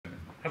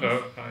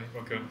Hello, hi,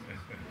 welcome.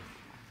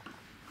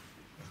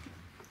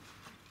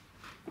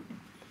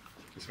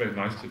 It's very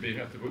nice to be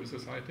here at the Buddhist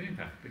Society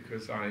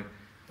because I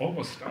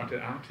almost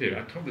started out here.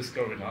 I told this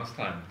story last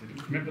time. Did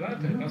you remember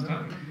that last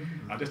time?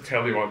 I'll just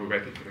tell you while we're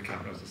waiting for the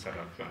cameras to set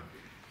up.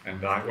 And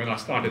when I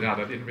started out,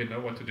 I didn't really know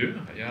what to do.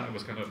 I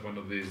was kind of one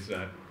of these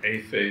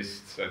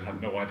atheists and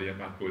had no idea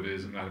about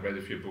Buddhism. I read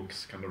a few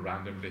books kind of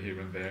randomly here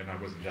and there, and I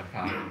was in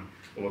Japan,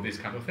 all of these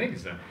kind of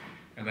things.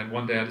 And then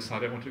one day I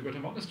decided I wanted to go to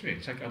a monastery,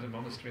 check out a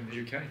monastery in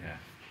the UK.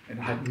 And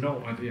I had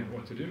no idea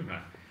what to do.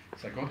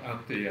 So I got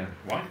out the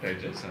white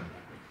pages,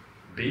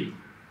 B,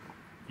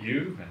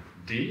 U,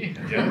 D,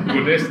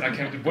 Buddhist. I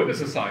came to Buddhist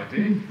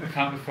Society,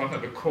 found the front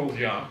of a called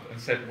you up and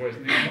said, where's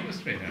the new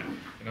monastery here?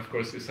 And of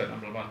course he said, I'm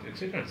Brahmali in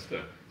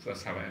Chichester. So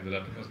that's how I ended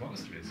up in those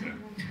monasteries.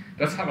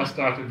 That's how I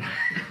started.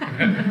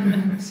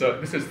 So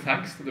this is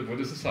thanks to the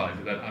Buddhist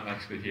Society that I'm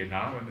actually here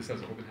now, and this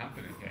has all been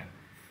happening here.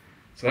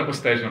 So that was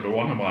stage number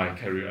one of my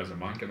career as a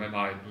monk, and then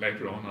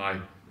later on I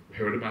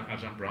heard about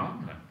Ajahn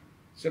Brahmali.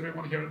 Does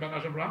everyone hear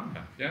about Ajahn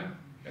Brahmali? Yeah?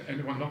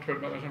 Anyone not heard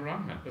about Ajahn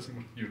Brahmali? That's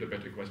you the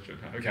better question.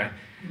 Okay.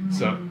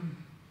 So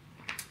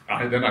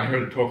then I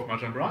heard a talk from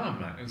Ajahn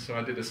Brahmali, and so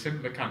I did a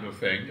similar kind of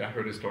thing. I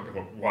heard his talk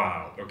about,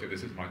 wow, okay,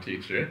 this is my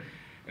teacher.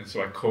 And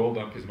so I called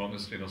up his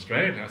monastery in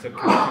Australia, and I said,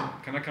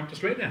 can I come to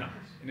Australia now?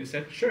 And he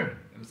said, sure.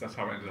 And that's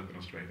how I ended up in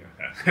Australia.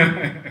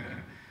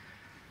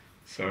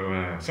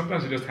 So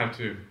sometimes you just have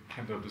to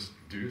kind of just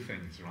do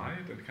things, right?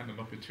 And kind of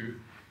not be too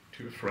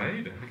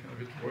afraid. And kind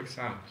of it works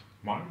out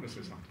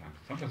marvelously sometimes.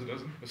 Sometimes it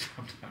doesn't, but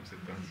sometimes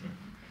it does.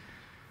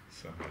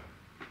 So,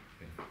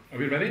 yeah. Are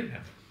we ready?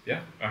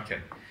 Yeah? Okay.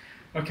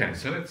 Okay,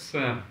 so let's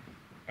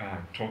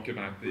talk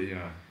about the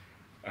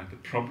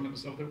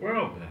problems of the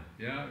world.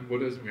 Yeah, in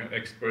Buddhism we are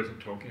experts in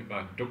talking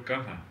about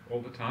dukkha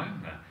all the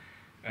time.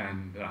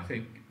 And I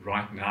think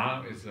right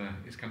now is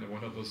kind of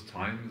one of those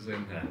times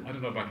in, I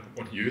don't know about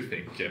what you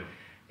think,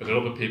 but a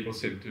lot of people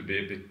seem to be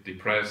a bit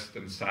depressed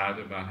and sad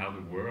about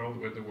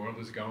where the world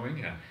is going.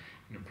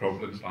 You know,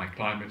 problems like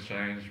climate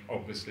change.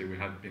 Obviously we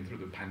have been through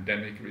the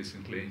pandemic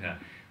recently.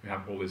 We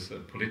have all this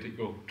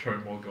political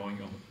turmoil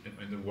going on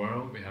in the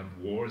world. We have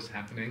wars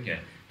happening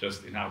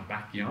just in our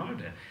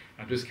backyard.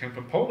 I just came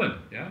from Poland,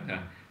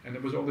 and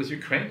there was all these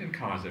Ukrainian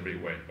cars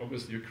everywhere.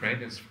 Obviously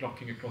Ukrainians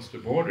flocking across the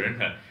border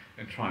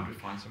and trying to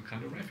find some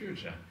kind of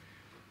refuge.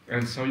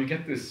 And so you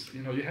get this,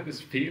 you have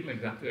this feeling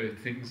that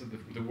things in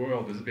the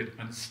world is a bit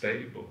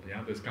unstable.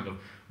 Yeah, there's kind of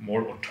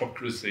more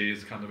autocracy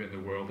is kind of in the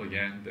world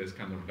again. There's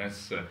kind of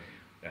less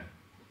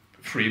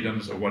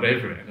freedoms or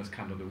whatever, and it's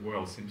kind of the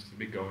world seems to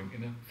be going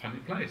in a funny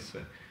place.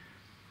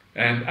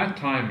 And at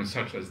times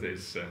such as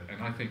this,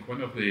 and I think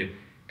one of the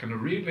kind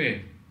of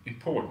really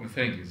important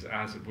things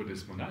as a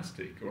Buddhist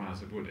monastic or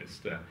as a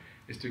Buddhist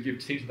is to give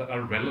teachings that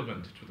are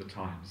relevant to the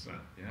times,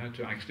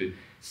 to actually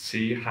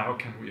see how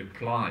can we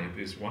apply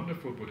these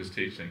wonderful Buddhist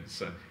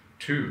teachings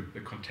to the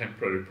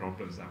contemporary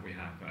problems that we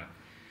have.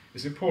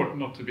 It's important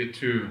not to be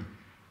too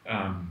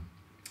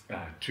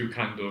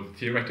kind of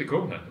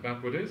theoretical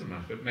about Buddhism,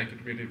 but make it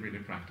really, really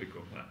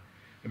practical.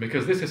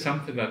 Because this is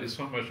something that is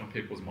so much on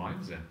people's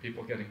minds,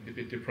 people getting a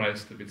bit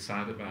depressed, a bit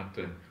sad about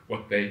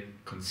what they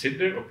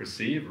consider or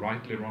perceive,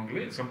 rightly or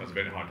wrongly. It's sometimes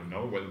very hard to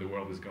know whether the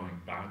world is going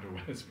bad or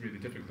whether it's really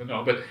difficult to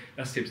know, but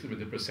that seems to be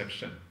the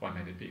perception by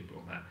many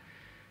people.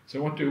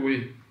 So what do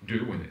we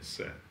do with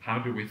this? How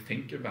do we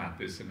think about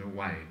this in a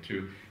way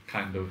to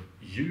kind of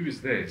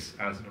use this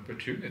as an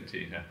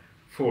opportunity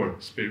for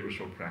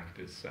spiritual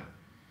practice?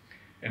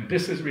 And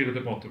this is really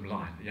the bottom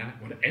line.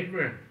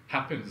 Whatever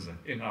happens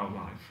in our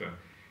life,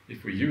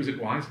 if we use it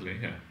wisely,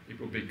 it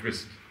will be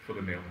grist for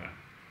the mill.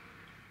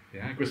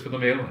 Grist for the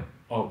mill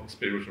of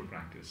spiritual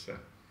practice.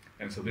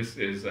 And so this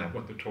is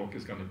what the talk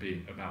is going to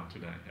be about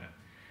today.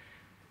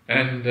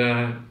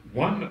 And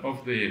one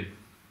of the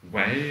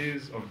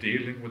ways of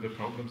dealing with the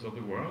problems of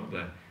the world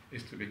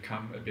is to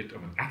become a bit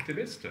of an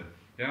activist.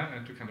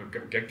 And to kind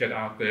of get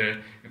out there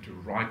and to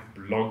write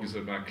blogs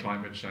about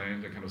climate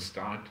change and kind of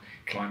start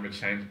climate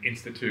change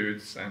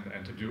institutes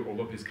and to do all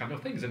of these kind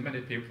of things. And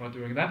many people are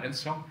doing that, and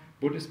some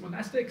Buddhist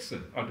monastics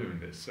are doing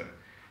this.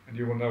 And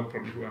you will know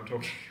probably who I'm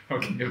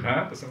talking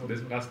about, some of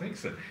these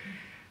monastics.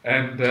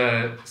 And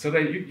so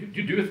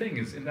you do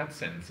things in that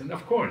sense. And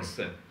of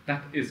course,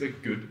 that is a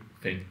good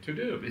thing to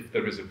do. If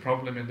there is a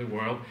problem in the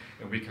world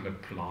and we can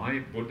apply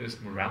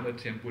Buddhist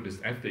morality and Buddhist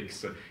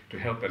ethics to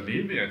help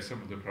alleviate some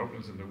of the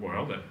problems in the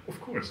world, of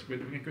course we're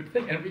doing a good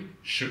thing, and we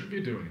should be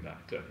doing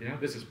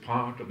that. This is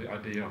part of the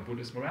idea of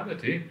Buddhist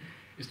morality,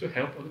 is to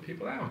help other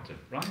people out,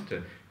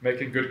 right?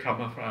 Making good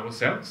karma for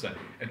ourselves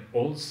and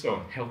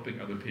also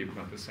helping other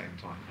people at the same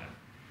time.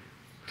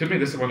 To me,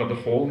 this is one of the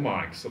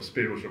hallmarks of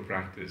spiritual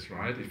practice,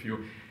 right? If you're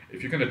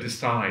going to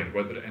decide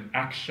whether an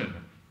action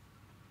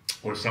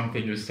or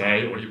something you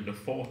say, or even a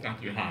thought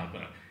that you have,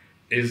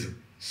 is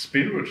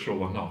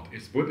spiritual or not,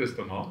 is Buddhist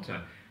or not,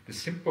 the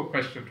simple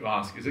question to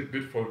ask, is it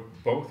good for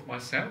both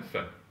myself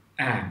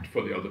and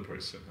for the other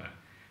person?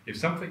 If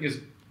something is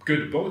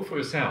good both for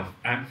yourself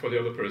and for the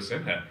other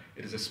person,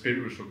 it is a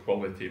spiritual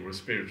quality or a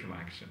spiritual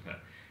action.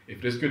 If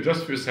it is good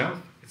just for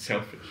yourself, it's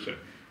selfish.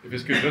 If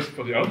it's good just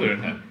for the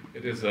other,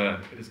 it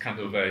is kind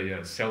of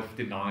a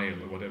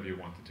self-denial or whatever you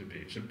want it to be.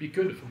 It should be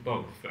good for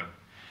both.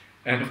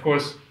 And of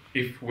course,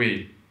 if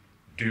we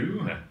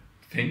do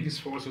things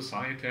for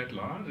society at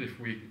large, if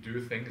we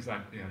do things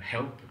that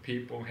help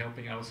people,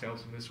 helping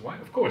ourselves in this way,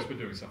 of course we're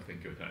doing something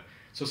good.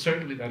 So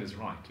certainly that is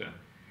right.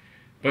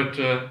 But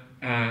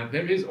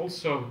there is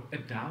also a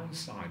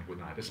downside with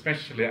that,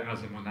 especially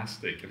as a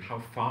monastic, and how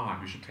far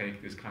you should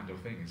take these kind of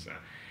things.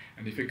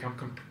 And if you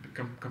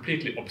become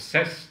completely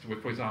obsessed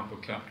with, for example,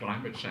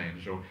 climate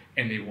change or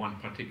any one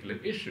particular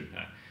issue,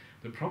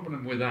 the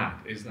problem with that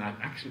is that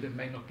actually there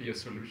may not be a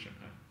solution.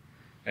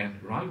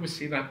 And right, we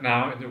see that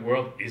now in the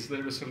world. Is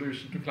there a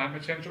solution to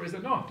climate change or is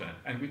there not?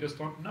 And we just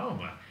don't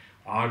know.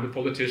 Are the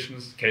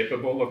politicians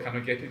capable of kind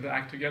of getting their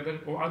act together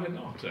or are they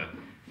not?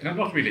 And I'm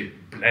not really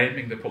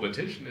blaming the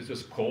politician, it's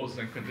just causes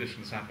and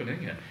conditions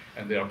happening,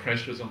 and there are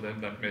pressures on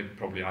them that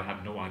probably I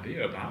have no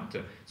idea about,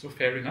 so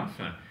fair enough.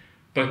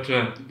 But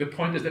the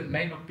point is there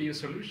may not be a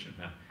solution.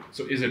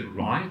 So is it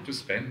right to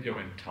spend your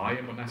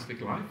entire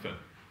monastic life,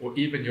 or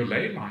even your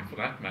lay life for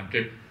that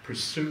matter,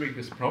 pursuing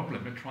this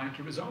problem and trying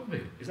to resolve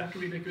it? Is that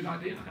really a good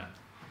idea?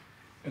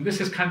 And this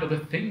is kind of the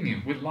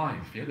thing with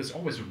life. There's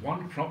always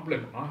one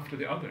problem after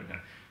the other.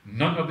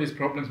 None of these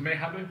problems may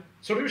have a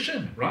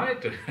solution,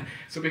 right?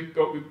 So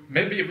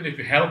maybe even if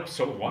you help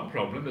solve one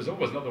problem, there's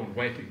always another one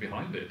waiting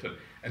behind it,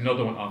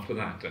 another one after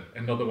that,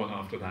 another one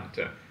after that.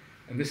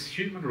 And this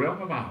human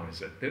realm of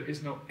ours, there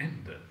is no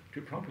end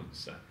to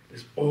problems.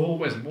 There's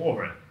always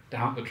more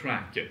down the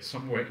track,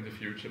 somewhere in the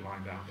future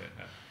lying down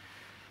there.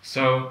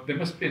 So there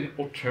must be an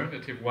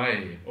alternative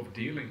way of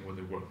dealing with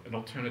the world, an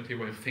alternative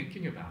way of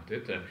thinking about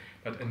it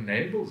that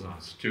enables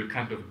us to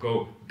kind of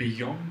go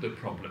beyond the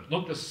problem,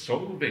 not just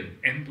solving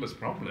endless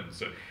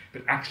problems,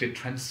 but actually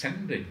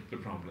transcending the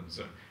problems,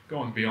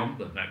 going beyond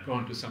them,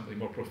 going to something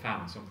more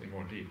profound, something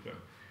more deep.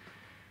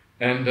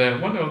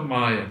 And one of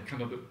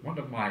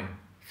my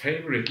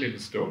favorite little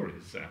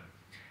stories,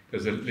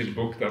 there's a little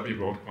book that we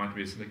wrote quite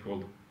recently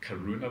called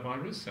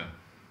Coronavirus.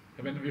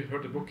 Have any of you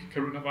heard the book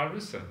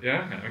Coronavirus?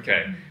 Yeah?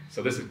 Okay.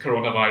 So this is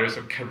coronavirus,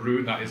 so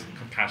karuna is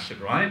compassion,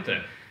 right?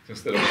 So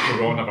instead of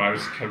coronavirus,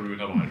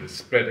 Carunavirus,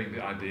 spreading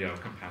the idea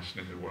of compassion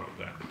in the world.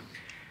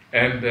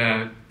 And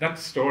that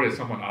story,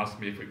 someone asked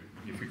me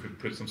if we could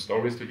put some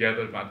stories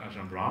together about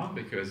Ajahn Brahmali,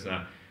 because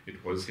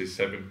it was his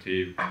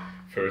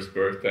 71st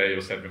birthday or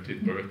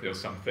 70th birthday or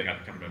something, I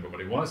can't remember what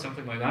it was,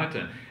 something like that,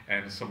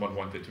 and someone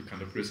wanted to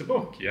kind of produce a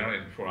book,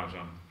 for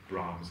Ajahn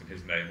Brahmali in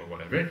his name or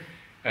whatever.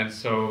 And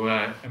so,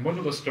 and one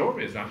of the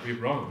stories that we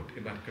wrote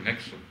in that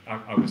connection,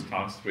 I was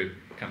tasked with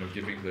kind of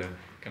giving the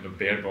kind of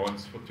bare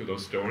bones to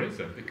those stories,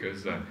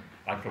 because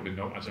I probably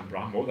know Ajahn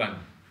Brahmali more than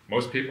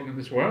most people in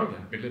this world.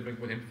 I've been living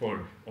with him for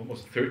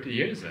almost 30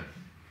 years.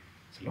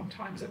 It's a long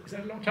time. Is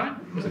that a long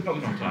time? Or is it not a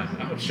long time?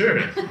 I'm not sure.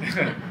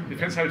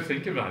 Depends how you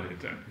think about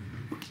it.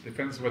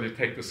 Depends whether you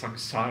take the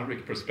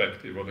samsaric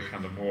perspective or the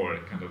kind of more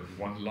kind of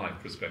one life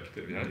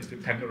perspective. Is the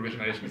dependent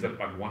origination, is that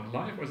about one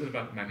life or is it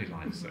about many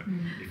lives?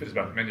 If it's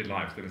about many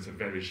lives, then it's a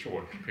very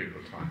short period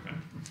of time.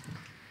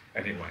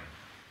 Anyway,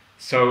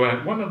 so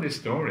one of these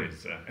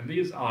stories, and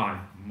these are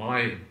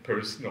my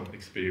personal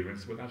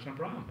experience with Ajahn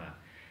Brahmali.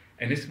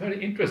 And it's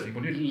very interesting,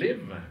 when you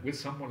live with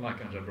someone like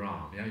Ajahn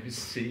Brahmali, you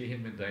see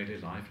him in daily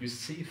life, you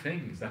see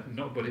things that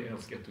nobody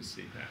else gets to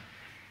see.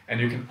 And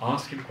you can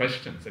ask him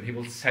questions, and he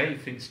will say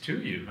things to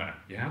you,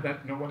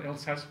 that no one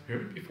else has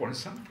heard before. And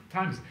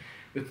sometimes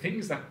the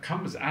things that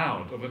comes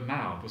out of a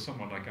mouth of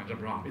someone like Ajahn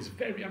Brahmali is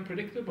very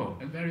unpredictable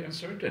and very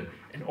uncertain,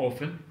 and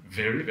often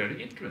very,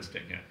 very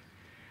interesting.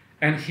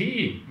 And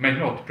he may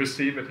not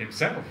perceive it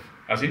himself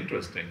as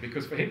interesting,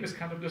 because for him it's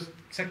kind of just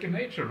second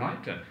nature,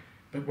 right?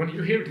 But when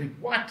you hear it, you think,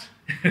 what?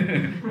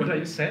 What are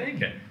you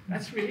saying?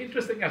 That's really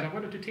interesting. I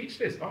wanted to teach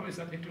this. Oh, is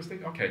that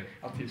interesting? Okay,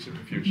 I'll teach it in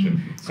the future.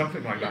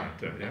 Something like that,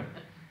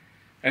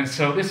 And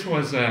so this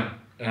was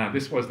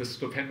the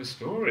stupendous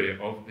story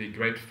of the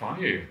great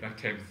fire that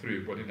came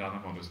through Bodhidharma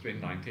Monastery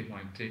in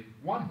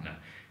 1991.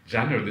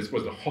 January, this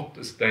was the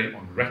hottest day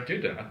on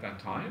record at that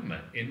time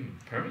in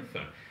Perth.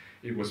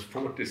 It was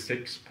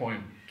 46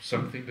 point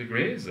something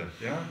degrees.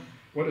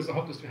 What is the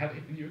hottest you had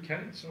in the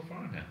UK so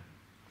far now?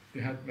 You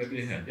had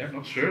maybe, I'm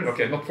not sure.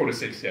 Okay, not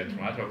 46 yet,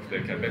 right?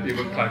 Hopefully, maybe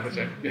we'll climate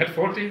change. You had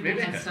 40,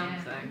 really? That's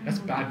something. That's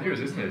bad news,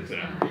 isn't it?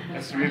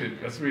 That's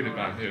really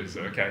bad news.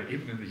 Okay,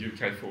 even in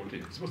the UK, 40.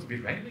 It's supposed to be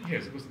raining here.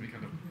 It's supposed to be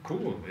kind of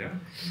cool,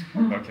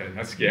 Okay,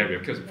 that's scary,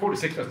 because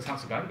 46 doesn't sound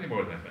so bad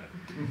anymore than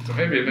that. So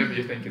maybe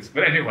you think it's...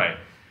 But anyway,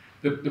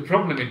 the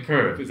problem in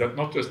Perth is that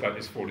not just that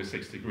it's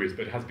 46 degrees,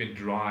 but it has been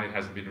dry, it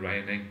hasn't been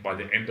raining. By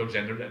the end of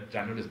January,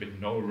 there's been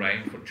no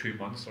rain for 2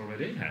 months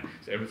already.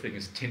 So everything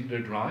is tinder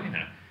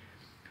dry.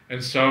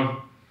 And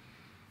so,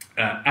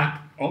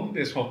 on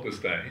this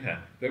hottest day,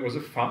 there was a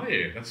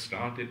fire that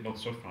started not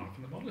so far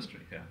from the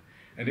monastery.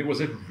 And it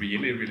was a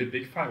really, really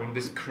big fire, one of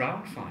these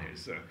crown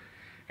fires.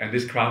 And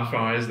these crown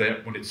fires,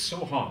 when it's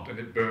so hot and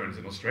it burns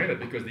in Australia,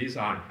 because these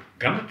are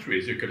gum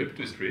trees,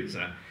 eucalyptus trees,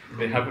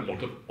 they have a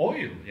lot of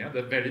oil.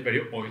 They're very,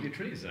 very oily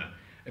trees.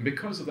 And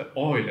because of the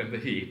oil and the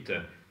heat,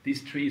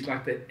 these trees,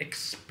 like they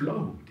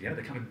explode, yeah,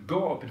 they kind of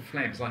go up in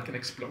flames like an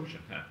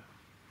explosion. Yeah.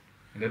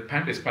 And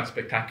apparently it's quite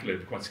spectacular,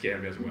 quite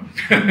scary as well.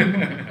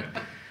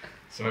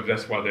 So maybe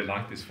that's why they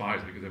light these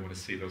fires, because they want to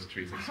see those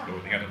trees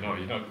exploding. I don't know,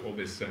 you know, all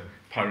these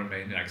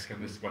pyromaniacs,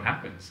 and this is what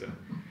happens.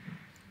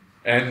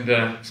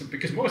 So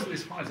because most of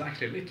these fires are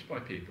actually lit by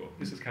people.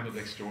 This is kind of the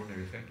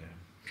extraordinary thing. Yeah.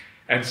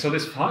 And so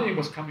this fire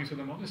was coming to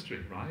the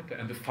monastery, right?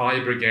 And the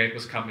fire brigade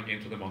was coming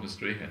into the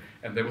monastery,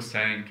 and they were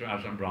saying to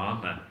Ajahn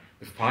Brahmali,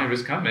 the fire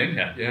is coming.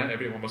 Yeah,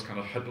 everyone was kind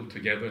of huddled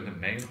together in the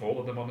main hall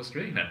of the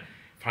monastery.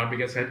 Fire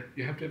brigade said,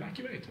 you have to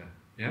evacuate.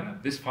 Yeah,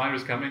 this fire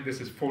is coming. This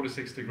is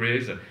 46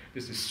 degrees.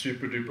 This is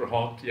super duper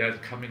hot. Yeah, it's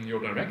coming in your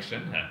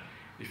direction.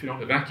 If you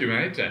don't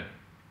evacuate,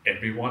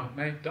 everyone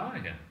may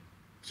die.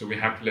 So we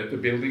have to let the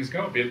buildings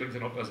go. Buildings are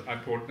not as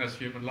important as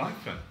human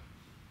life.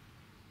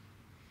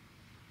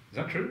 Is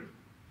that true?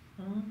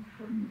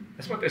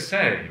 That's what they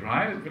say,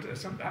 right? But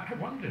I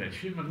wonder,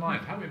 human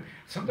life,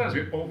 sometimes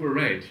we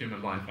overrate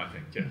human life, I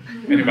think.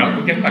 Yeah. Anyway,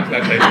 we'll get back to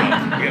that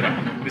later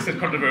on. This is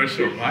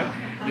controversial, right?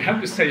 You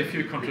have to say a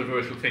few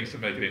controversial things to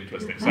make it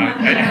interesting. So,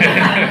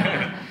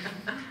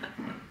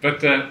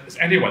 but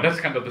anyway, that's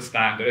kind of the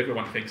standard.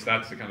 Everyone thinks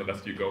that's the kind of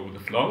that you go with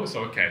the flow.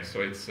 So okay, so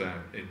it's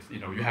you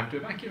know, you have to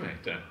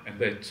evacuate. And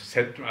they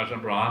said to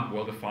Ajahn Brahm,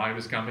 well, the fire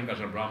is coming.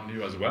 Ajahn Brahm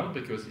knew as well,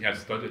 because he had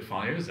studied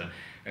fires.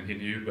 And he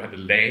knew we had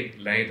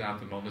laid out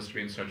the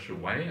monastery in such a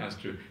way as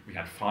to, we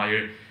had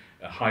fire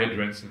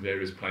hydrants in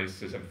various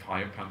places and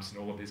fire pumps and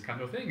all of these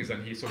kind of things.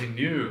 And so he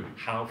knew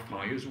how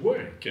fires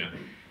work.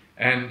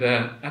 And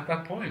at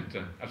that point,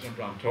 Ajahn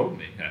Brahm told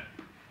me,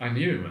 I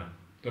knew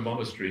the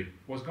monastery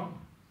was gone.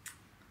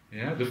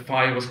 Yeah, the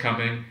fire was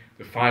coming.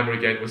 The fire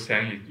brigade was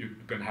saying, you're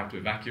going to have to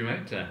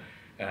evacuate.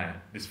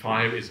 This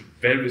fire is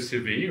very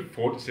severe,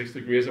 46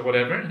 degrees or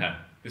whatever.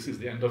 This is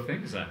the end of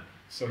things.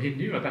 So he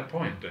knew at that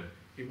point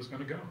he was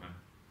going to go.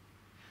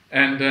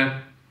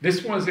 And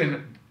this was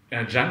in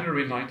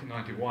January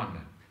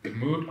 1991. They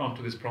moved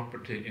onto this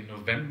property in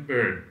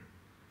November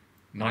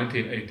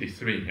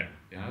 1983.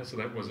 Yeah, so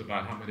that was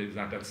about, how many is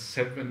that? That's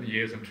 7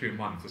 years and 2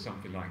 months or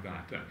something like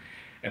that.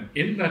 And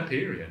in that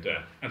period,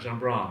 Ajahn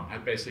Brahm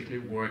had basically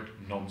worked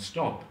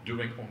non-stop,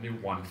 doing only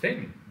one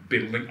thing,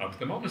 building up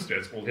the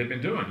monastery. That's all he'd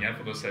been doing,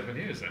 for those 7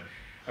 years.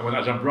 And when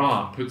Ajahn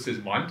Brahm puts his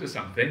mind to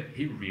something,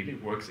 he really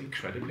works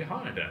incredibly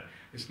hard.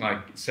 It's like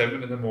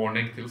 7 in the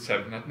morning till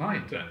 7 at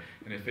night.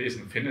 And if he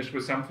isn't finished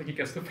with something, he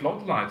gets the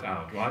floodlight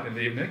out, right, in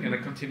the evening, and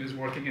then continues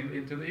working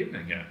into the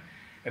evening.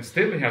 And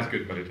still he has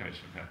good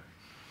meditation.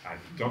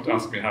 Don't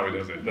ask me how he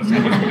does it. That's how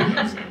much he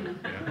does.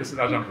 This is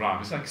Ajahn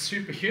Brahm. It's like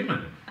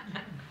superhuman.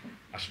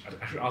 I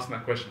should ask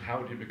that question,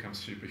 how do you become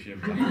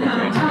superhuman?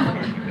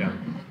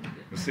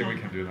 Let's see if we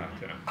can do that.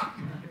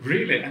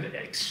 Really, an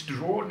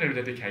extraordinary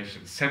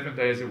dedication, 7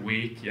 days a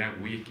week,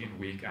 week in,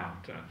 week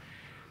out.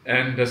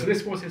 And so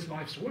this was his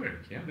life's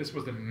work. This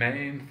was the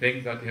main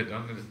thing that he had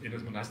done in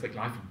his monastic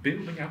life,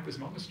 building up this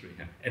monastery.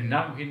 And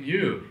now he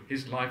knew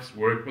his life's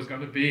work was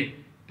going to be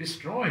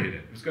destroyed.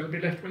 It was going to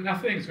be left with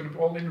nothing. It's going to be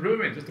all in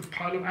ruin, just a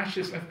pile of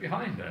ashes left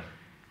behind.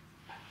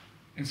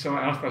 And so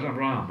I asked Ajahn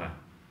Brahm,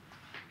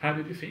 how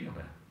did you feel?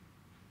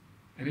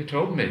 And he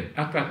told me,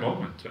 at that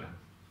moment,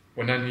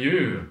 when I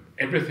knew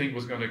everything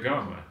was going to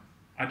go,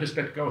 I just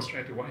let go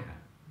straight away.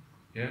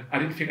 I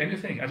didn't feel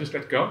anything. I just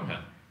let go.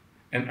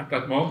 And at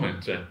that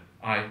moment,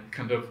 I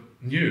kind of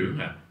knew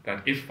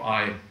that if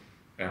I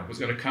was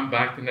going to come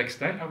back the next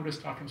day, I would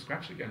start from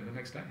scratch again the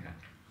next day.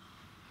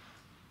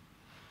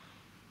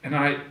 And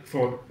I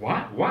thought,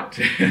 what?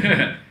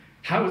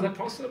 How is that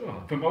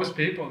possible? For most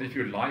people, if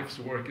your life's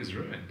work is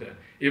ruined,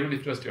 even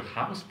if just your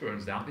house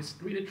burns down, it's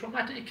really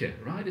traumatic,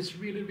 right? It's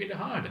really, really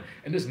hard.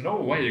 And there's no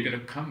way you're going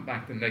to come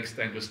back the next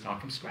day and just start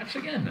from scratch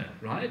again,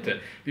 right?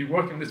 Been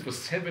working on this for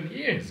 7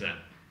 years.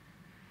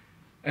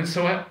 And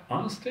so I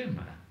asked him,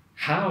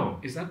 how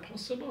is that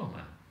possible?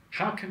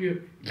 How can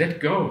you let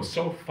go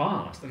so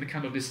fast and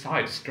kind of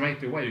decide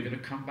straight away you're going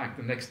to come back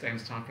the next day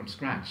and start from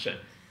scratch?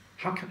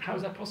 How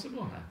is that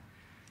possible?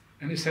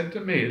 And he said to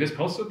me, it is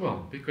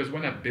possible because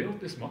when I built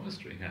this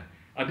monastery,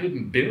 I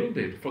didn't build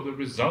it for the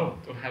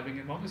result of having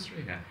a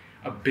monastery.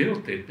 I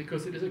built it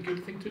because it is a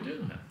good thing to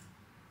do.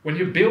 When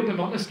you build a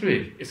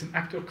monastery, it's an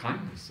act of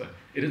kindness.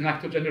 It is an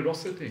act of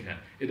generosity.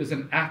 It is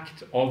an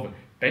act of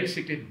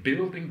basically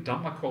building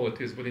dhamma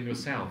qualities within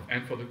yourself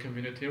and for the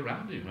community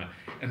around you.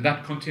 And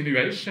that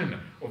continuation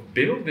of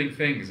building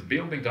things,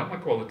 building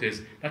dhamma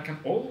qualities, that can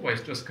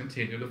always just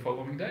continue the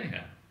following day.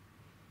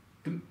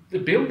 The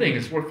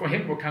buildings were for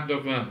him were kind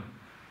of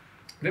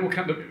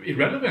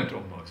irrelevant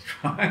almost,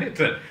 right?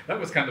 That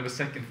was kind of a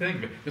second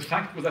thing. The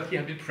fact was that he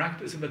had been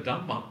practicing the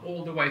Dhamma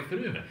all the way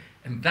through,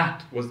 and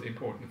that was the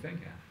important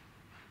thing.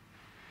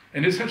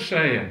 And it's such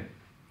a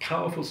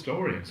powerful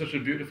story, such a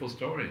beautiful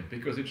story,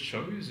 because it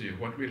shows you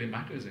what really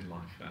matters in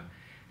life.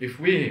 If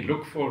we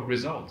look for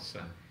results,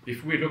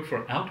 if we look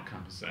for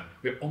outcomes,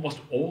 we're almost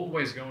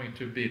always going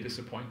to be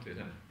disappointed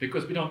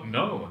because we don't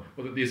know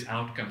whether these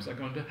outcomes are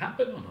going to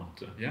happen or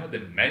not. They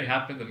may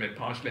happen, they may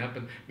partially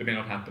happen, they may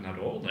not happen at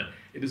all.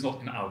 It is not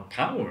in our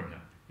power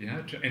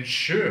to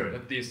ensure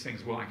that these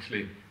things will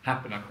actually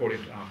happen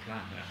according to our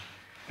plan.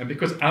 And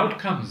because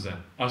outcomes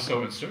are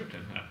so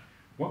uncertain,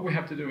 what we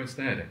have to do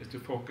instead is to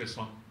focus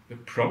on the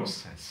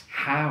process,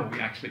 how we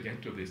actually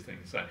get to these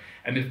things.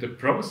 And if the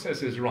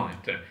process is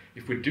right,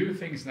 if we do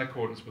things in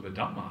accordance with the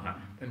Dhamma,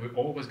 then we're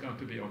always going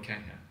to be okay.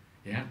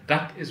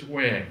 That is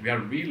where we are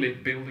really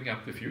building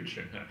up the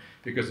future.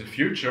 Because the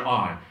future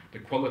are the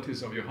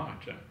qualities of your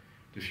heart.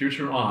 The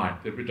future are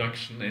the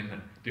reduction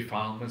in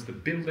defilements, the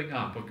building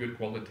up of good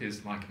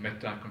qualities like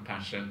metta,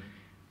 compassion,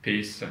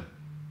 peace,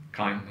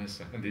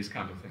 kindness, and these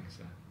kind of things.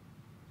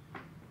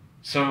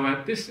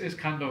 So this is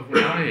kind of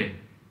when I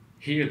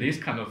hear these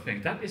kind of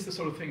things, that is the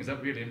sort of things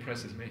that really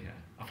impresses me.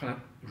 I find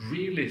that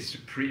really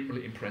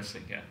supremely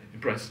impressive,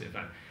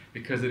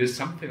 because it is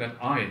something that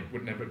I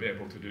would never be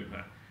able to do.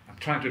 I'm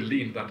trying to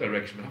lean that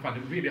direction, but I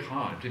find it really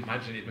hard to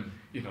imagine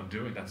even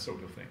doing that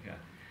sort of thing.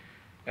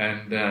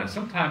 And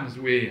sometimes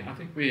I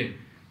think we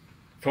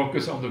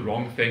focus on the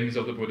wrong things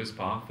of the Buddhist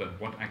path,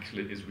 what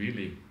actually is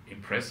really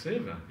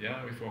impressive.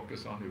 We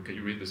focus on, okay,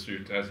 you read the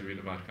sutras, you read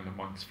about kind of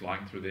monks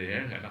flying through the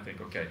air, and I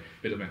think, okay,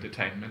 bit of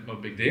entertainment, no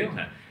big deal.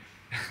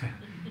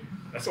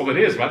 That's all it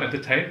is, right?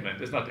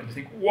 Entertainment. It's not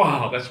anything,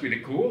 wow, that's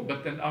really cool,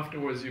 but then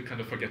afterwards you kind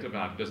of forget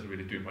about it, doesn't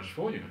really do much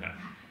for you.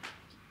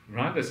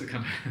 Right? That's a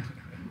kind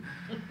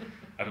of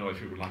I don't know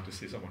if you would like to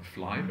see someone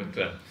fly,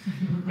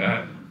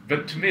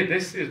 but to me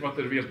this is what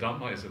the real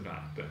Dhamma is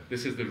about.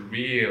 This is the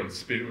real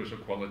spiritual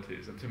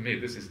qualities, and to me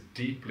this is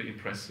deeply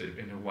impressive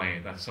in a way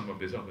that some of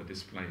these other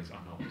displays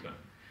are not.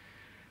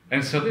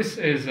 And so this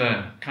is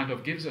kind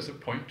of gives us a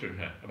pointer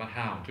about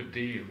how to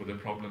deal with the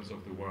problems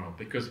of the world,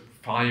 because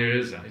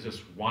fires is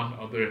just one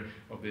other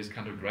of these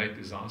kind of great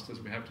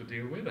disasters we have to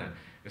deal with,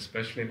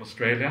 especially in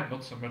Australia,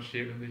 not so much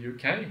here in the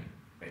UK.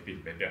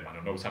 Maybe I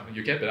don't know what's happening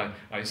in the UK, but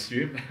I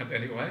assume that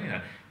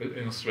anyway. But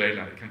in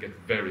Australia it can get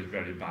very,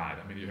 very bad.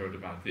 I mean, you heard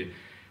about the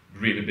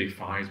really big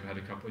fires we had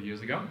a couple of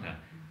years ago,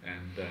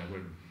 and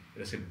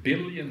they said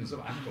billions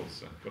of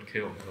animals got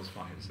killed in those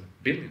fires.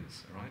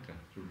 Billions, right?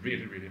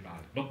 Really, really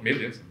bad. Not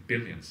millions,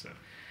 billions.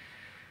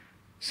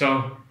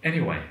 So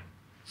anyway,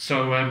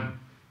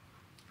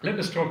 let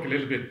us talk a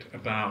little bit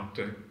about,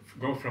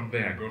 go from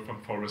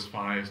forest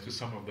fires to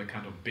some of the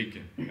kind of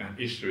big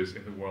issues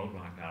in the world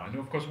right now. And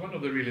of course, one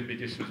of the really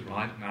big issues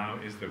right now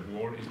is the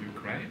war in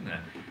Ukraine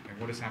and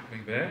what is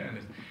happening there. And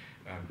it's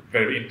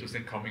very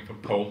interesting coming from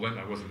Poland.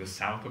 I was in the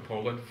south of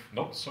Poland,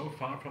 not so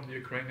far from the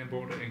Ukrainian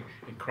border, in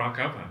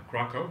Krakow,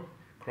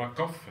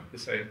 they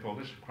say in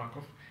Polish,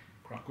 Krakow.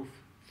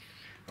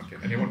 Okay,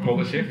 anyone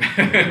Polish here?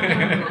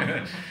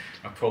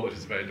 My Polish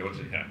is very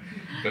dodgy here.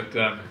 But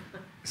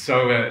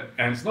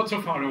and it's not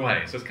so far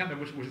away, so it's kind of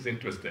which is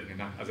interesting.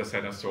 And as I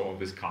said, I saw all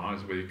these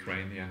cars with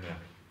Ukrainian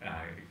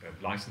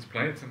license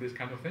plates and these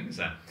kind of things.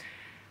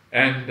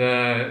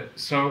 And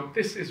so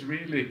this is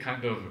really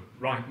kind of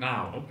right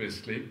now,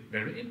 obviously,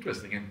 very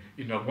interesting.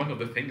 And one of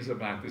the things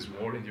about this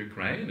war in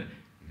Ukraine,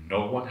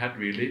 no one had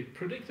really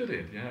predicted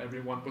it.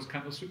 Everyone was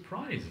kind of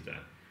surprised.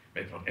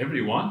 Maybe not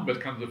everyone,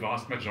 but kind of the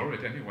vast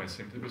majority anyway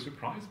seemed to be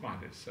surprised by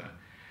this.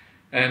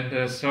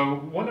 And so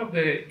one of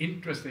the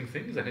interesting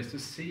things then is to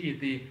see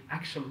the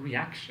actual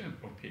reaction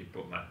of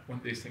people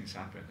when these things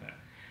happen.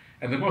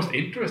 And the most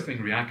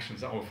interesting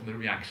reactions are often the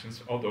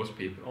reactions of those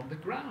people on the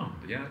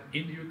ground,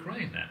 in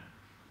Ukraine.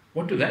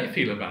 What do they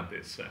feel about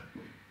this?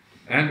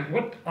 And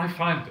what I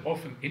find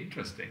often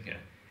interesting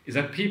is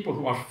that people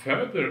who are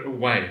further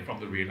away from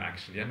the real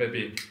action,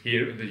 maybe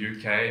here in the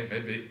UK,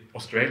 maybe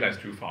Australia is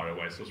too far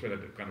away, so Australia,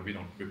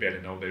 we barely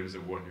know there is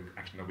a war in Ukraine.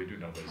 Actually, no, we do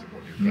know there is a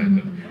war in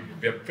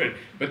Ukraine,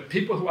 but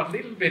people who are a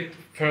little bit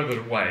further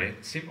away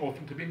seem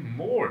often to be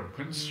more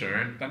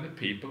concerned than the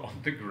people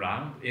on the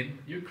ground in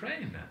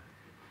Ukraine.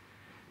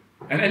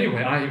 And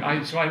anyway,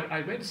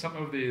 I read some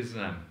of these,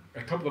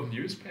 a couple of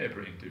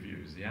newspaper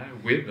interviews,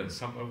 with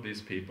some of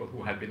these people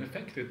who had been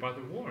affected by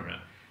the war.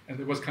 And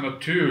there was kind of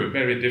two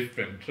very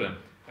different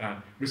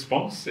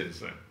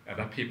responses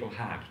that people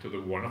had to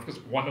the war. And of course,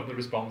 one of the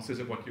responses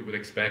is what you would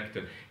expect.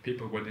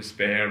 People were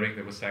despairing.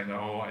 They were saying,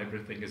 oh,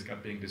 everything is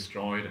being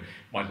destroyed.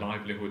 My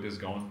livelihood is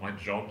gone. My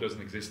job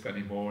doesn't exist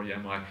anymore.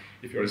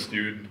 If you're a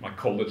student, my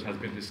college has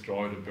been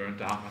destroyed and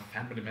burnt out. My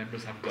family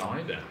members have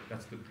died.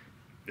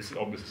 This is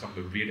obviously some of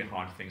the really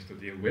hard things to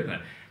deal with.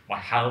 My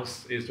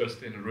house is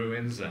just in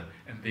ruins, and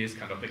these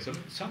kind of things. So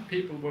some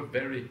people were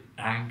very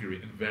angry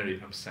and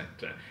very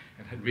upset,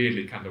 and had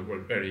really kind of were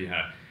very,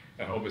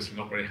 obviously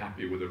not very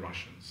happy with the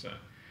Russians.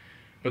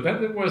 But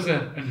then there was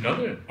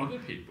other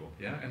people,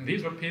 and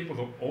these were people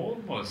who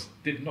almost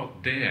did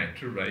not dare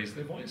to raise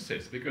their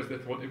voices because they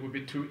thought it would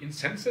be too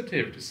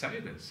insensitive to say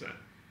this.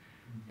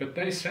 But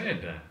they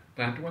said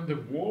that when the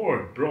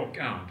war broke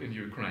out in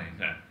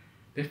Ukraine,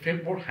 they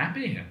felt more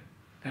happy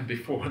than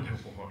before the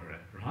war,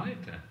 right?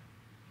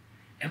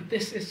 And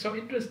this is so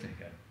interesting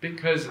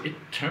because it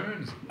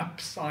turns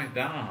upside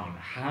down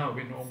how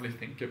we normally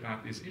think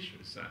about these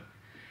issues.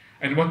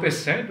 And what they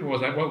said was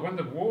that, well, when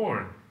the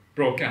war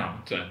broke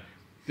out,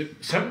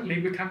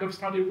 suddenly we kind of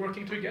started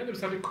working together,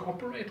 started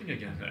cooperating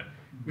again.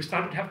 we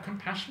started to have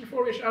compassion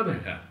for each other.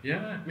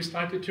 Yeah, we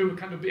started to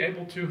kind of be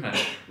able to,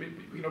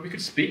 we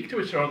could speak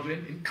to each other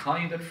in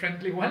kind and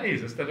friendly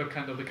ways instead of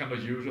the kind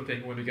of usual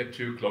thing when you get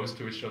too close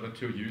to each other,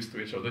 too used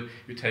to each other,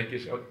 you take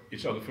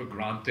each other for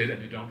granted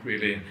and you don't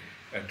really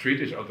treat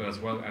each other as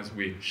well as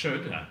we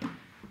should.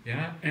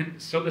 Yeah,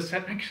 and so they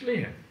said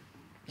actually,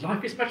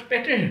 life is much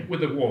better with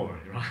the war,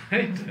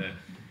 right?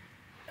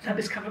 That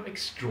is kind of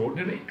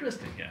extraordinarily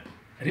interesting here.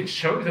 And it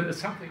shows that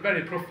there's something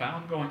very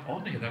profound going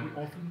on here that we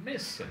often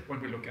miss when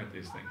we look at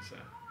these things.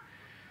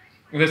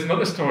 And there's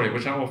another story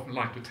which I often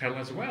like to tell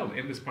as well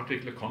in this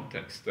particular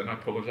context, and I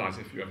apologize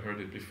if you have heard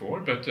it before,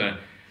 but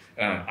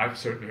I've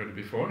certainly heard it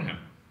before.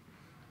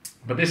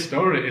 But this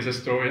story is a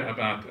story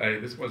about,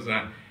 this was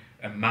a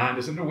man,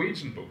 there's a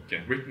Norwegian book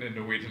written in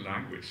Norwegian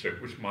language,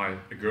 which my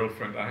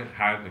girlfriend I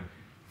had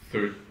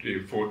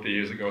 30, 40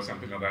 years ago,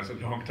 something like that. It's a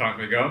long time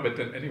ago. But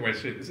then anyway,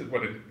 this is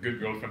what a good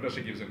girlfriend does.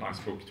 She gives a nice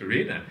book to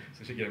read.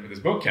 So she gave me this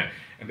book.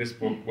 And this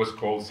book was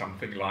called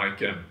something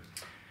like,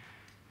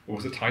 what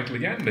was the title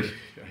again?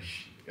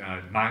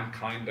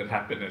 Mankind and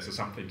Happiness, or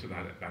something to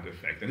that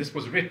effect. And this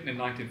was written in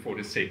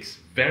 1946,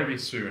 very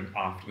soon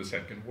after the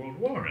Second World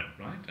War,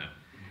 right?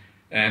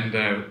 And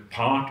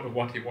part of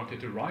what he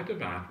wanted to write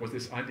about was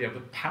this idea of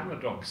the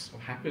paradox of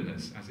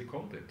happiness, as he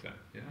called it.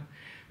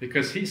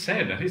 Because he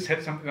said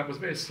something that was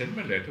very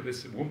similar to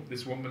this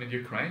woman in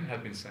Ukraine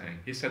had been saying.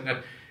 He said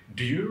that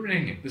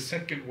during the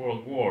Second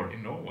World War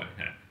in Norway,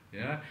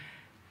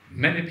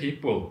 many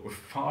people were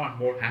far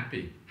more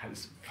happy, had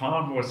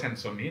far more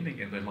sense of meaning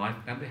in their life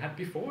than they had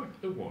before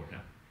the war.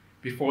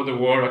 Before the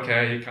war,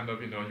 okay, you're kind of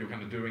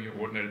doing your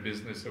ordinary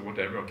business or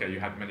whatever. Okay, you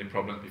had many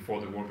problems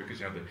before the war because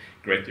you had the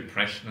Great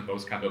Depression and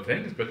those kind of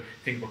things. But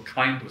things were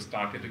kind of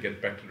starting to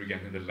get better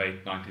again in the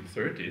late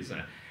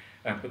 1930s.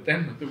 But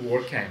then the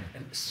war came,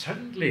 and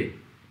suddenly,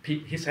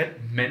 he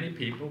said, many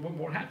people were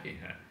more happy.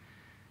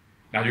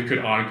 Now you could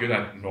argue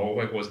that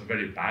Norway wasn't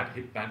very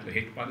badly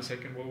hit by the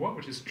Second World War,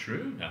 which is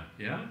true.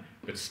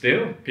 But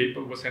still,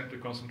 people were sent to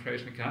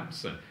concentration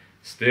camps.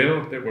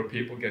 Still, there were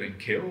people getting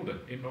killed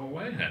in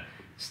Norway.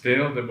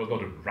 Still, there was a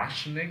lot of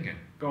rationing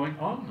going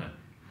on.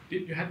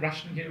 You had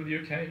rationing here in the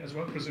UK as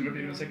well,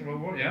 presumably in the Second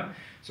World War, yeah?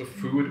 So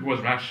food was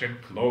rationed,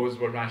 clothes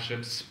were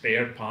rationed,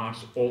 spare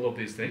parts, all of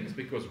these things,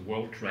 because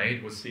world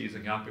trade was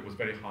seizing up. It was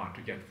very hard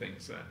to get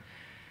things.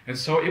 And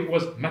so it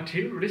was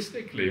materially,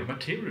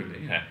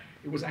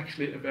 it was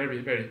actually a very,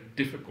 very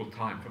difficult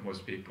time for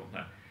most people.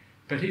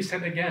 But he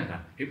said again,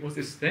 it was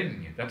this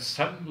thing that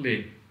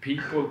suddenly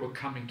people were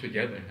coming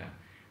together.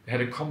 They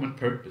had a common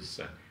purpose.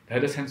 They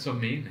had a sense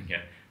of meaning.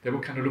 They were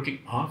kind of looking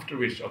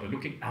after each other,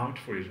 looking out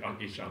for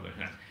each other.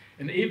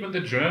 And even the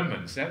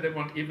Germans, they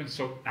weren't even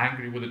so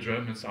angry with the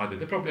Germans either.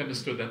 They probably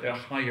understood that there are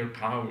higher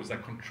powers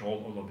that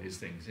control all of these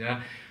things.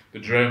 The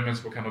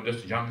Germans were kind of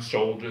just young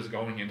soldiers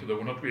going into the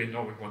war, not really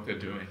knowing what they're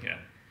doing.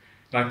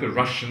 Like the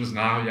Russians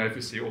now, if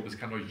you see all these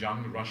kind of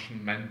young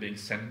Russian men being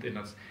sent in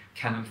as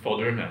cannon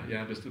fodder,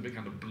 just to be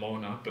kind of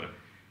blown up.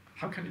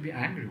 How can you be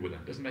angry with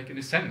them? It doesn't make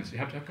any sense. You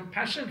have to have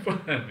compassion for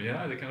them.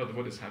 They kind of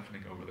what is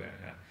happening over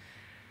there.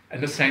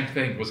 And the same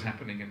thing was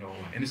happening in Norway.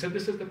 And he said,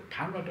 this is the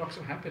paradox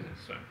of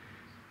happiness.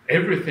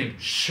 Everything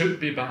should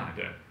be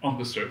bad on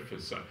the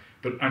surface,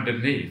 but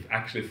underneath,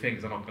 actually,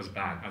 things are not as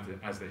bad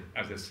as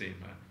they seem.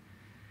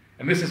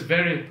 And this is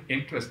very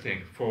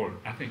interesting for,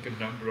 I think, a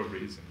number of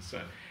reasons.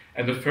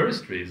 And the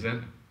first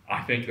reason,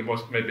 I think,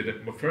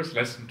 the first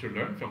lesson to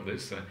learn from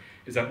this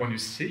is that when you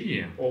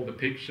see all the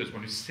pictures,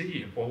 when you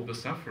see all the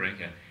suffering,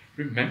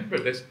 remember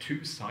there's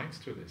two sides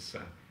to this.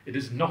 It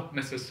is not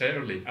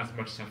necessarily as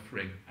much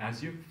suffering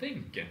as you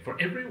think, for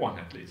everyone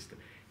at least.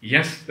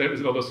 Yes, there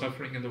is a lot of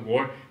suffering in the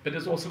war, but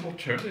there's also an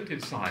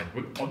alternative side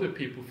where other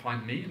people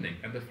find meaning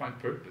and they find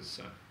purpose.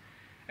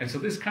 And so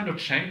this kind of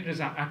changes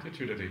our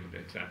attitude a little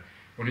bit.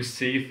 When you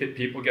see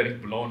people getting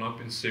blown up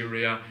in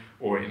Syria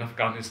or in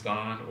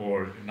Afghanistan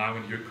or now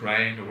in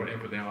Ukraine or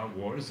wherever there are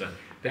wars,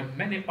 there are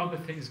many other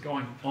things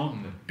going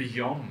on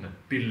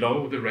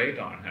below the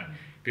radar.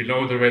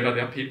 Below the radar,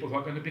 there are people who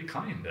are going to be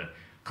kind,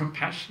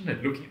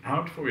 compassionate, looking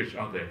out for each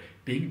other,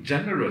 being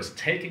generous,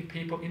 taking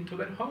people into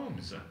their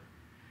homes.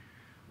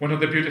 One of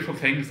the beautiful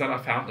things that I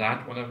found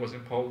out when I was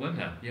in Poland,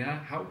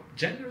 how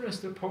generous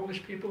the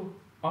Polish people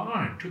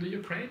are to the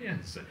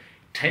Ukrainians,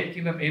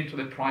 taking them into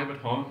their private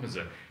homes,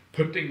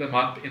 putting them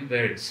up in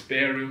their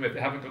spare room, if they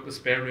haven't got the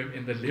spare room,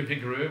 in the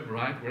living room,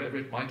 right, wherever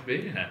it might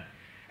be.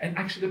 And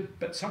actually,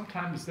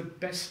 sometimes the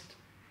best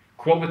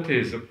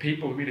qualities of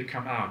people really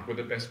come out with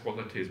the best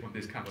qualities when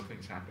these kind of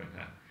things happen.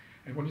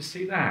 And when you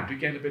see that, you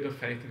gain a bit of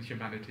faith in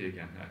humanity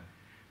again.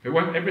 But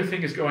when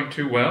everything is going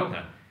too well,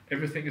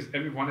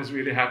 everyone is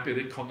really happy,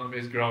 the economy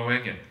is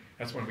growing,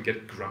 that's when we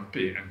get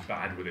grumpy and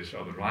bad with each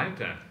other, right?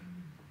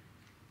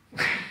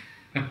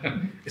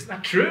 Isn't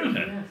that true?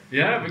 Yes.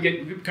 Yeah,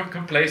 we become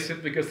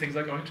complacent because things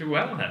are going too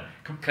well.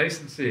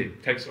 Complacency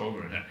takes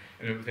over, and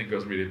everything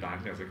goes really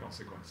badly as a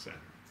consequence.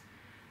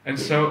 And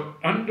so,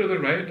 under the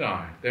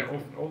radar, there are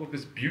often all of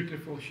these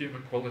beautiful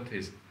human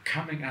qualities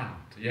coming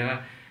out,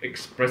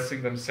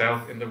 expressing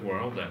themselves in the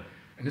world.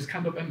 And it's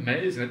kind of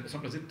amazing that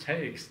sometimes it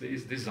takes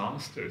these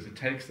disasters, it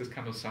takes this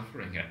kind of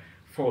suffering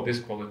for these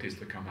qualities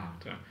to come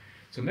out.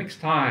 So next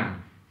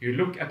time you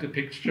look at a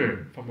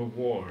picture from a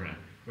war,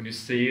 when you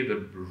see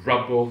the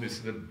rubble, you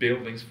see the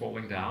buildings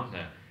falling down,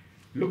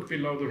 look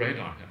below the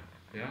radar.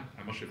 Yeah,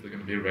 I'm not sure if there's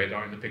going to be a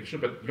radar in the picture,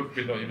 but look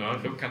below,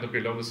 look kind of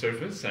below the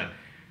surface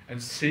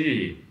and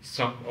see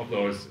some of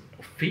those,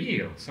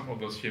 feel some of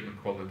those human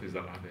qualities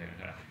that are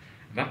there.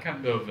 And that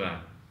kind of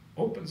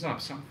opens up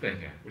something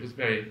which is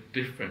very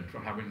different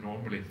from how we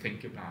normally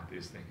think about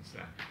these things.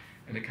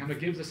 And it kind of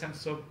gives a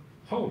sense of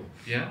hope.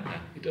 Yeah,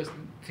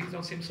 things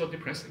don't seem so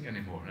depressing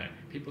anymore.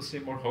 People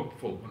seem more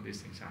hopeful when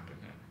these things happen.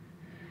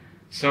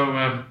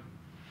 So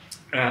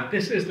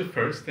this is the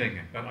first thing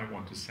that I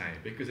want to say,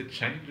 because it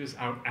changes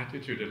our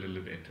attitude a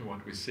little bit to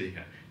what we see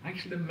here.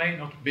 Actually, there may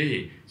not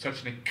be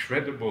such an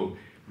incredible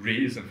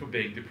reason for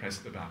being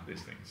depressed about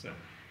these things.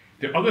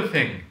 The other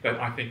thing that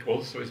I think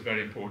also is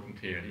very important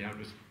here,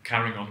 just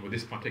carrying on with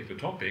this particular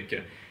topic,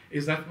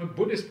 is that from a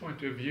Buddhist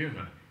point of view,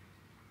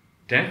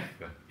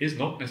 death is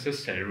not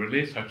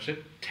necessarily such a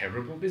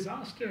terrible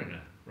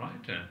disaster,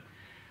 right?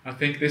 I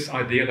think this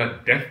idea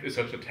that death is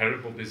such a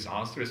terrible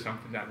disaster is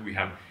something that we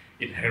have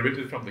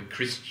inherited from the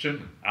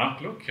Christian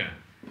outlook.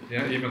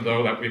 Even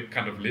though that we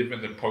kind of live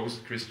in the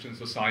post-Christian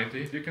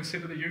society. Do you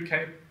consider the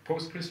UK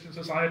post-Christian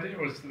society,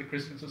 or is it the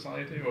Christian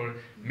society, or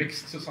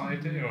mixed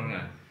society,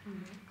 or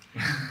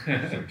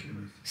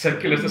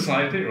secular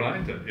society,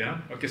 right?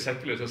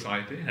 Secular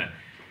society.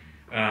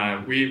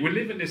 We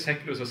live in these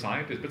secular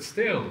societies, but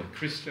still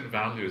Christian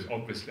values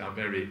obviously are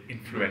very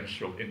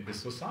influential in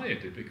this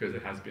society, because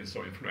it has been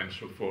so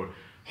influential for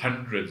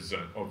hundreds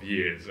of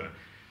years.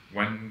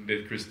 When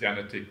did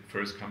Christianity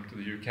first come to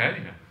the UK?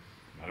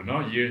 I don't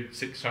know, year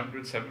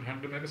 600,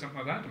 700, maybe something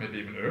like that, maybe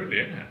even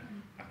earlier.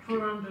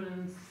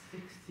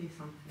 460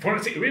 something.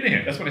 460,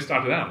 really? That's when it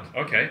started out.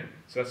 Okay,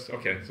 so that's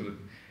okay. So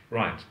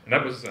right, and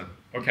that was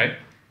okay.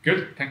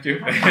 Good, thank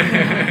you.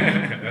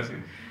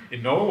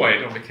 In Norway,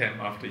 it only came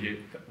after year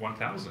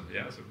 1000.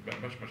 Yeah, so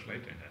much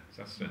later.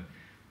 So that's a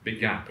big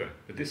gap.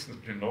 The distance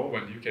between Norway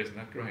and the UK isn't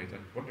that great. I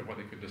wonder why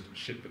they could just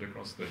ship it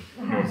across the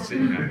North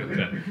Sea. But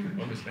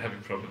obviously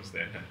having problems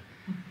there.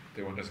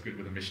 They weren't as good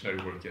with the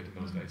missionary work yet in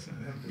those days. They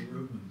have the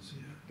Romans,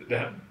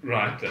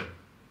 right.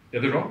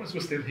 The Romans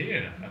were still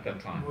here at that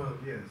time. Well,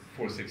 yes.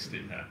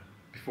 460,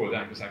 before the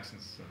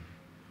Anglo-Saxons.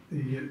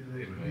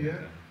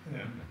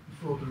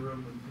 Before the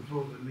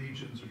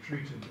legions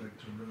retreated back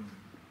to Rome.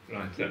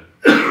 Right. So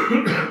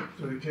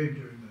it came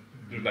during that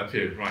period. During that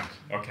period, right.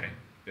 Okay.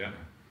 Yeah.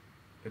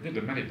 They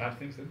did many bad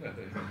things, didn't they?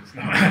 No,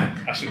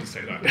 I shouldn't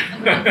say that.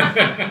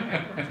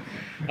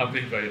 I'm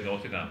being very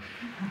naughty now.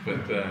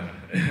 But so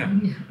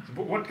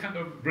what kind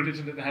of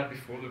religion did they have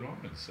before the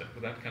Romans?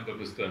 Was that kind of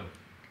just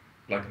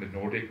like the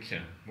Nordic,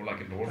 more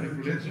like a Nordic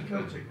religion?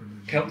 Celtic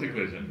religion. Celtic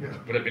religion. Yeah.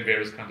 Would have been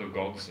various kind of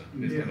gods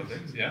and these kind of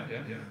things? Yeah.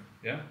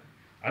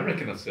 I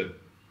reckon that's a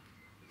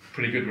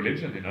pretty good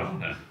religion,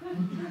 Probably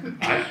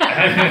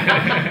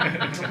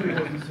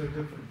wasn't so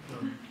different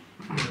from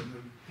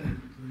the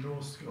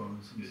Norse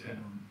gods and so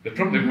on. The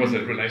problem was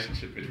a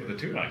relationship between the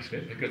two,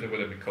 actually, because there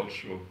would have been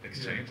cultural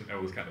exchange and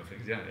all those kind of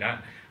things.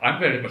 Yeah. I'm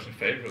very much in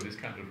favour of these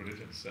kind of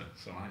religions.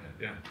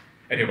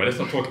 Anyway, let's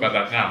not talk about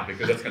that now,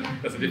 because that's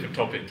a different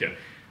topic.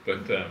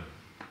 But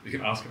you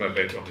can ask about it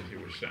later on if you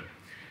wish.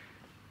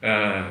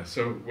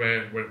 So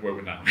where were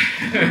we now?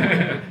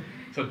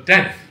 So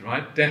death,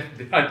 right? Death.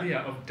 The idea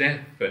of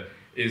death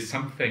is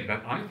something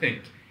that I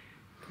think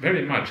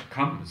very much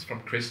comes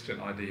from Christian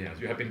ideas.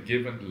 You have been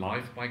given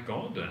life by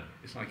God.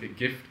 It's like a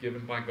gift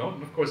given by God.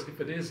 And of course, if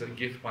it is a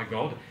gift by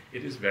God,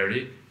 it is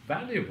very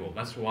valuable.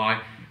 That's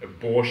why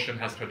abortion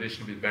has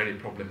traditionally been very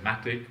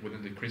problematic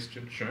within the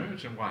Christian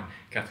church, and why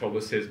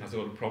Catholicism has a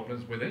lot of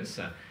problems with this.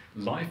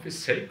 Life is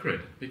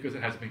sacred because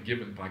it has been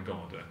given by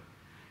God.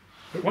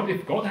 But what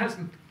if God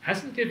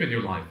hasn't given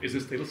you life? Is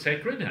it still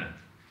sacred?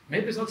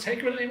 Maybe it's not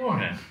sacred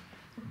anymore.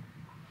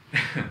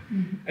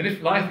 And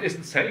if life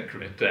isn't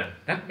sacred,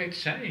 that may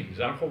change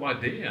our whole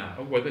idea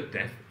of whether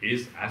death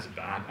is as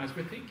bad as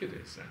we think it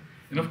is.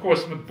 And of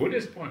course, from a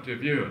Buddhist point of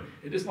view,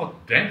 it is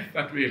not death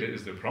that really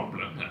is the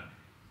problem.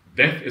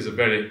 Death is a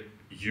very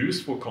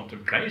useful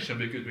contemplation,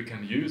 because we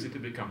can use it to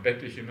become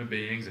better human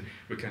beings,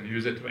 we can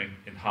use it to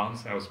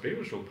enhance our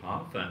spiritual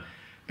path.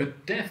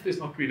 But death is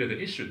not really the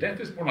issue. Death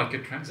is more like a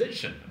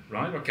transition,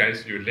 right? Okay,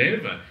 so you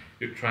live,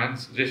 you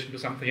transition to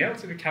something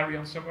else, and you carry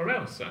on somewhere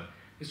else.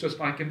 It's just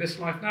like in this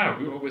life now.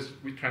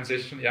 We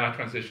transition. I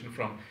transitioned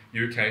from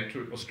UK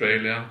to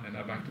Australia, and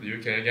now back to the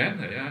UK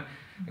again.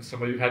 And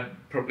some of you had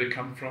probably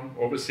come from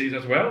overseas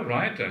as well,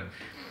 right?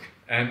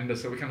 And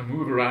so we kind of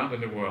move around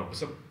in the world.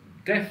 So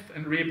death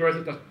and rebirth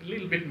is a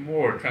little bit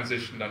more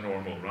transition than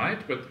normal,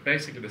 right? But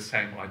basically the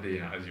same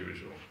idea as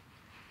usual.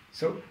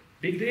 So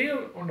big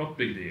deal or not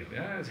big deal?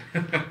 Yeah.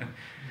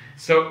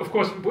 So of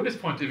course, from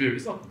Buddhist point of view,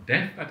 it's not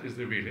death that is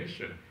the real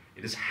issue.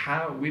 It is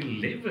how we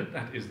live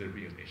that is the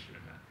real issue.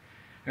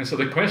 And so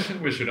the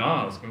question we should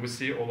ask when we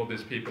see all of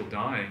these people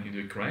dying in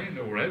Ukraine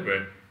or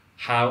wherever,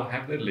 how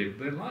have they lived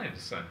their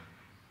lives?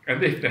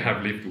 And if they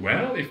have lived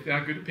well, if they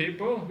are good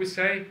people, we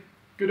say,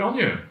 good on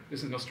you.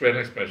 This is an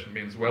Australian expression,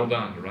 means well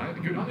done, right?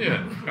 Good on you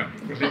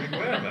for living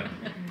well. Then.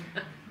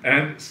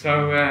 And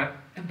so,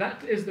 and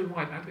that is the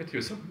right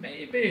attitude. So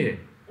maybe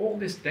all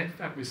this death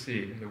that we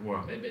see in the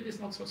world, maybe it is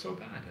not so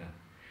bad.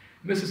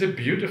 This is a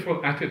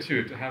beautiful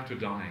attitude to have to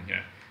dying.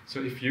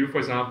 So if you, for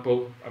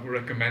example, I would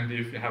recommend you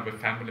if you have a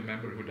family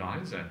member who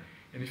dies,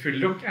 and if you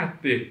look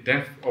at the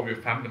death of your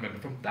family member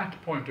from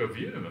that point of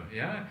view,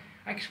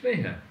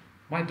 actually,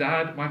 my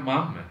dad, my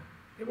mum,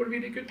 they were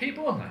really good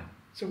people.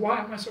 So why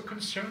am I so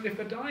concerned if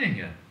they're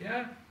dying?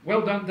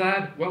 Well done,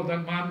 Dad. Well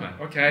done, Mum.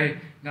 Okay,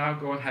 now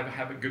go and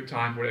have a good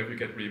time wherever you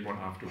get reborn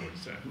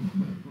afterwards.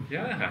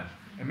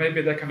 And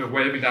maybe they're kind of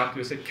waving out to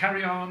you and say,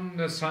 carry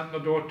on, son or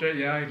daughter.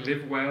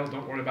 Live well.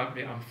 Don't worry about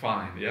me. I'm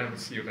fine. We'll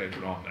see you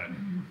later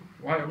on.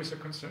 Why are we so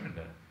concerned?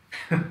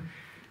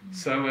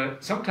 So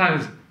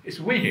sometimes it's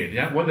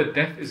weird, whether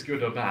death is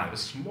good or bad. A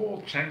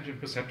small change in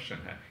perception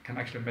can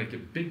actually make a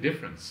big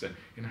difference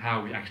in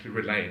how we actually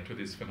relate to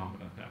this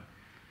phenomenon.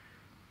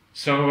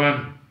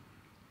 So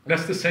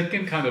that's the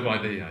second kind of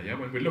idea.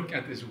 When we look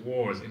at these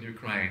wars in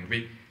Ukraine,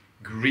 we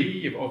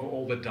grieve over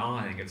all the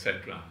dying,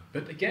 etc.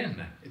 But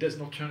again, it is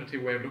an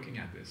alternative way of looking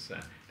at this.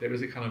 There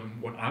is a kind of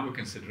what I would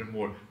consider a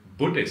more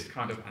Buddhist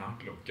kind of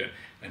outlook,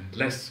 and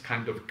less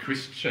kind of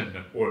Christian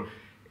or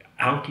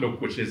outlook,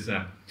 which is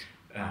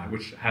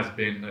which has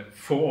been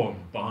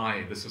formed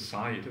by the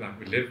society that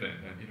we live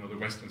in. The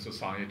Western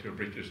society, or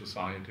British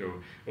society, or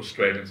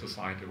Australian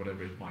society,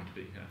 whatever it might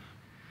be.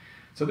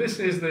 So this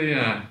is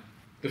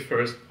the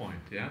first point.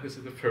 This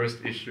is the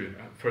first issue,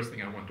 first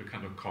thing I want to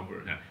kind of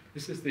cover.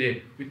 This is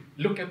we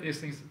look at these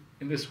things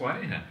in this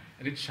way,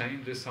 and it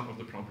changes some of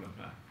the problem.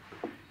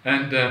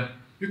 And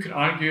you could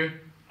argue,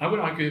 I would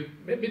argue,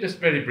 maybe just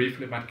very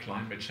briefly about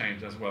climate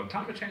change as well.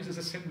 Climate change is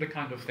a similar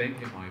kind of thing,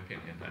 in my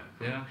opinion.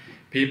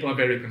 People are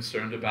very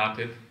concerned about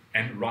it,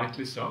 and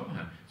rightly so.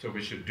 So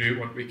we should do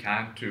what we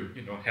can to,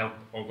 help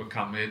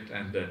overcome it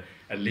and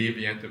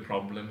alleviate the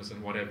problems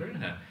and whatever.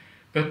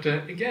 But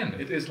again,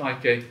 it is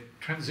like a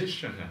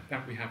transition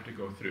that we have to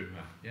go through.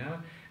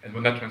 And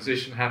when that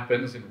transition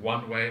happens in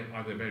one way,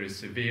 either very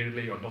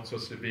severely or not so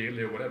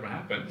severely, or whatever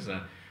happens,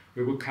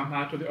 we will come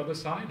out to the other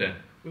side.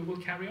 We will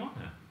carry on.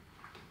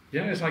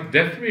 It's like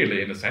death,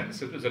 really, in a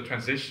sense. It is a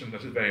transition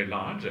that is very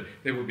large.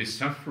 There will be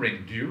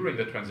suffering during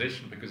the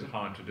transition because it's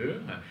hard to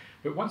do.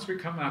 But once we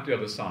come out the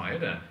other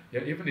side,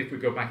 even if we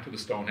go back to the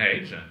Stone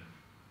Age, I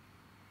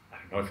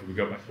don't know if we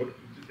go back.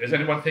 Does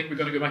anyone think we're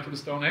going to go back to the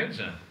Stone Age?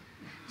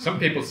 Some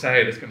people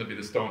say it's going to be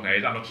the Stone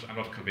Age. I'm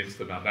not convinced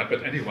about that.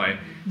 But anyway,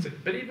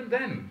 but even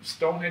then,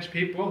 Stone Age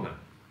people,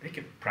 they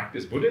can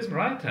practice Buddhism,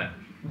 right?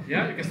 You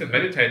can still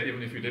meditate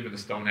even if you live in the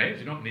Stone Age.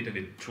 You don't need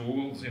any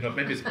tools.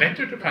 Maybe it's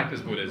better to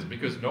practice Buddhism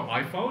because no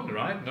iPhone,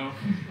 right? No,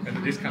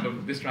 and these kind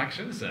of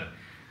distractions.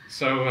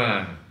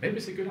 So maybe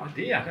it's a good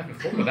idea. I haven't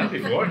thought of that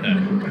before.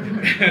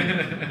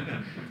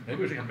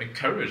 Maybe we can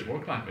encourage more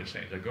climate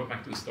change. Go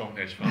back to the Stone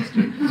Age faster.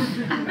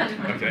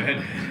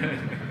 Okay.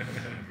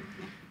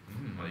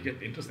 You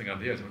get interesting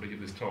ideas when we give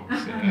these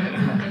talks.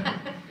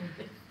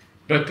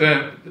 But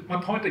my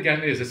point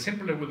again is, it's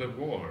similar with the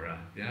war.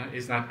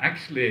 Is that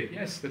actually,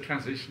 yes, the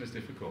transition is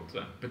difficult,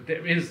 but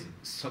there is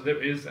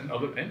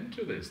another end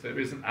to this. There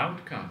is an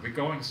outcome. We're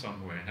going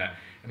somewhere,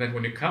 and then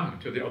when you come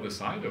to the other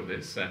side of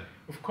this,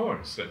 of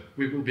course,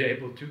 we will be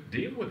able to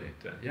deal with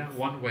it.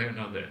 One way or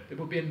another. There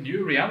will be a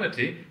new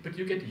reality, but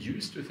you get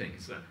used to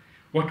things.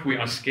 What we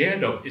are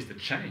scared of is the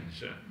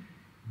change.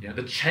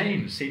 The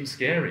change seems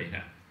scary.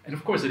 And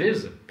of course it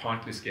is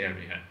partly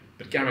scary,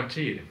 but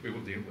guaranteed we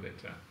will deal with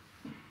it.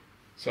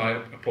 So I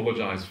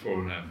apologize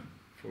for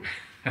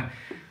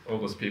all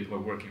those people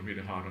who are working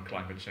really hard on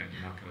climate change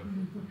and now kind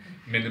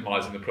of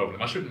minimizing the problem.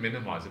 I shouldn't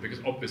minimize it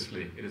because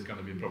obviously it is going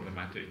to be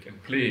problematic.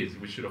 And please,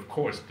 we should of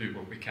course do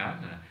what we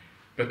can,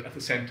 but at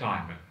the same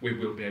time we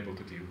will be able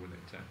to deal with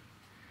it.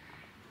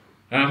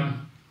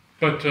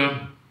 But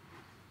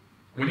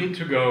we need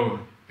to go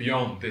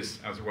beyond this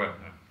as well.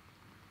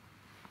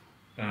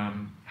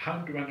 How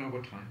do I know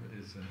what time it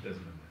is,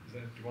 Desmond?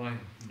 Do I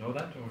know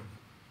that, or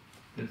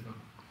there's no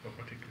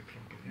particular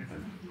clock in here?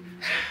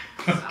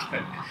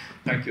 Okay.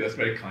 Thank you, that's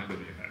very kind of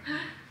you.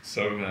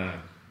 So,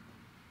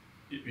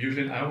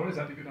 usually an hour, is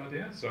that a good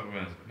idea? So,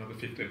 another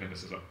 15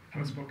 minutes or so. I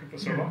haven't spoken for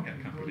so long,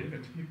 I can't believe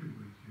it.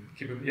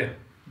 Keep it, yeah.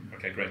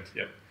 Okay, great,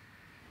 yeah.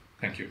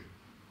 Thank you.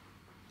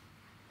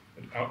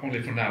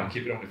 Only for now,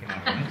 keep it only for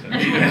now. Right?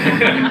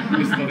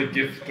 It's not a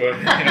gift or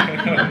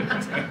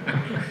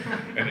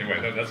anyway,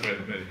 no, that's very,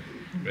 very,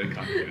 very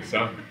kind of you.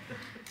 So,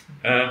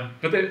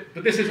 but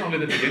this is only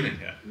the beginning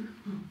here.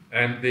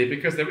 And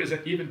because there is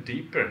an even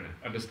deeper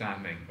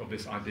understanding of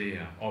this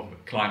idea of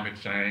climate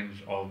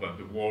change, of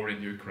the war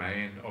in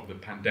Ukraine, of the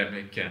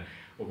pandemic,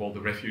 of all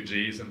the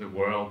refugees in the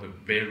world, the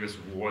various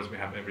wars we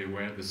have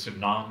everywhere, the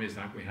tsunamis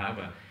that we have.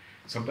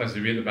 Sometimes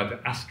you read about the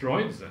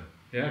asteroids.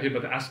 Hear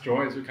about the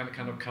asteroids who can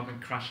kind of come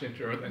and crash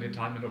into Earth any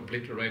time and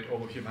obliterate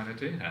all of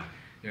humanity.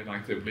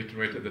 Like they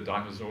obliterated the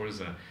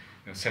dinosaurs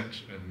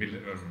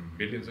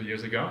millions of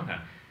years ago.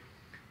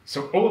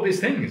 So all of these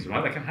things,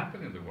 right, that can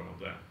happen in the world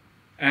there.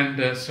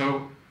 And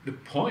so the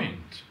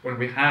point when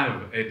we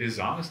have a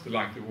disaster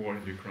like the war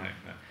in Ukraine,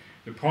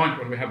 the point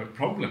when we have a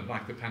problem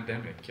like the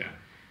pandemic,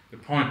 the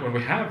point when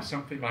we have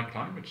something like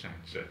climate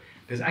change,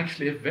 there's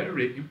actually a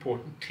very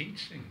important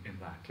teaching in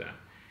that,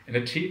 and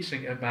a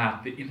teaching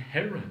about the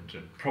inherent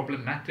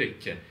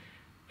problematic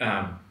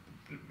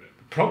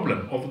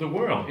problem of the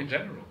world in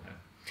general.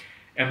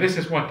 And this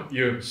is what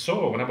you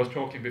saw when I was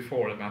talking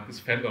before about this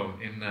fellow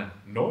in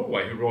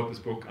Norway who wrote this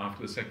book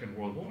after the Second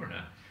World War.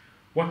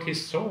 What he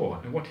saw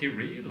and what he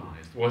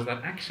realized was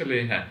that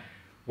actually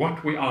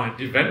what we are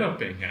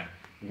developing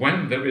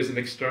when there is an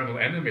external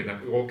enemy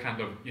that we all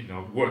kind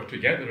of, work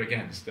together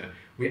against,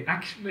 we're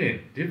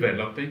actually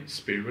developing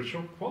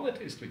spiritual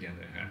qualities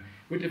together.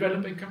 We're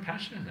developing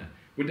compassion.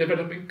 We're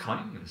developing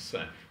kindness.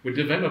 We're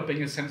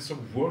developing a sense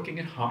of working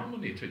in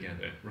harmony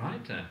together,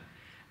 right?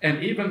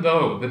 And even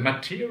though the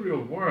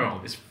material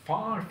world is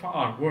far,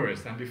 far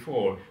worse than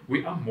before,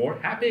 we are more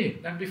happy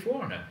than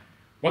before.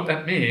 What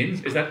that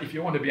means is that if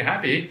you want to be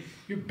happy,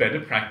 you better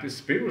practice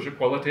spiritual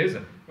qualities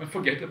and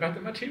forget about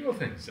the material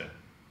things.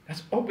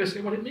 That's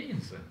obviously what it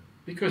means,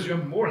 because you're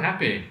more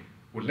happy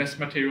with less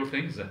material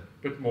things,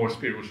 but more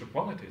spiritual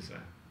qualities.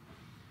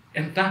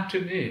 And that,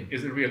 to me,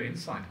 is the real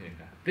insight here.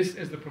 This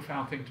is the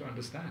profound thing to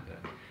understand.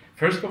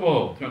 First of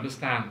all, to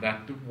understand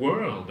that the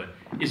world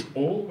is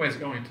always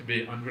going to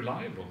be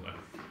unreliable.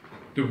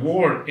 The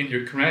war in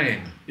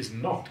Ukraine is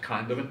not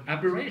kind of an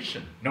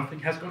aberration. Nothing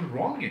has gone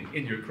wrong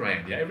in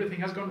Ukraine. Yeah,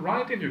 everything has gone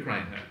right in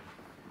Ukraine.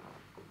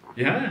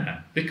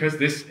 Yeah, because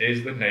this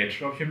is the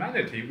nature of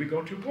humanity. We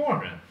go to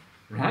war,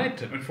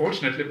 right?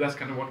 Unfortunately, that's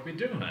kind of what we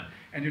do.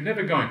 And you're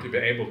never going to be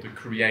able to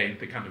create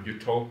the kind of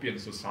utopian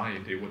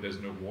society where there's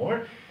no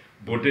war.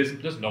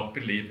 Buddhism does not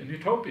believe in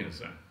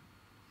utopians.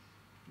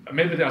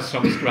 Maybe there are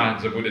some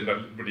strands of Buddhism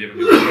that believe in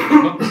utopias,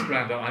 but not the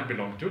strand that I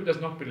belong to does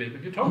not believe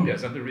in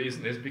utopias. And the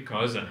reason is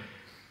because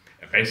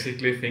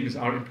basically things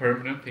are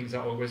impermanent, things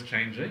are always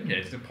changing.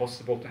 It's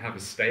impossible to have a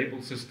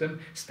stable system.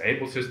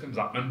 Stable systems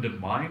are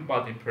undermined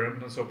by the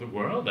impermanence of the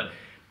world.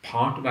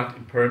 Part of that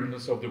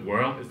impermanence of the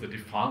world is the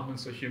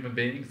defilements of human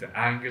beings, the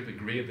anger, the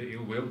greed, the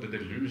ill will, the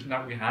delusion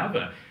that we have,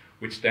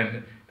 which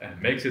then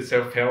makes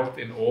itself felt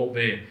in all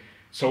the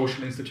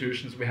social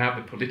institutions we have,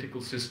 the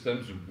political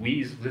systems,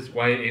 weasel this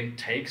way in,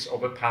 takes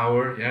over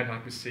power,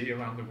 like we see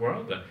around the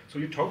world. So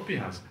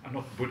utopias are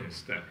not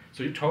Buddhist.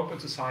 So utopian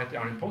society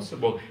are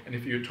impossible, and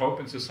if a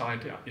utopian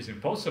society is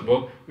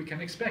impossible, we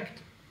can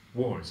expect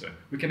wars,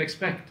 we can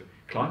expect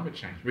climate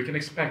change, we can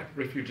expect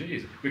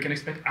refugees, we can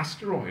expect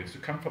asteroids to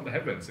come from the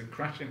heavens and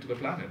crash into the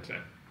planet.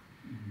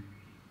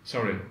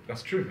 Sorry,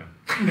 that's true.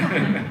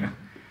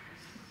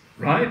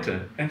 Right?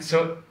 And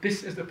so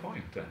this is the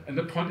point. And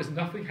the point is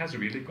nothing has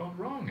really gone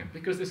wrong,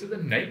 because this is the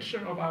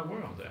nature of our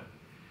world.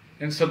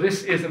 And so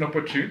this is an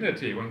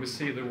opportunity when we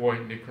see the war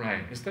in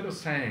Ukraine. Instead of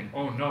saying,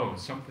 oh no,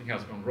 something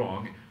has gone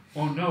wrong,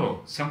 oh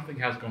no, something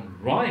has gone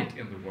right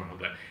in the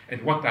world.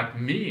 And what that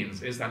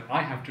means is that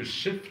I have to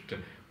shift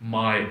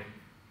my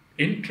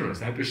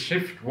interest, I have to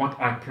shift what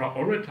I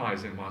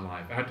prioritize in my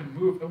life. I have to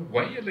move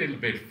away a little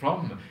bit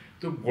from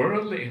the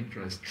worldly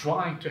interest,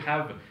 trying to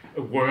have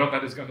a world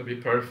that is going to be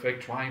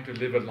perfect, trying to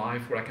live a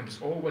life where I can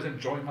just always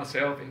enjoy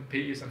myself in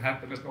peace and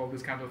happiness and all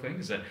these kind of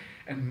things,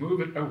 and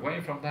move it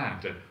away from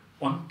that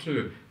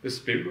onto the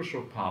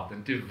spiritual path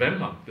and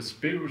develop the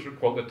spiritual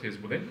qualities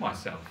within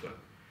myself,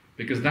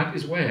 because that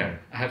is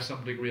where I have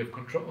some degree of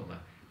control.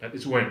 That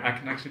is where I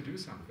can actually do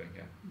something.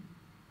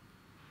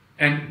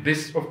 And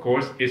this, of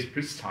course, is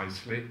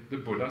precisely the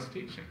Buddha's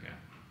teaching.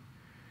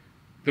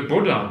 The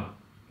Buddha,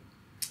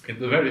 in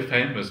the very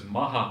famous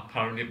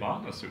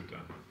Mahaparinibbana Sutta.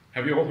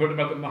 Have you all heard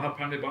about the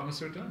Mahaparinibbana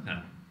Sutta?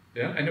 No.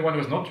 Yeah? Anyone who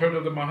has not heard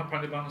of the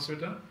Mahaparinibbana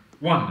Sutta?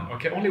 One.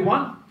 Okay, only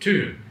one?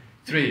 2,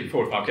 3,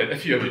 4, 5. Okay, a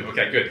few of you.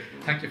 Okay, good.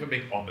 Thank you for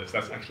being honest.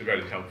 That's actually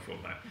very helpful.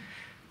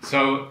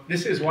 So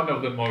this is one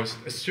of the most,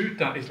 a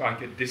sutta is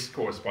like a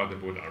discourse by the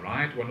Buddha,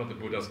 right? One of the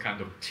Buddha's kind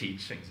of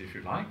teachings, if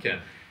you like.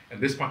 And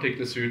this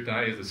particular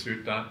sutta is a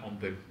sutta on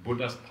the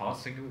Buddha's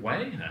passing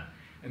away.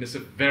 And it's a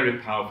very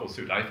powerful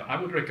sutta. I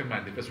would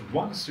recommend, if there's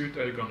one sutta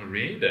you're going to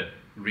read,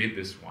 read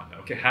this one.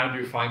 Okay, how do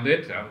you find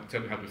it? I'll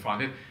tell you how to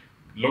find it.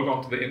 Log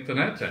on to the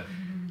internet.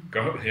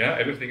 Go,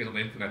 everything is on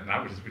the internet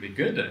now, which is really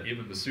good.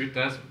 Even the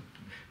suttas.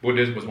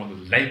 Buddhism was one of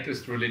the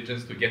latest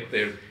religions to get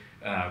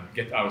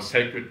our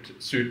sacred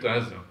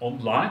suttas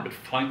online, but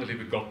finally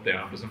we got there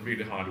after some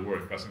really hard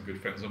work by some good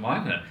friends of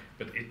mine.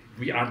 But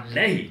we are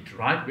late,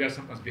 right? We are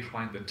sometimes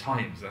behind the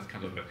times. That's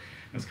kind of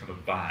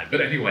bad.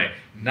 But anyway,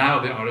 now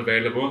they are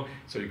available.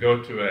 So you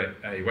go to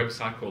a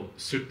website called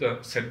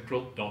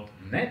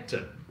suttacentral.net,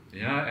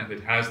 and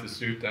it has the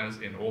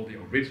suttas in all the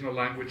original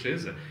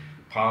languages,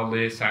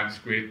 Pali,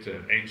 Sanskrit,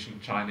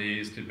 ancient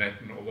Chinese,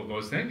 Tibetan, all of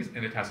those things,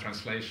 and it has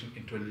translation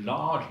into a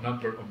large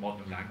number of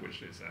modern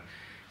languages.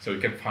 So you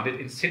can find it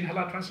in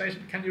Sinhala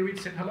translation. Can you read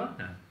Sinhala?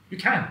 No. You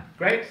can.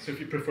 Great. So if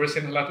you prefer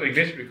Sinhala to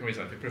English, you can read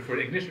that. If you prefer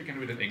English, you can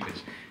read it in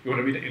English. You want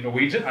to read it in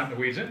Norwegian? I'm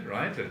Norwegian,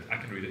 right? I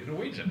can read it in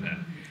Norwegian.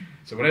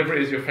 So whatever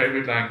is your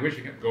favorite language,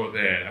 you can go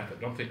there. I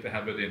don't think they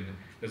have it in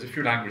There's a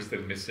few languages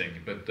still missing,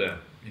 but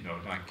you know,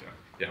 like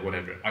yeah,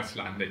 whatever.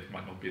 Icelandic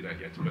might not be there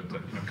yet, but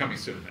you know, coming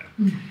soon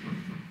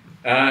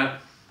there.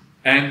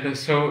 And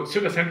so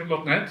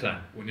sutacentral.net,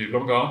 when you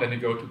log on, then you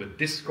go to the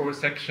discourse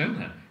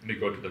section, and you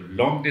go to the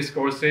long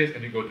discourses,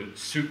 and you go to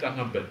Sutta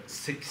number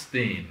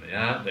 16,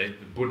 yeah, the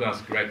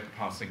Buddha's great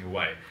passing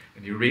away.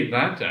 And you read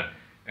that,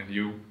 and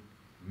you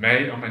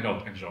may or may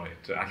not enjoy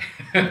it.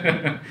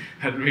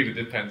 It really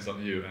depends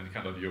on you and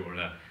kind of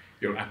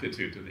your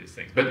attitude to these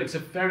things. But it's a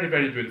very,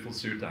 very beautiful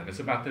sutta, and it's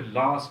about the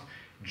last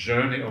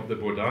journey of the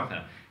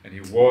Buddha. And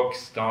he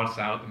starts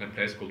out in a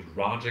place called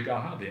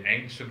Rajagaha, the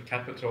ancient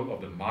capital of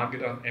the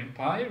Magadhan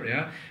Empire.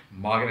 Yeah?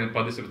 Magadhan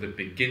Empire, this was the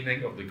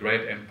beginning of the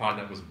great empire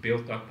that was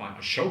built up by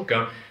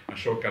Ashoka.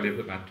 Ashoka lived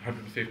about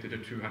 150 to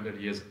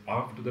 200 years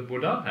after the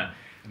Buddha.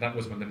 And that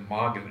was when the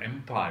Magadhan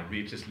Empire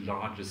reached its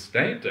largest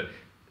state.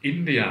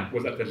 India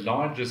was at the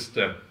largest,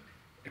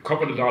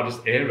 covered the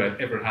largest area it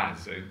ever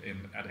has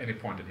at any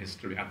point in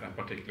history at that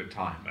particular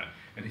time.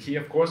 And he,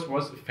 of course,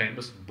 was the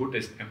famous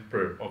Buddhist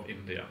emperor of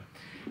India.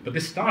 But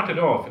this started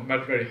off in a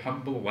very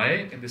humble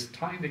way in this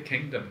tiny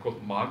kingdom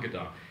called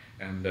Magadha,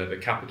 and the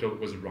capital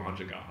was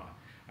Rajagaha.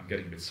 I'm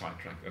getting a bit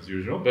sidetracked as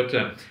usual, but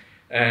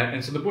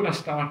and so the Buddha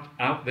starts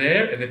out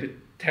there, and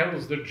it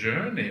tells the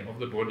journey of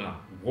the Buddha,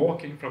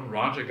 walking from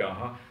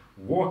Rajagaha,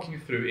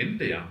 walking through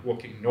India,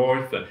 walking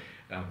north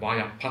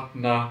via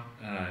Patna,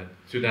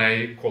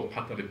 today called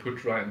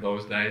Pataliputra in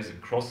those days,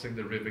 and crossing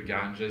the river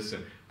Ganges,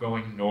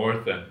 going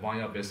north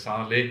via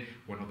Vaisali,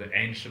 one of the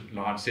ancient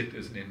large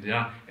cities in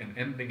India, and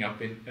ending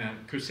up in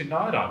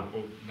Kusinara,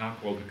 or now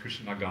called the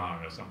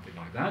Kushinagar or something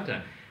like that,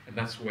 and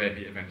that's where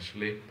he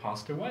eventually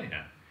passed away.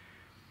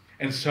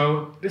 And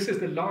so this is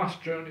the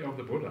last journey of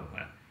the Buddha,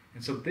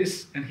 and so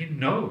and he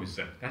knows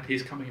that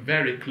he's coming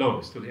very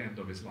close to the end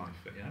of his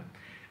life, yeah.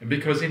 And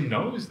because he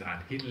knows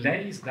that, he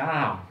lays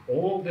down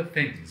all the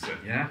things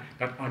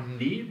that are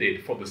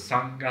needed for the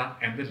Sangha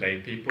and the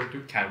lay people to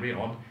carry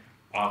on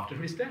after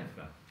his death.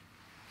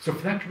 So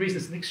for that reason,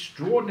 it's an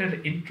extraordinarily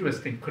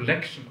interesting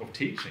collection of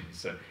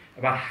teachings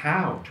about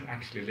how to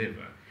actually live.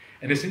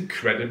 And it's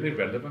incredibly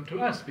relevant to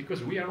us,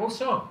 because we are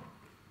also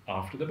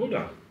after the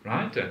Buddha,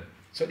 right?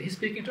 So he's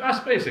speaking to us,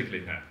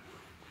 basically.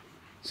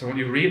 So when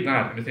you read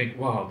that and you think,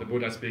 wow, the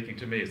Buddha is speaking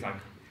to me, it's like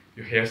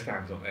your hair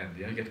stands on end,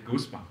 you get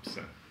goosebumps.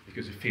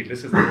 Because you feel,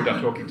 this is the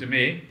Buddha talking to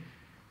me.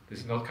 This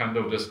is not kind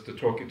of just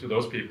talking to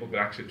those people, but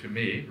actually to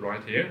me,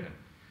 right here.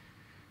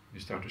 You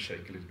start to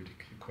shake a little bit,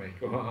 you quake.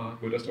 Oh,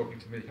 Buddha's talking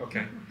to me.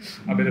 Okay,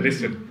 I better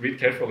listen. Read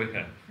carefully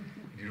here.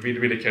 You read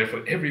really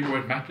carefully. Every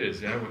word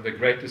matters. Yeah, when the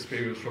greatest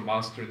spiritual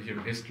master in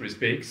human history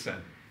speaks,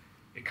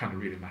 it kind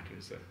of really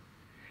matters.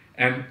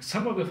 And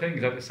some of the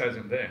things that it says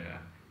in there,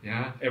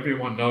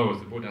 everyone knows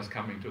the Buddha's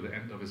coming to the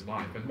end of his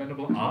life. And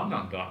Venerable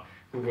Ananda,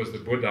 who was the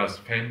Buddha's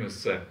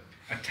famous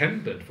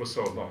attendant for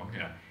so long,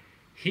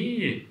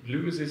 he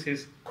loses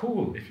his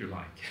cool, if you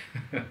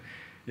like.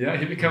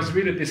 He becomes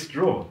really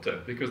distraught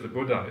because the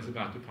Buddha is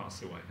about to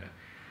pass away.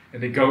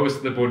 And he goes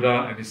to the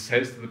Buddha and he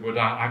says to the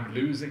Buddha, I'm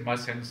losing my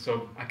sense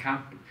of,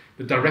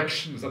 the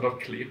directions are not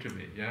clear to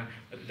me.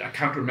 I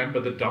can't remember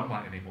the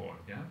Dhamma anymore.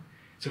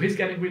 So he's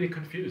getting really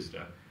confused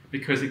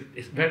because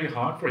it's very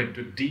hard for him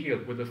to deal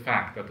with the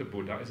fact that the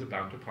Buddha is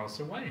about to pass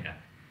away.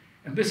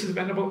 And this is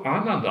Venerable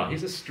Ananda.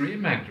 He's a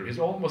stream enter. He's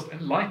almost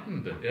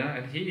enlightened,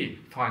 and he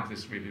finds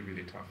this really,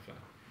 really tough.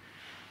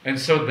 And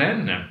so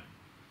then,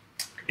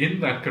 in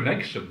that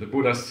connection, the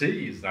Buddha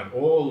sees that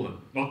all,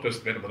 not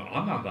just Venerable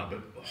Ananda,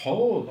 but the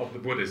whole of the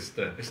Buddhist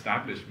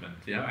establishment,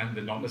 and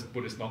the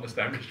Buddhist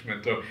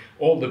non-establishment, or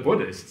all the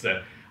Buddhists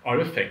are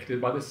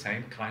affected by the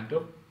same kind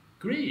of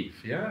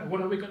grief. What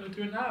are we going to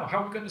do now? How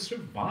are we going to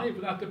survive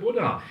without the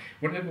Buddha?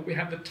 Whenever we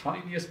have the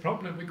tiniest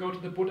problem, we go to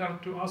the Buddha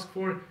to ask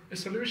for a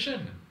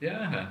solution. You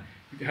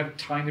have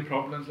tiny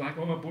problems like,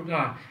 oh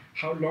Buddha,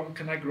 how long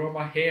can I grow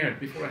my hair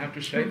before I have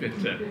to shave it?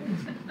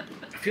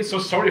 I feel so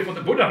sorry for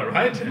the Buddha,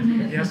 right?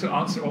 He has to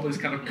answer all these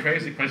kind of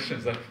crazy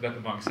questions that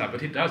the monks have,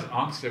 but he does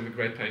answer with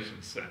great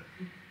patience.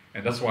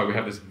 And that's why we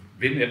have this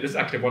Vinaya. This is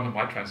actually one of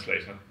my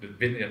translations, the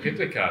Vinaya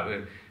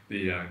Pitaka,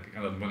 the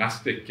kind of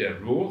monastic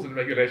rules and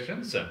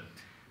regulations.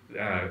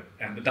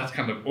 And that's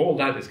kind of, all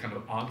that is kind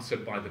of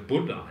answered by the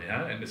Buddha,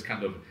 and it's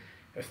kind of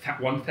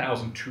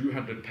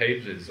 1,200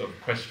 pages of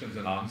questions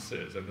and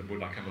answers, and the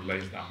Buddha kind of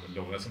lays down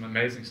the law. There's some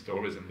amazing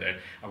stories in there.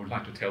 I would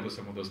like to tell you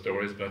some of those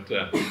stories, but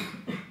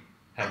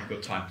haven't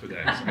got time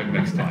today, so maybe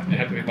next time. You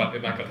have to invite me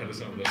back and tell you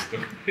some of those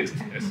stories.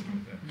 Yes.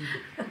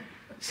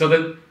 So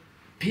the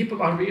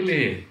people are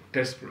really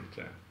desperate.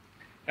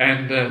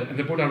 And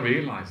the Buddha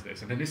realized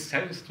this, and then he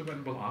says to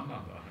Venerable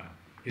Ananda,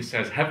 he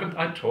says, haven't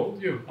I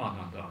told you,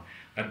 Ananda,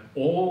 that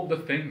all the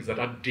things that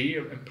are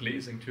dear and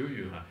pleasing to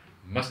you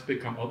must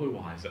become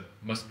otherwise,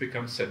 must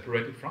become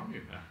separated from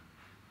you?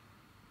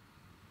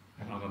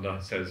 And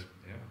Ananda says,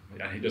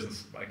 and he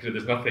doesn't, actually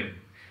there's nothing,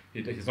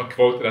 he's not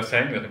quoted as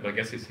saying that, but I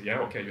guess he's,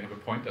 okay, you have a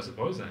point, I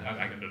suppose. I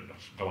have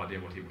no idea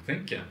what he would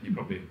think. He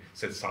probably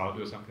said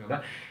sadhu or something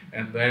like that.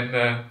 And then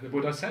the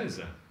Buddha says,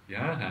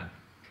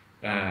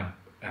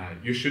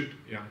 you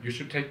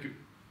should take.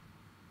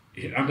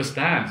 he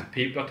understands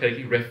people are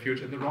taking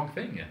refuge in the wrong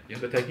thing. Yeah?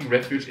 They're taking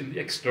refuge in the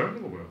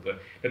external world.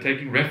 They're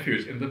taking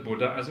refuge in the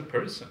Buddha as a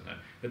person.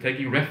 They're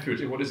taking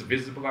refuge in what is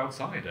visible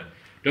outside.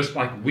 Just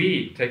like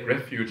we take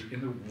refuge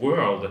in the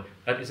world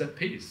that is at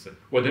peace,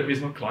 where there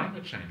is no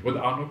climate change, where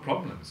there are no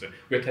problems.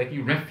 We're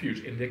taking refuge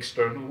in the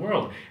external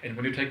world. And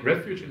when you take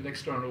refuge in the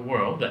external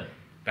world,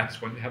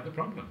 that's when you have the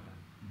problem.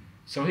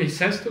 So he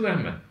says to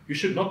them, you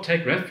should not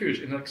take refuge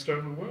in the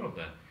external world.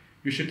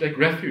 You should take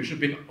refuge, you should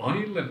be an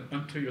island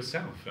unto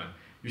yourself.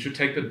 You should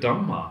take the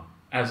Dhamma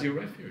as your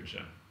refuge.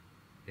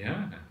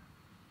 Yeah.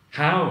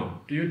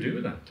 How do you do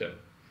that?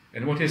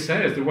 And what he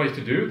says, the way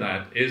to do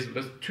that is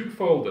there's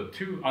twofold,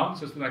 two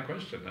answers to that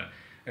question.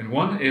 And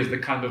one is the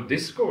kind of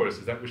discourse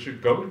that we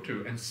should go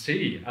to and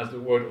see as the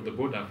word of the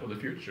Buddha for the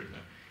future.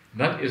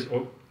 That is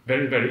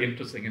very, very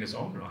interesting in its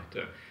own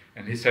right.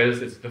 And he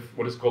says it's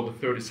what is called the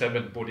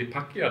 37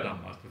 Bodhipakya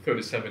Dhammas, the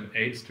 37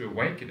 aids to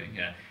awakening.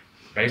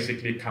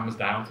 Basically comes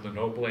down to the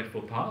Noble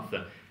Eightfold Path.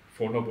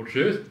 Four Noble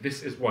Truths,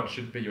 this is what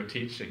should be your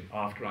teaching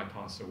after I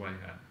pass away.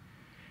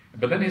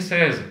 But then he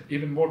says,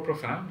 even more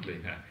profoundly,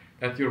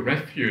 that your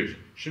refuge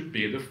should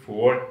be the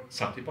four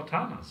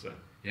satipatthanas,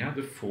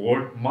 the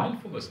four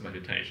mindfulness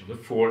meditations, the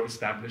four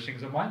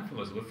establishings of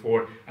mindfulness, the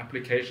four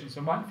applications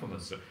of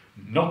mindfulness,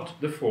 not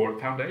the four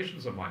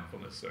foundations of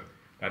mindfulness.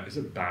 That is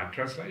a bad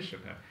translation.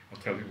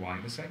 I'll tell you why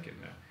in a second.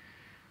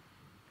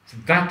 So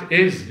that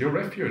is your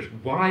refuge.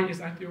 Why is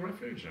that your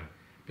refuge?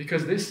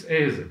 Because this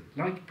is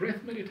like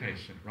breath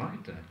meditation,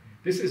 right?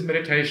 This is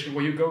meditation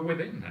where you go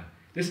within.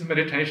 This is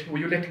meditation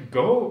where you let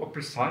go of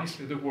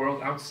precisely the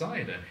world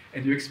outside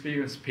and you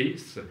experience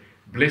peace,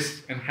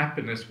 bliss and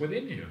happiness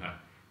within you.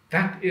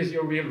 That is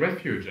your real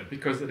refuge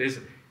because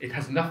it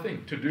has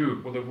nothing to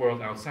do with the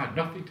world outside,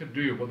 nothing to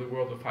do with the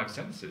world of five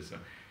senses.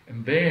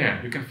 And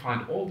there you can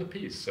find all the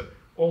peace,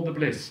 all the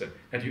bliss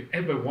that you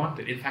ever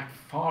wanted, in fact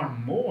far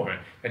more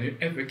than you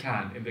ever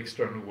can in the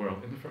external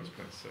world in the first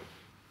place.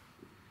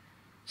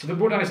 So the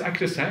Buddha is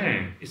actually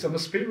saying it's on the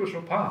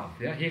spiritual path.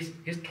 Yeah? He's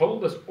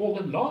told us all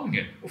along,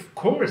 of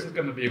course there's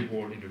going to be a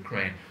war in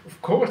Ukraine,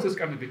 of course there's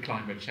going to be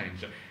climate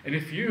change. And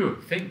if you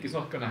think it's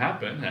not going to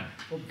happen,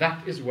 well,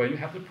 that is where you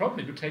have the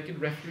problem. You're taking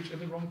refuge in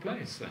the wrong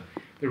place.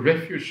 The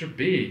refuge should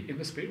be in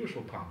the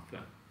spiritual path.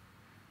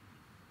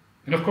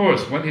 And of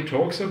course, when he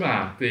talks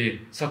about the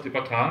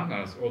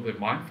satipatthanas or the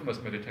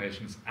mindfulness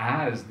meditations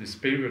as the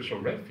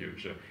spiritual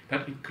refuge,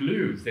 that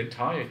includes the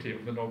entirety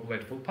of the Noble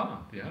Eightfold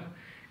Path. Yeah?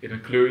 It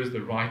includes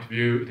the right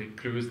view, it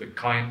includes the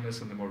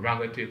kindness and the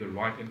morality, the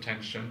right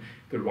intention,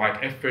 the right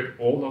effort,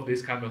 all of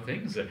these kind of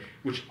things,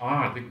 which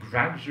are the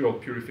gradual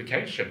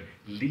purification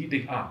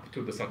leading up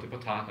to the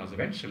satipatthanas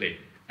eventually,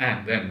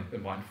 and then the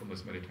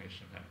mindfulness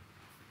meditation.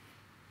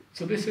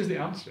 So this is the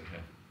answer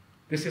here.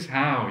 This is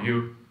how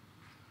you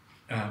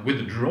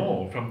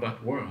withdraw from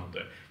that world.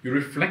 You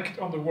reflect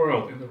on the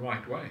world in the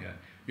right way.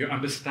 You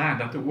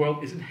understand that the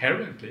world is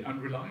inherently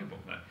unreliable.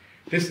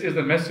 This is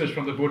the message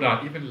from the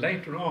Buddha even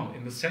later on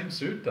in the same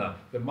sutta,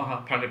 the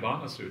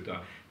Mahaparinibbana Sutta.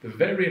 The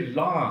very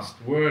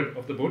last word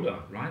of the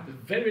Buddha, right? The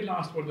very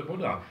last word of the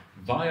Buddha,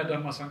 Vaya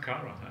Dhamma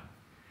Sankhara.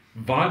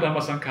 Vaya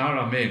Dhamma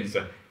Sankhara means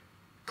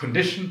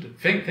conditioned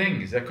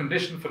things,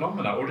 conditioned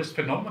phenomena, or just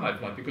phenomena, if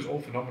you like, because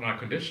all phenomena are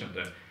conditioned.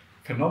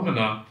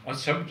 Phenomena are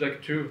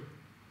subject to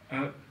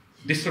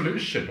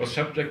dissolution, or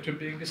subject to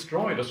being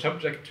destroyed, or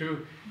subject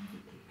to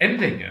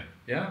ending.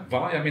 Yeah?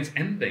 Vaya means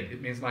ending.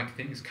 It means like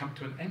things come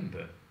to an end.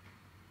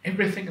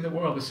 Everything in the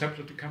world is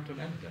subject to come to an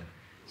end.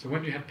 So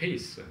when you have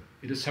peace,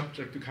 it is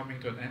subject to coming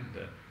to an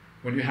end.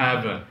 When you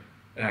have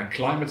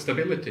climate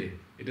stability,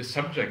 it is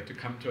subject to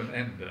come to an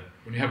end.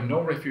 When you have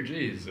no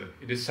refugees,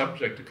 it is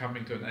subject to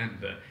coming to an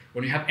end.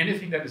 When you have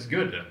anything that is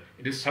good,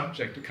 it is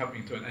subject to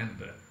coming to an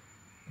end.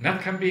 And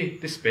that can be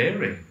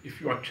despairing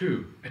if you are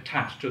too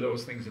attached to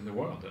those things in the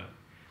world.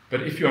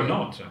 But if you are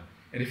not,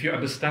 and if you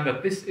understand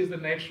that this is the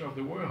nature of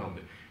the world,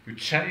 you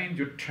change,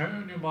 you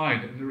turn your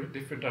mind in a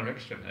different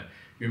direction.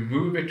 You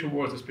move it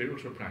towards a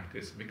spiritual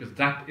practice, because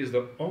that is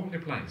the only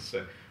place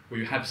where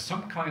you have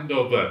some kind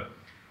of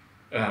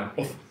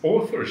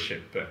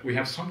authorship, we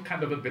have some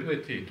kind of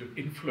ability to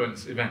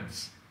influence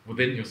events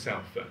within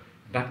yourself.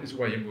 That is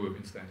where you move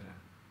instead.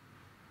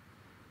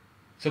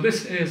 So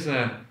this is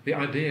the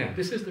idea.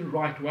 This is the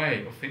right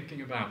way of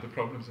thinking about the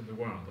problems in the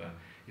world.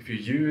 If you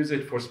use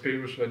it for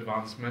spiritual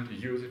advancement, you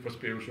use it for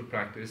spiritual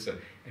practice,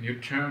 and you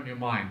turn your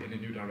mind in a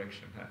new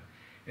direction.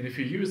 And if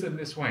you use it in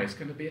this way, it's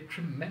going to be a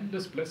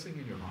tremendous blessing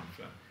in your life,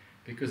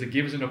 because it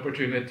gives an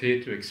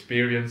opportunity to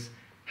experience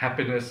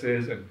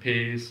happinesses and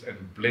peace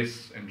and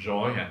bliss and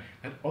joy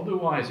that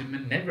otherwise you may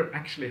never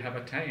actually have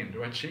attained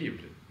or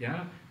achieved.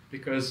 Yeah?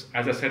 Because,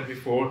 as I said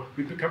before,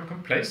 we become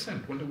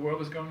complacent when the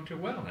world is going too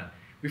well.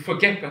 We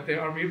forget that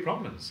there are real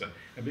problems,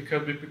 and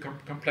because we become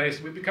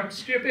complacent, we become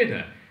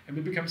stupid, and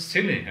we become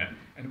silly,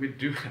 and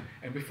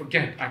we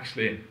forget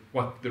actually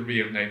what the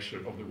real nature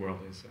of the world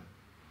is.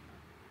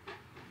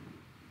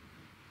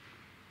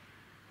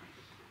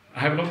 I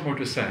have a lot more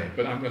to say,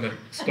 but I'm going to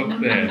stop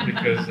there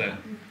because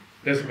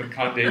Desmond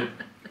kindly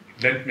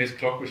lent me his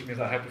clock, which means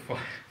I have to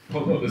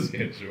follow the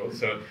schedule.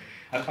 So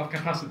I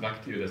can pass it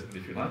back to you, Desmond,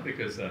 if you like,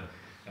 because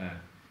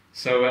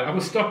so I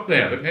will stop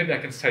there, but maybe I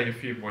can say a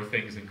few more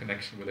things in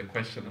connection with the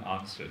question and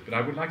answer. But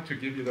I would like to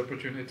give you the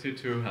opportunity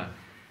to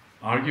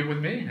argue with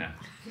me.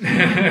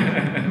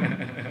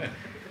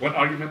 One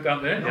argument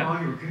down there? No,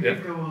 yeah. Can you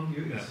go on?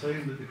 You're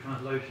saying that the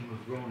translation was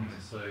wrong to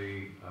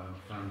say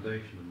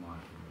foundation of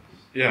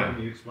mindfulness. Yeah.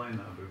 Can you explain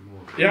that a bit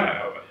more?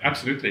 Yeah,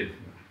 absolutely. Yeah.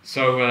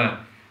 So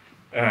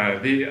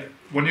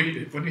when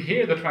you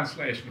hear the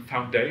translation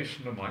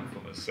foundation of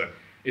mindfulness,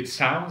 it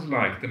sounds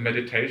like the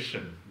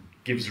meditation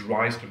gives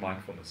rise to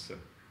mindfulness.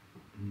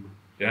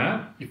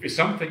 Yeah? If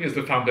something is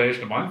the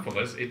foundation of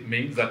mindfulness, it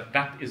means that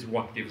that is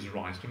what gives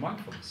rise to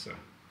mindfulness.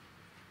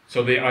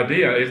 So the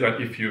idea is that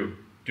if you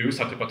do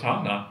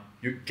Satipatthana,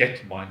 you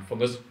get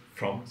mindfulness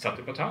from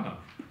Satipatthana.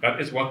 That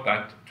is what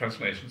that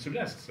translation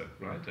suggests,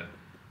 right?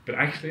 But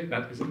actually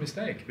that is a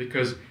mistake,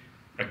 because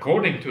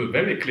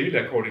very clearly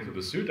according to the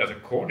suttas,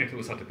 according to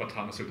the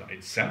Satipatthana Sutta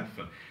itself,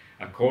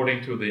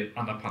 according to the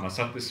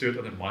Anapanasati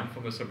Sutta, the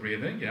mindfulness of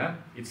breathing,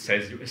 it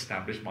says you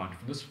establish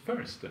mindfulness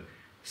first.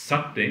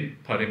 Sati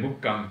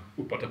parimukkang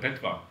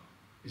upatapetva.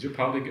 Is your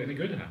Pali any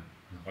good here?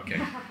 Okay.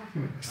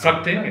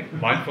 Sati,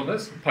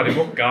 mindfulness,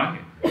 parimukkang,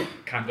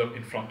 kind of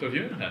in front of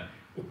you.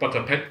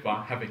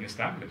 Upatapetva, having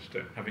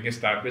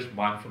established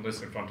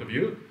mindfulness in front of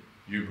you,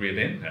 you breathe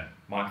in,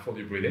 mindful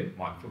you breathe in,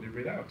 mindful you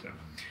breathe out.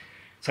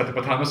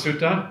 Satipatthana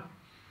Sutta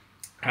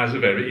has a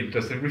very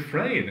interesting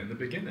refrain in the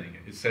beginning.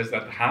 It says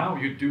that how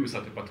you do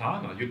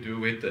Satipatthana, you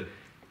do it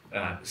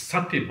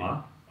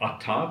satima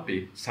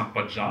atapi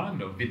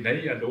sampajano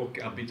vinaya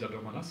loka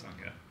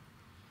abhijadomanasanga.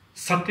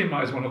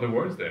 Satima is one of the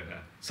words there.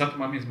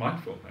 Satima means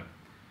mindful.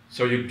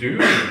 So you do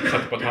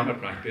Satipatthana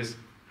practice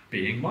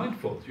being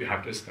mindful. You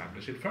have to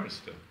establish it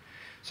first.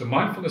 So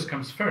mindfulness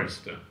comes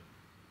first.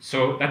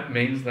 So that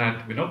means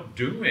that we're not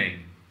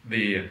doing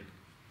the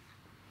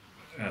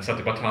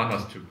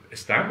Satipatthanas to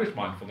establish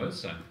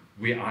mindfulness.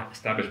 We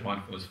establish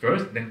mindfulness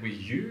first, then we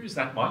use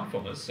that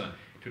mindfulness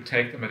to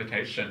take the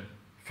meditation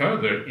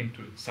further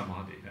into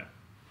samadhi.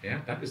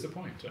 Yeah, that is the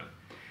point.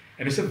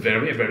 And it's a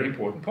very, very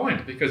important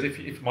point, because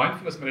if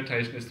mindfulness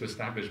meditation is to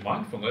establish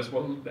mindfulness,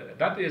 well,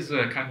 that is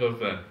that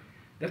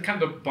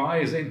kind of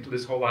buys into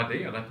this whole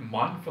idea that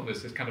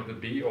mindfulness is kind of the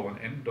be-all and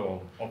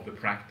end-all of the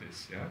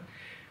practice. Yeah,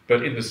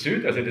 but in the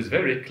suttas, it is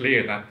very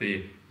clear that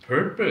the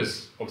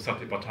purpose of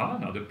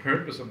Satipatthana, the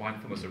purpose of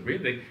mindfulness of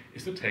breathing,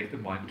 is to take the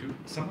mind to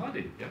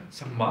samadhi. Yeah?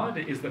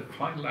 Samadhi is the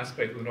final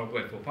aspect of the Noble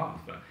Eightfold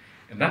Path.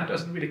 And that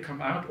doesn't really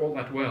come out all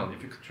that well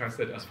if you could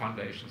translate it as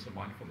foundations of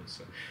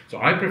mindfulness.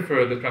 So I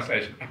prefer the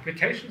translation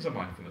applications of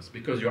mindfulness,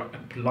 because you're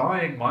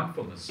applying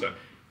mindfulness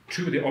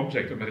to the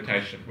object of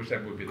meditation, which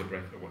then would be the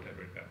breath or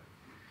whatever.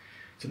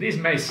 So these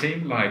may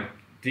seem like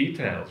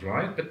details,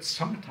 right? But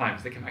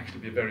sometimes they can actually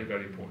be very,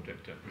 very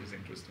important, which is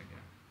interesting.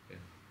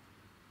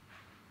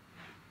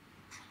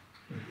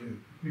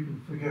 People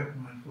forget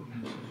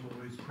mindfulness is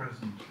always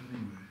present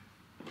anyway.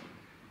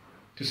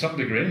 To some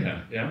degree,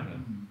 yeah.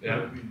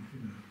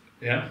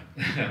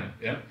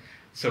 Yeah.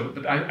 So,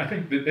 but I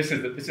think that this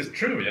is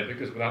true,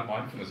 because without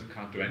mindfulness you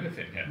can't do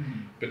anything.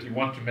 But you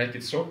want to make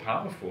it so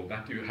powerful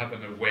that you have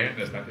an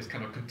awareness that is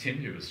kind of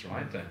continuous,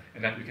 right?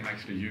 And that you can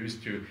actually use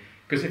to,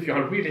 because if you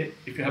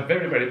have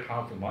very, very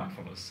powerful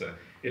mindfulness,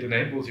 it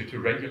enables you to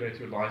regulate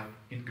your life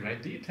in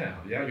great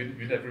detail. Yeah,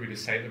 you never really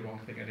say the wrong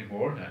thing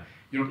anymore.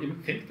 You don't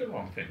even think the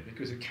wrong thing,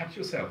 because you catch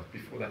yourself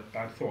before that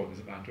bad thought is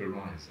about to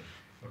arise.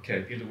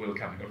 Okay, ill will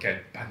coming.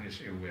 Okay,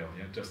 banish ill will.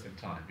 Yeah, just in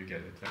time, you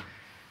get it.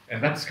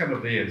 And that's kind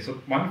of the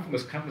so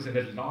mindfulness comes in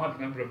a large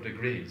number of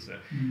degrees.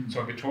 So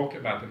when we talk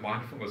about the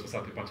mindfulness of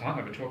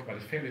Satipatthana, we talk about a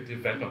fairly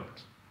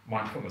developed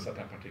mindfulness at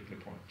that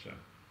particular point.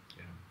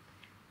 Yeah.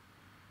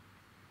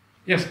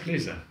 Yes,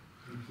 please. Thank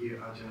you,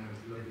 Ajahn. It was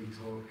a lovely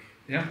talk.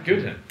 Yeah,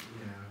 good. Yeah,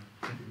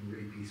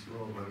 really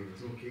peaceful while you were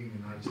talking,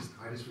 and I just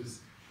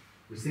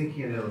was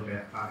thinking a little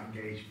bit about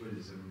engaged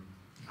Buddhism,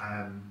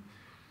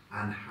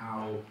 and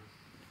how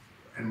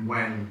and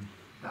when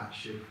that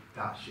should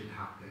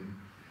happen.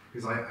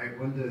 Because I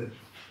wonder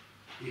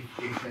if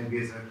maybe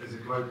as a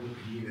global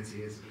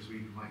community, as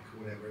we might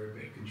call it, we're a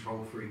bit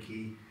control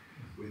freaky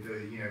with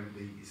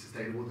the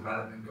Sustainable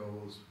Development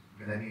Goals,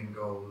 Millennium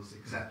Goals,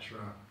 etc.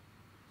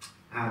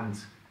 And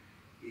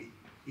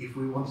if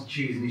we want to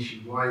choose an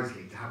issue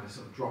wisely, to have a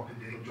sort of drop in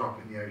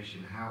the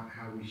ocean, how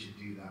we should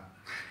do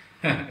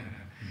that?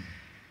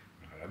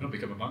 I've not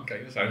become a monk, I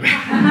guess.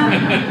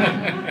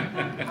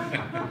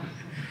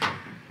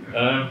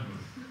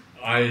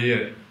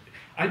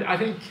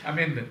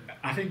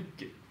 I think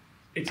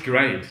it's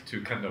great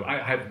to kind of. I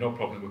have no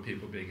problem with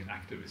people being an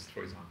activist,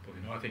 for example.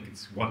 I think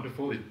it's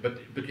wonderful, but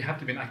you have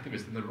to be an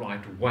activist in the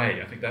right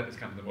way. I think that is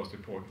kind of the most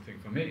important thing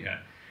for me.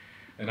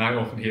 And I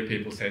often hear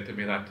people say to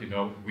me that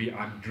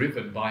I'm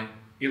driven by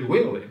ill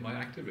will in my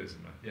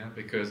activism.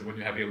 Because when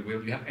you have ill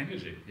will, you have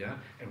energy.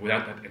 And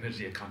without that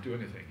energy, you can't do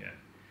anything.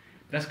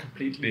 That's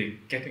completely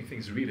getting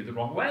things really the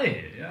wrong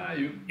way.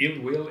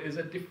 Ill will is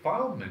a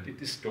defilement. It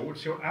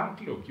distorts your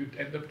outlook. You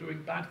end up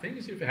doing bad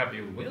things if you have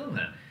ill will.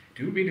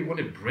 Do you really want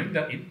to bring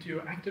that into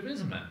your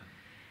activism?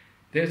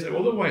 there's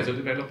other ways of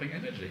developing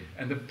energy,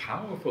 and the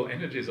powerful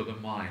energies of the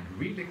mind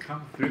really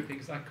come through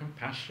things like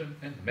compassion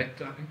and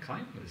metta and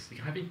kindness. You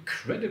can have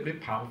incredibly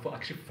powerful,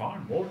 actually far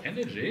more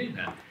energy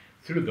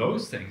through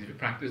those things if you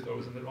practice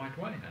those in the right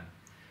way.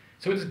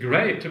 So it's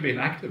great to be an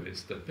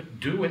activist, but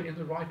do it in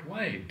the right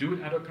way. Do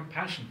it out of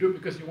compassion. Do it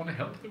because you want to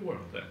help the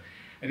world.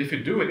 And if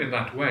you do it in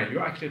that way,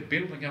 you're actually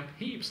building up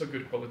heaps of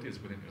good qualities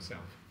within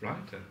yourself,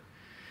 right?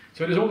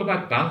 So it is all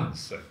about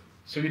balance.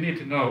 So you need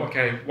to know,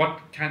 okay, what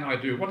can I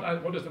do?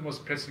 What is the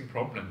most pressing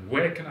problem?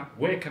 Where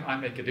can I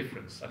make a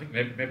difference? I think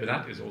maybe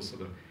that is also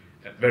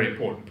the very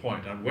important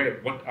point.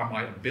 What are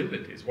my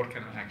abilities? What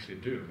can I actually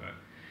do?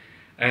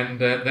 And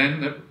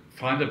then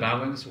find a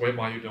balance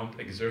whereby you don't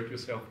exert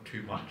yourself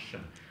too much,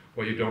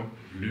 where you don't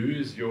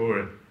lose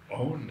your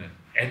own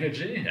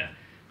energy,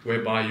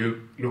 whereby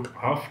you look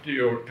after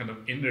your kind of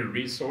inner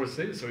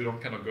resources, so you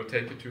don't kind of go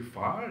take it too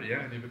far,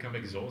 and you become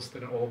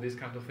exhausted and all these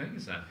kind of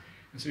things.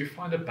 And so you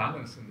find a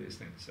balance in these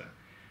things.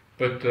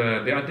 But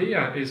the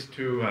idea is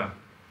to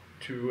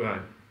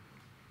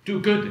do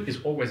good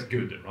is always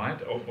good, right?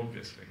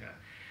 Obviously.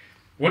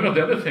 One of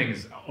the other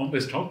things on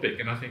this topic,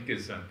 and I think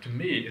is, to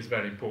me, is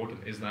very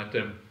important, is that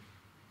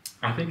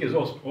I think it's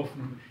also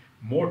often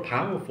more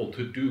powerful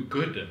to do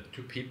good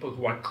to people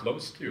who are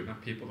close to you than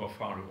people who are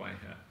far away.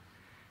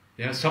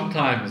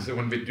 Sometimes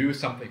when we do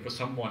something for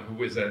someone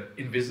who is an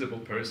invisible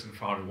person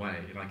far away,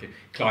 like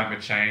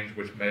climate change,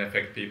 which may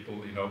affect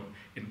people,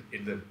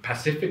 in the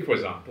Pacific, for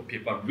example,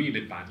 people are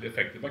really badly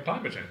affected by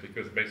climate change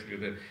because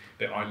basically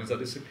the islands are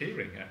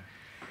disappearing.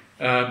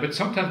 But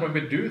sometimes when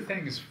we do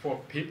things for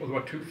people who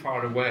are too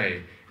far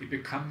away, it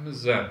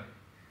becomes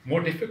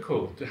more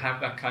difficult to have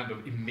that kind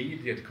of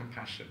immediate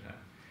compassion.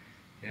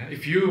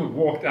 If you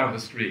walk down the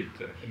street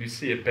and you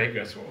see a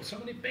beggar, so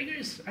many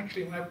beggars,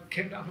 actually, when I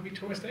came down from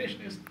Victoria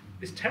Station,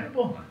 it's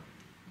terrible.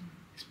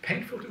 It's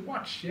painful to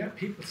watch,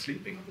 people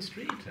sleeping on the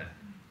street.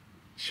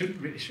 It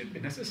shouldn't be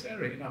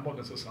necessary in our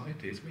modern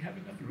societies. We have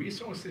enough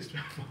resources to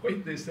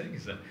avoid these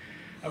things.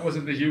 I was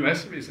in the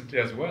US recently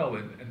as well,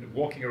 and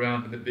walking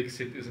around in the big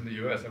cities in the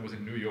US. I was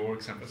in New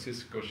York, San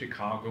Francisco,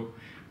 Chicago.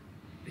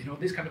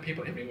 These kind of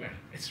people everywhere.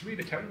 It's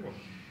really terrible.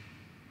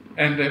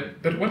 And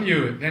but when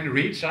you then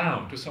reach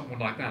out to someone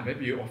like that,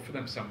 maybe you offer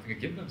them something or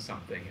give them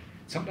something,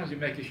 sometimes you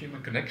make a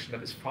human connection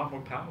that is far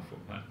more powerful.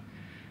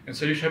 And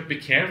so you should be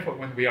careful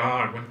when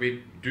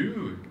we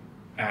do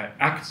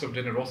acts of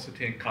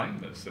generosity and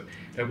kindness,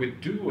 that we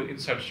do it in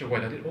such a way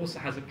that it also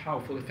has a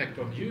powerful effect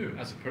on you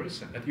as a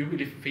person, that you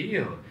really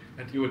feel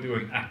that you are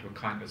doing an act of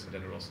kindness and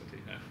generosity.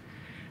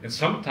 And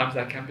sometimes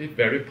that can be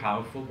very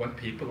powerful when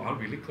people are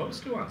really close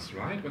to us,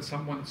 right? When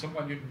someone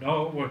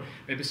or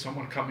maybe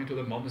someone coming to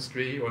the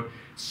monastery, or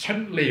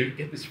suddenly you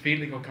get this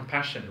feeling of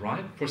compassion,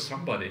 right, for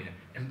somebody,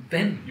 and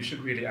then you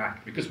should really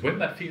act, because when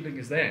that feeling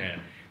is there,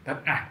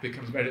 that act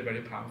becomes very,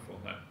 very powerful.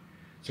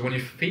 So when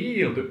you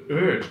feel the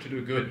urge to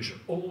do good, you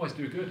should always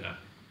do good.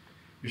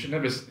 You should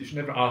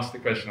never ask the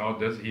question,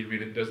 does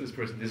this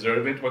person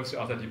deserve it? Once you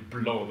ask that, you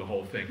blow the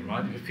whole thing,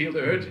 right? If you feel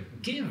the urge,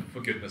 give,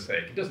 for goodness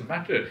sake. It doesn't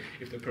matter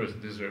if the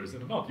person deserves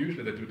it or not.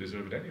 Usually they do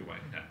deserve it anyway.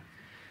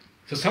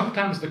 So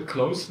sometimes the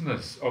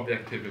closeness of the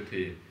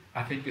activity,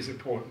 I think, is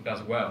important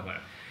as well.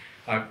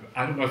 I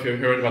don't know if you've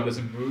heard about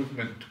this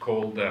movement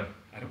called,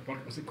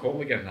 what's it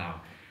called again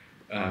now?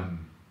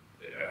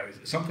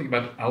 Something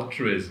about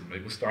altruism.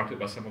 It was started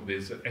by some of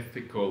these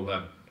ethical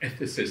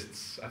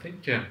ethicists. I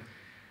think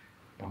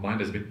my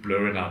mind is a bit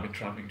blurry now. I've been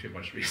traveling too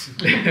much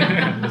recently.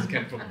 This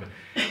came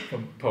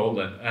from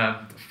Poland.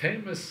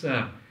 Famous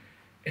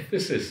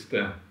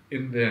ethicist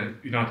in the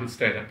United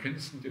States at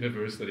Princeton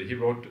University. He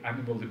wrote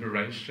Animal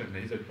Liberation.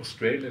 He's an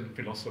Australian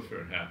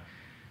philosopher.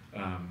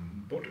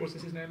 What was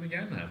his name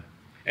again?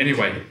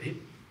 Anyway,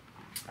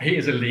 he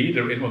is a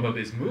leader in one of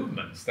these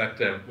movements that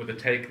would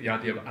take the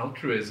idea of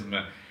altruism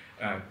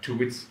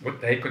to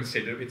what they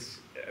consider its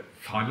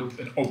final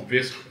and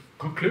obvious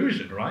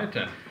conclusion, right?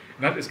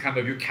 And that is kind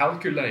of, you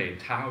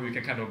calculate how you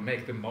can kind of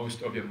make the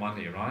most of your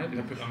money, right?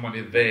 You put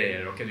money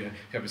there, okay, you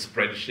have a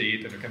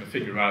spreadsheet, and you kind of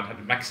figure out how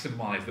to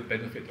maximize the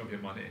benefit of your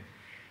money.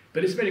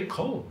 But it's very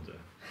cold.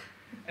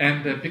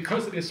 And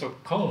because it is so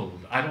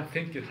cold, I don't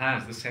think it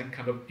has the same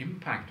kind of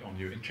impact on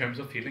you in terms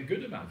of feeling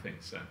good about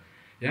things.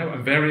 A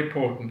very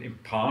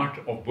important part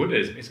of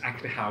Buddhism is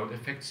actually how it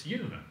affects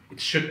you. It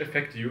should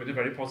affect you in a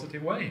very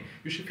positive way.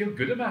 You should feel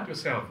good about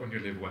yourself when you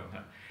live well.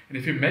 And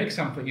if you make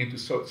something into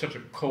such a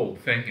cold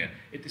thing,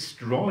 it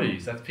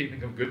destroys that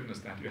feeling of goodness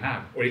that you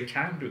have, or it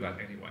can do that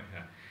anyway.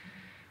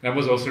 And I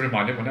was also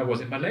reminded when I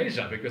was in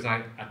Malaysia, because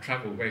I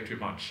travel way too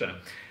much.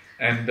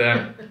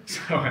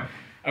 So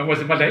I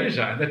was in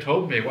Malaysia, and they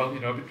told me, well,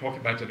 we're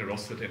talking about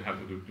generosity and how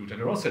to do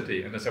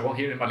generosity. And they said, well,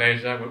 here in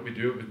Malaysia, what we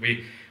do,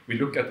 we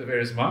look at the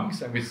various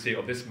monks, and we see,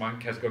 this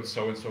monk has gone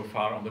so and so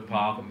far on the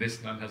path, and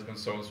this nun has gone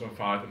so and so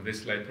far, and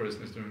this lay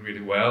person is doing really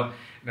well.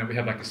 And then we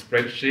have like a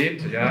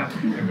spreadsheet,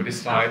 and we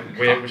decide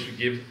where we should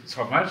give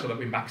so much so that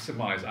we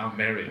maximize our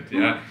merit.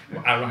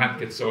 Arahant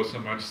gets so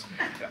much,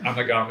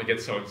 Anagami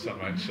gets so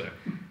much.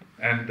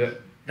 And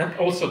that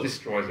also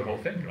destroys the whole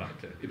thing, right?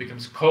 It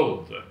becomes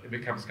cold. It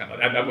becomes kind of,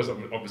 and that was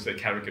obviously a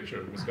caricature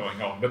of what was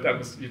going on, but that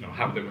was,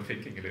 how they were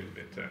thinking a little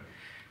bit.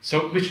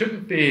 So we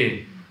shouldn't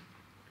be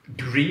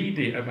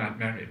greedy about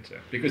merit,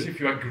 because if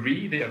you are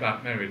greedy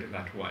about merit in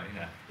that way,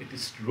 it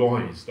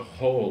destroys the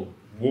whole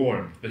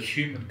warmth, the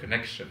human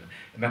connection,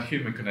 and that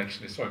human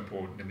connection is so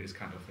important in these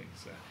kind of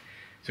things.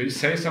 So you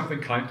say something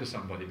kind to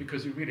somebody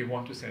because you really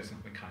want to say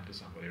something kind to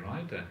somebody,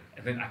 right?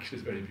 And then actually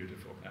it's very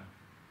beautiful.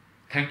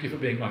 Thank you for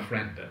being my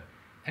friend.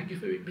 Thank you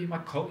for being my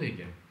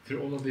colleague through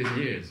all of these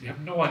years. You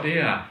have no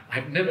idea.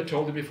 I've never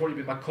told you before, you've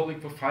been my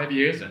colleague for 5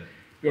 years.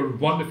 You're a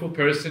wonderful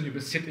person. You've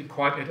been sitting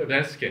quietly at your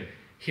desk.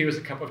 Here's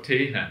a cup of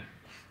tea.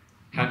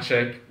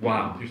 Handshake.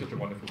 Wow, you're such a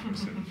wonderful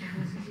person.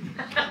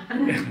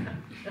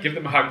 Give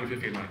them a hug if you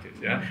feel like it.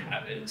 Yeah,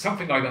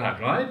 something like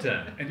that, right?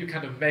 And you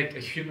kind of make a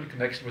human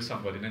connection with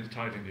somebody in an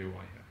entirely new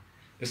way.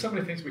 There's so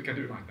many things we can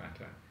do like that.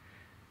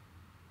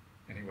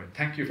 Anyway,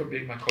 thank you for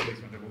being my colleagues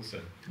when they're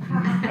also.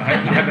 I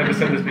have never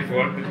said this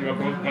before, but you are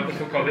both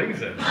wonderful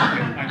colleagues.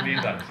 I mean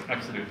that,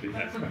 absolutely.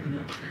 Yes.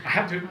 I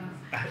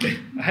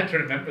had to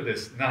remember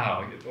this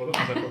now. Otherwise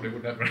I probably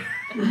would never.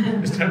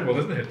 It's terrible,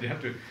 isn't it? You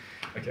have to.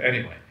 Okay,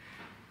 anyway.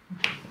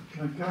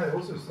 Can I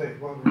also say,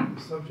 while we're on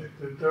the subject,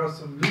 that there are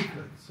some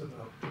leaflets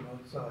about from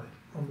outside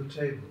on the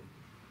table,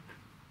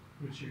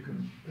 which you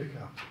can pick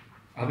up.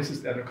 Oh, this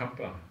is the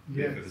Anukampa.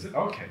 Yes. Is it?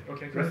 Okay,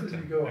 great. Just as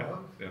you go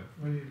out, yeah.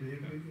 when you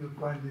leave, you'll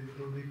find these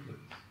little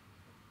leaflets.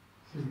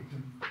 So you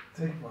can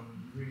take one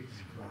and read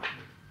about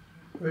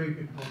it. Very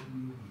important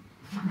movement.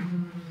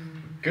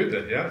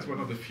 Good, yeah, it's one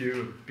of the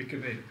few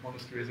bhikkhuni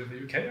monasteries in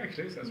the UK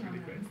actually, so that's really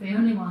great. It's the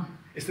only one.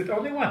 Is it the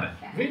only one?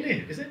 Yeah.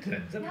 Is it?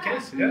 Is that the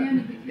case? I'm the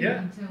only bhikkhuni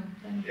Yeah. until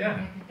then.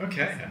 Yeah,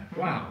 okay.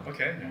 Wow,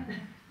 okay. Yeah.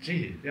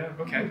 Gee, yeah,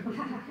 okay.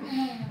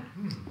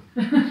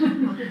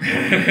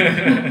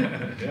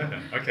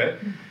 Yeah, okay.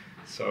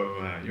 So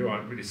you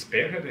are really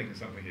spearheading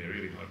something here,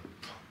 really like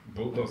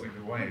bulldozing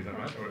the way, is that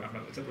right? Or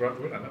is that the right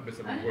word? I don't know if it's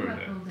the right word.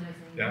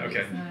 Yeah,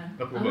 okay.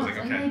 Not bulldozing,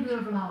 okay. A labour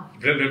of love.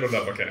 Labour of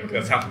love, okay.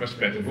 That sounds much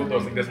better.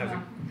 Bulldozing, this has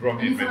a wrong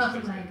And it's image. a lot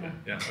of labour.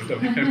 Yeah,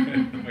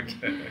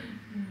 okay.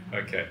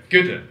 Okay,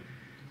 good.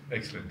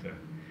 Excellent.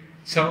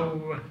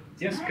 So,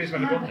 yes, please, I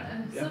have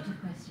Vanabonda. a sort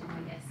of question,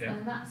 I guess, Yeah.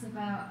 and that's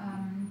about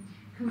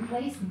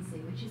complacency,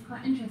 which is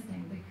quite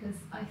interesting because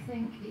I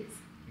think it's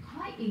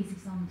quite easy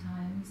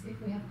sometimes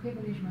if we have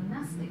privileged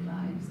monastic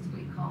lives to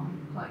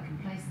become quite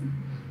complacent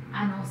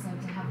and also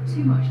to have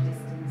too much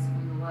distance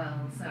from the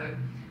world. So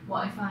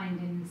what I find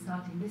in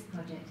starting this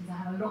project is I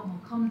have a lot more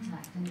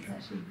contact, and it's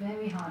actually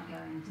very hard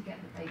going to get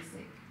the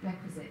basic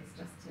requisites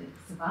just to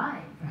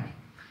survive, right?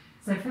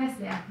 So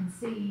firstly, I can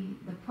see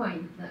the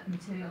point that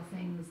material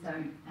things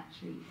don't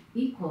actually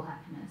equal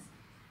happiness.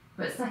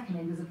 But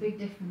secondly, there's a big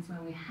difference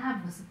when we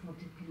have the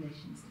supportive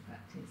conditions to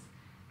practice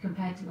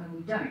compared to when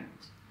we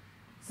don't.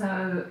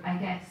 So I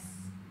guess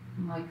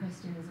my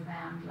question is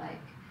around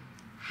like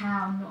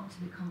how not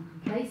to become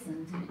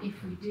complacent, and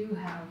if we do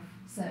have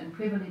certain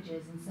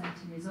privileges and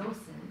certain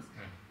resources,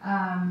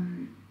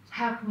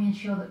 how can we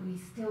ensure that we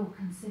still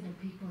consider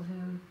people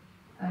who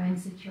are in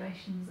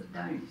situations that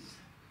don't?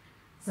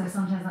 So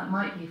sometimes that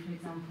might be, for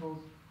example,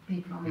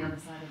 people on the other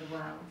side of the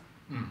world.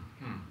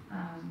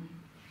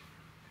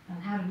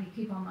 And how do we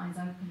keep our minds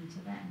open to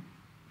them?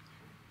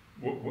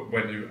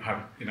 When you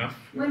have enough?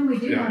 When we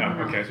do have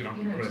enough, okay, so you're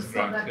not to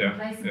stop that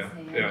complacency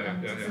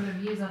and to sort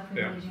of use our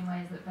privilege in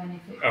ways that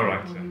benefit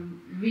people who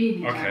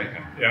really don't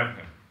have.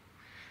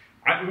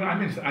 I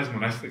mean, as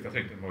monastics, I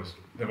think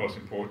the most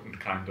important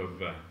kind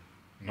of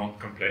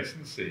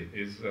non-complacency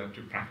is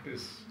to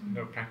practice,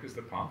 practice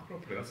the path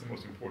properly. That's the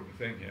most important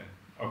thing here.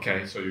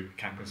 Okay, so you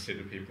can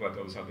consider people at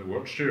the other side of the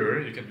world. Sure,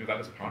 you can do that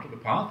as part of the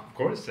path, of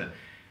course.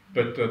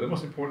 But the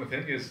most important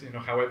thing is,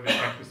 however you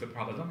practice the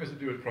path, as long as you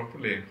do it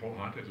properly and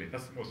wholeheartedly,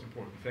 that's the most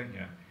important thing,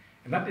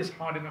 And that is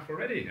hard enough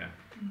already,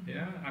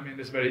 Yeah, I mean,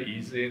 it's very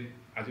easy,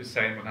 as you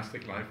say, in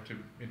monastic life to,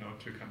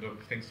 to kind of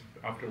things,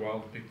 after a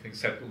while, things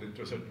settle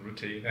into a certain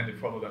routine, and you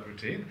follow that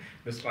routine.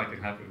 Just like it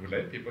can happen with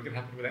lay people, it can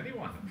happen with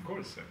anyone, of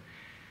course.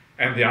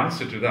 And the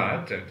answer to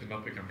that, to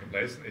not become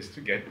complacent, is to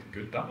get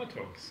good dhamma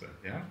talks.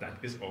 That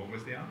is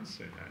always the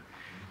answer.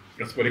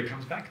 That's what it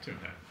comes back to.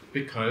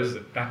 Because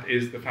that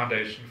is the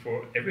foundation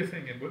for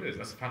everything in Buddhism.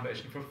 That's the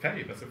foundation for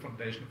faith. That's the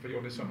foundation for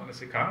Yoniso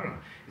Manasikara.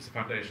 It's the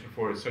foundation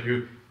for it. So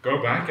you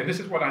go back, and this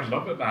is what I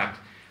love about,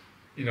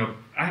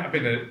 I have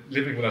been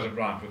living with Ajahn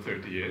Brahmali for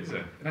 30 years,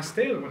 and I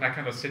still, when I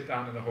kind of sit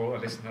down in the hall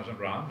and listen to Ajahn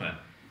Brahmali,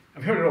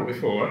 I've heard it all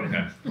before,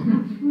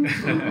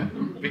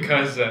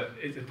 because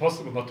it's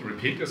impossible not to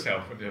repeat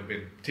yourself when you have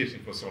been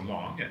teaching for so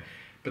long.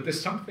 But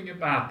there's something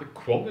about the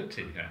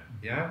quality,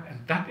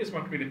 and that is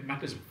what really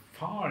matters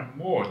far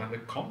more than the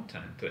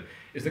content,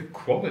 is the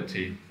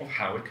quality of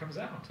how it comes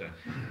out.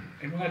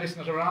 And when I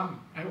listen to Ram,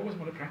 I always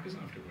want to practice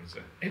afterwards,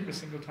 every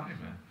single time.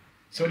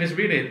 So it is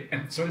really,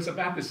 and so it's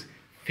about this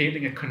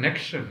feeling a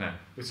connection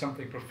with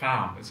something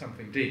profound and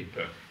something deep.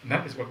 And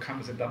that is what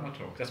comes in Dhamma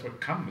talk. That's what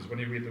comes when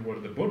you read the word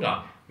of the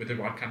Buddha with the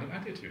right kind of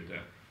attitude.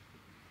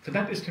 So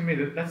that is, to me,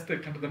 that's the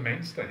kind of the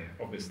mainstay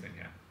of this thing.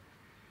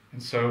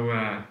 And so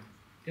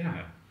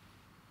Yeah.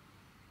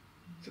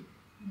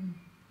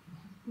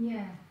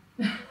 Yeah.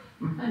 I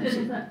don't know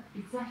if that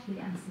exactly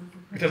answers the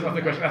question. It doesn't answer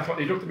the question. I thought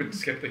you looked a bit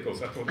sceptical,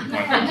 so I thought it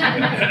might.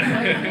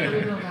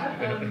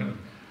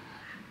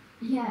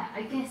 Yeah,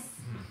 I guess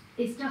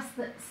it's just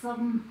that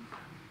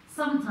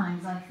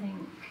sometimes I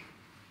think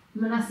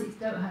monastics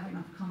don't have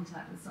enough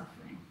contact with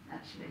suffering,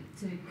 actually,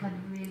 to kind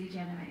of really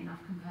generate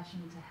enough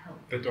compassion to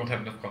help. They don't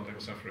have enough contact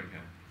with suffering,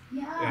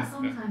 Yeah,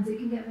 sometimes it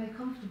can get very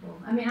comfortable.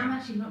 I mean, I'm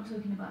actually not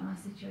talking about my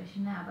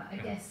situation now, but I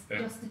guess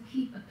just to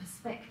keep a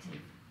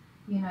perspective,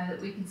 you know, that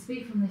we can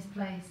speak from this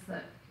place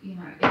that, you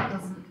know, it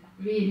doesn't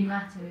really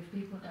matter if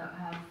people don't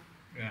have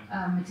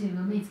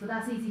material needs, but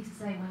that's easy to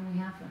say when we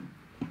have them.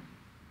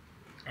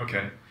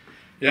 Okay.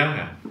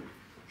 Yeah.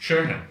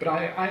 Sure. But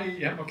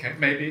okay,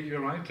 maybe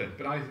you're right.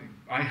 But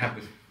I have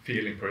the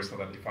feeling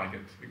personally that if I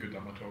get a good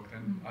dhamma talk,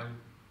 then I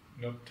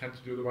tend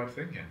to do the right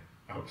thing. Yeah.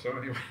 I hope so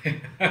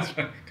anyway. That's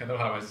kind of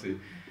how I see.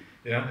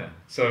 Yeah.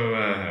 So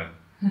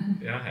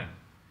yeah.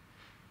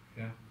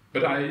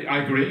 But I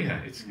agree.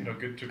 It's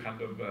good to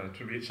kind of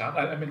to reach out.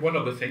 I mean, one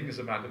of the things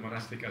about the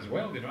monastic as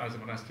well, as a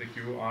monastic,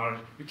 you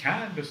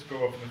can just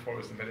go off in the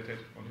forest and meditate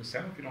on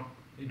yourself.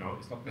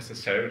 It's not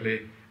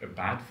necessarily a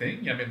bad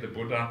thing. I mean, the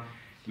Buddha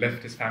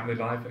left his family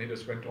life and he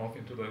just went off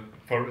into the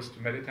forest to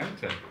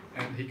meditate,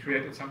 and he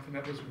created something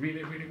that was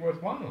really, really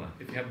worthwhile.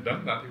 If he hadn't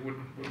done that, he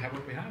wouldn't have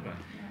what we have.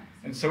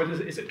 And so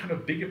it's a kind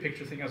of bigger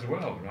picture thing as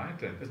well, right?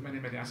 There's many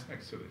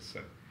aspects to this.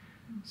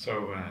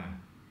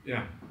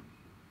 Yeah.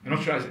 I'm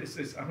not sure.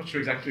 I'm not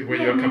sure exactly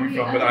where you're coming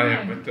from, but I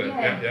am. But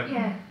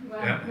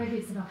Well, maybe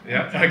it's enough.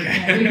 Yeah.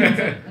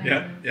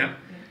 Okay.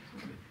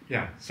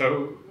 Yeah.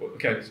 So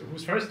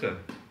who's first?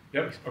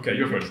 Yeah. Okay,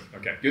 you're first.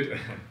 Okay. Good.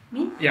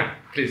 Me? Yeah.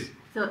 Please.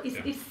 So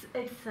it's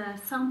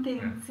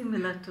something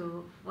similar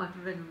to what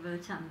Venerable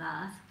Chanda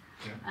asked,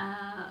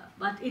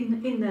 but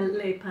in the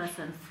lay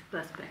person's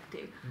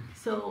perspective.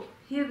 So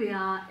here we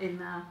are in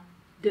a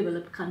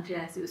developed country,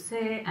 as you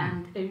say,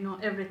 and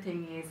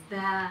everything is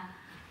there.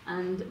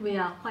 And we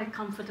are quite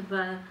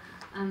comfortable,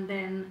 and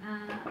then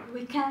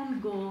we can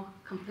go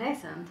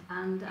complacent,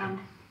 and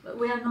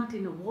we are not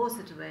in a war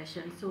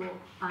situation. So,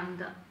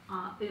 and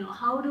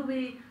how do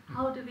we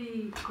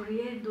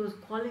create those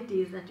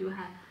qualities that you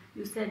had?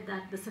 You said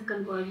that the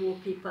Second World War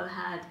people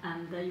had,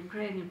 and the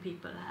Ukrainian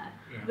people had.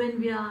 Yeah. When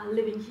we are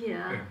living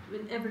here,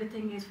 when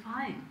everything is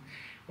fine.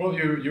 Well,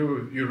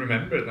 you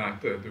remember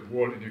that the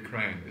war in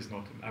Ukraine is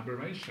not an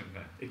aberration.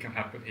 It can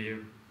happen here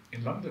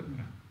in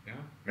London. Yeah,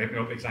 maybe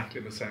not exactly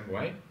in the same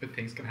way, but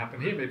things can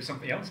happen here. Maybe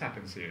something else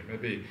happens here.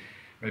 Maybe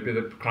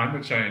the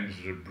climate change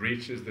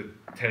breaches the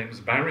Thames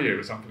barrier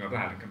or something like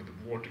that, and kind of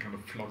the water kind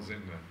of floods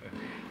in,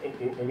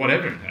 or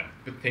whatever.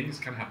 But things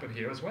can happen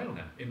here as well,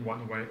 in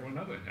one way or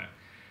another.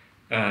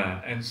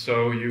 And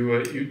so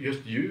you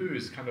just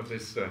use kind of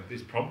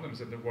these problems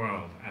in the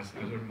world as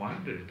a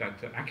reminder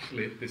that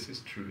actually this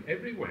is true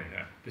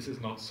everywhere. This is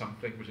not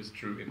something which is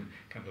true in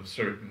kind of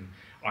certain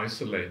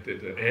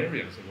isolated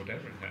areas or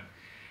whatever.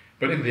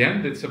 But in the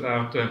end, it's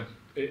about.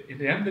 In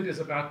the end, it is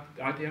about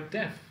the idea of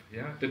death.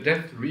 Yeah, the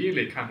death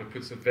really kind of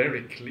puts a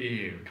very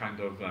clear kind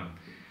of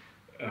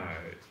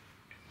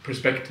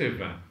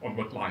perspective on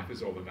what life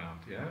is all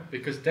about. Yeah,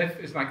 because death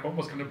is like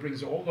almost kind of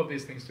brings all of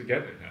these things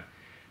together.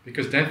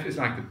 Because death is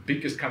like the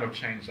biggest kind of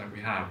change that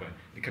we have.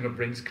 It kind of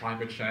brings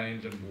climate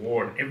change and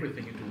war and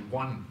everything into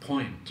one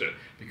point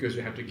because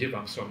we have to give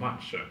up so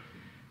much.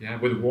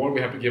 With war,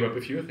 we have to give up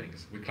a few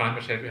things. With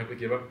climate change, we have to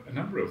give up a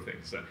number of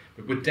things.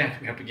 But with death,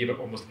 we have to give up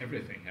almost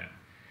everything.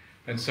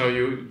 And so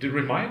the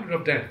reminder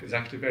of death is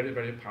actually very,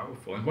 very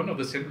powerful. And one of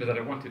the symbols that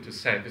I wanted to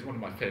say, is one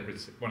of my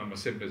favorites, one of my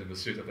symbols in the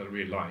Sutta that I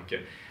really like,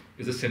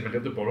 is the symbol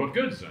of the borrowed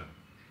goods,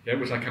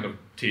 which I kind of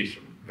teach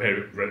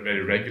very,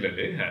 very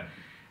regularly.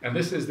 And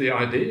this is the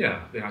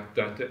idea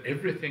that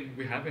everything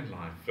we have in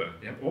life,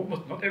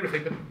 almost not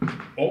everything, but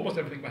almost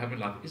everything we have in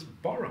life is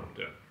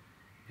borrowed.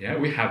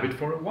 We have it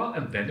for a while,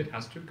 and then it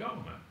has to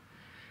go.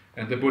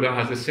 And the Buddha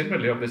has a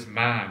simile of this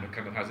man who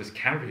kind of has this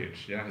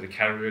carriage, has a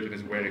carriage and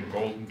is wearing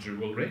golden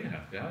jewelry.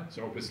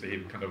 So obviously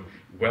he's kind of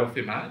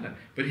wealthy man,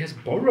 but he has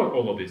borrowed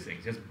all of these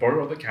things. He has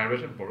borrowed the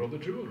carriage and borrowed the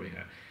jewelry.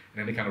 And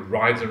then he kind of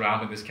rides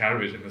around in this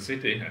carriage in the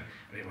city, and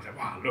he will say,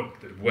 wow, look,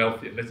 the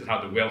wealthy, this is how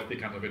the wealthy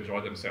kind of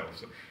enjoy themselves.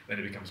 So then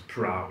he becomes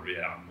proud,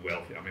 I'm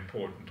wealthy, I'm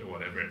important, or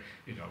whatever,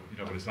 you know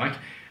what it's like.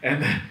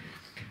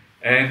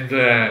 And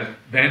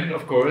then,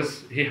 of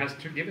course, he has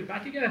to give it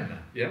back again.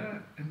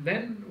 And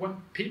then when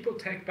people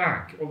take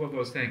back all of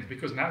those things,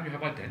 because now you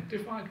have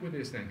identified with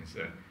these things,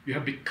 you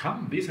have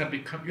become,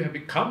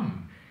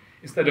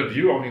 instead of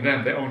you owning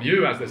them, they own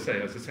you, as they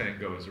say, as the saying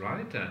goes,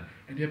 right?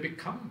 And you have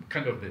become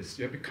kind of this,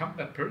 you have become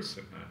that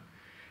person.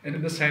 And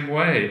in the same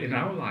way, in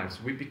our lives,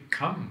 we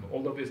become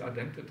all of these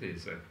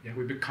identities.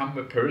 We become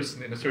a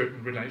person in a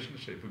certain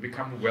relationship, we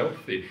become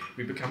wealthy,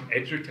 we become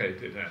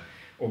educated,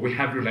 or we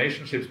have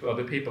relationships with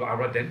other people.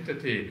 Our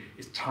identity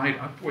is tied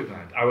up with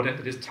that. Our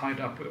identity is tied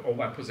up with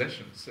all our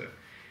possessions.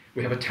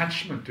 We have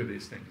attachment to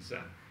these things.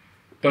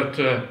 But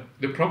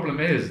the problem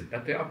is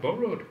that they are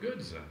borrowed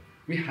goods.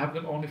 We have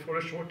them only for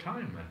a short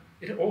time.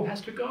 It all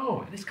has to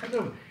go. And it's kind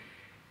of,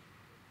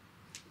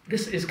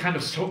 this is kind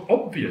of so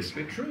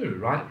obviously true,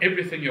 right?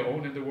 Everything you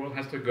own in the world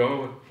has to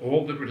go.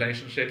 All the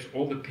relationships,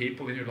 all the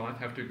people in your life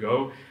have to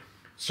go.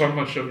 So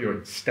much of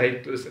your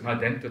status and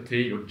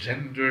identity, your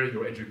gender,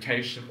 your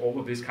education, all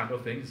of these kind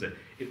of things, it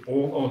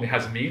all only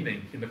has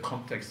meaning in the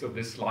context of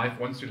this life.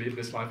 Once you leave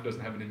this life, it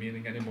doesn't have any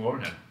meaning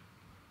anymore.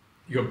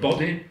 Your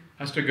body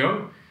has to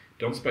go.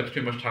 Don't spend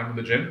too much time in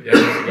the gym. Yeah,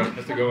 it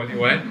has to go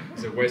anyway.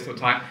 It's a waste of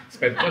time.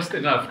 Spend just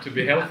enough to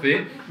be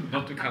healthy,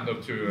 not to kind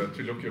of to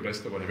look your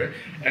best or whatever.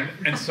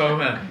 And so,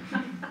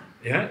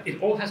 yeah,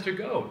 it all has to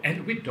go.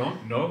 And we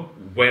don't know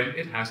when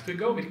it has to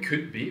go. It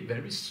could be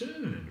very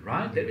soon,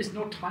 right? There is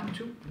no time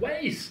to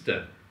waste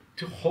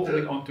to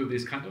holding on to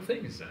these kind of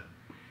things.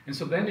 And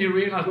so then you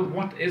realize, well,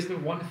 what is the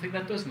one thing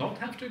that does not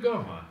have to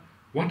go?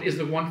 What is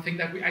the one thing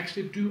that we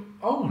actually do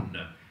own?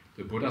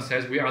 The Buddha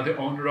says we are the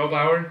owner of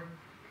our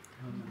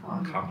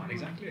karma,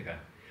 exactly.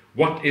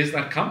 What is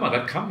that karma?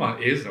 That karma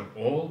is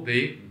all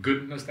the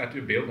goodness that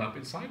you build up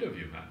inside of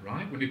you,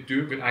 right? When you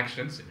do good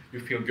actions, you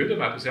feel good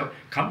about yourself.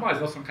 Karma is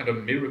not some kind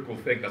of miracle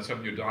thing that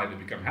suddenly you die and you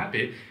become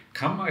happy.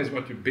 Karma is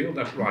what you build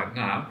up right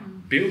now.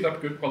 Build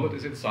up good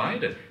qualities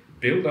inside.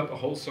 Build up a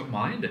wholesome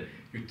mind.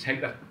 You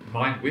take that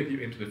mind with you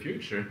into the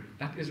future.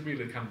 That is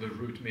really kind of the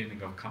root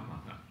meaning of karma.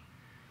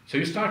 So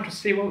you start to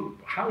see, well,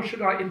 how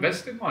should I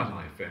invest in my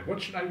life?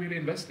 What should I really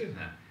invest in?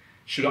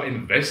 Should I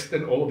invest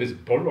in all these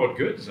borrowed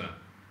goods?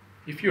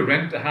 If you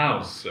rent a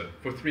house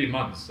for 3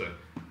 months,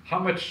 how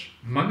much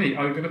money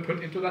are you going to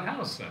put into that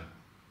house?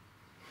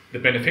 The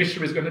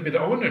beneficiary is going to be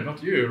the owner,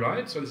 not you,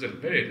 right? So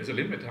there's a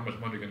limit to how much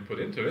money you're going to put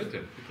into it.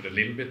 You put a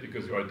little bit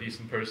because you are a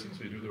decent person,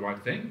 so you do the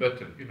right thing.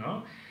 But,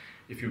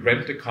 if you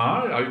rent a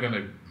car, are you going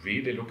to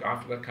really look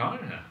after that car?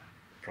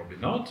 Probably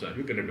not.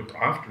 You're going to look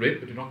after it,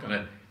 but you're not going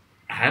to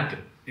add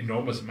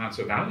enormous amounts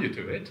of value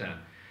to it.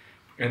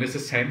 And it's the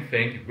same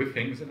thing with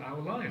things in our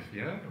life.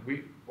 Yeah,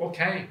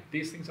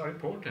 these things are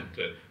important.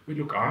 We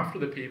look after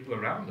the people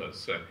around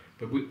us,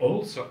 but we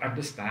also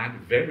understand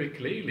very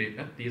clearly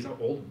that these are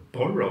all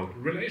borrowed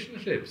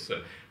relationships.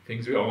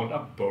 Things we own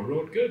are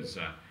borrowed goods.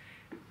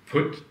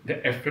 Put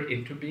the effort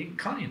into being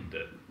kind.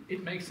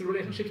 It makes the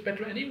relationships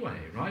better anyway,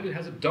 right? It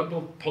has a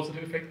double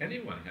positive effect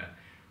anyway.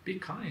 Be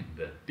kind,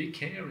 be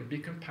caring, be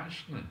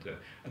compassionate.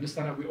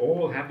 Understand that we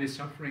all have this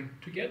suffering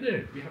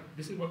together.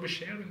 This is what we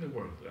share in the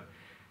world.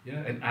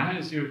 Yeah, and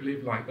as you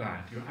live like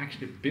that, you're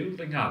actually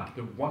building up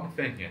the one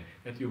thing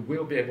that you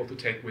will be able to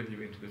take with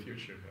you into the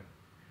future.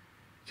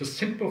 So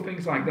simple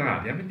things like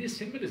that. I mean, these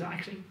similes are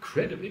actually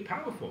incredibly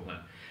powerful.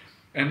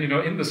 And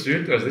in the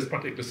sutras, this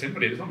particular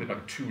simile is only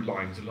like 2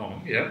 lines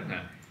long. Yeah,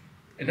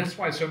 and that's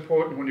why it's so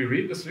important when you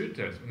read the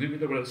sutras, when you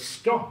read the word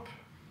stop.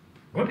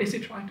 What is he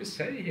trying to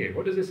say here?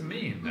 What does this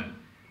mean?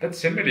 That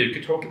simile, you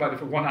could talk about it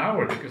for 1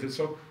 hour because it's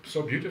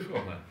so beautiful.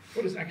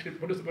 What is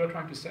the Buddha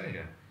trying to say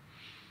here?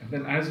 And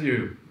then as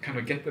you kind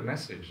of get the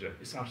message,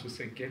 it starts to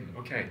sink in.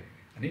 Okay,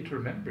 I need to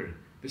remember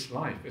this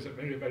life is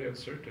very, very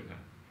uncertain.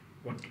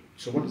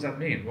 So what does that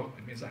mean? Well,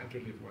 it means I have to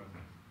live well.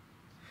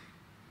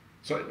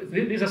 So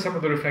these are some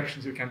of the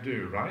reflections you can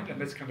do, right? And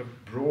this kind of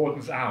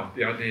broadens out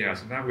the idea.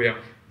 So now we have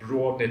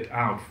broadened it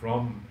out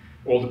from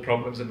all the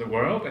problems in the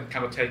world and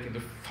kind of taking the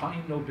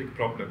final big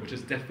problem, which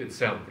is death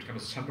itself, which kind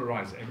of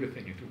summarizes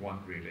everything into one,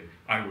 really,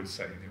 I would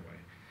say anyway.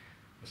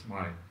 That's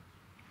my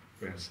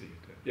way I see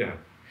it. Yeah.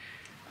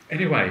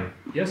 Anyway,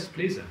 yes,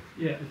 please.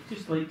 Yeah, I'd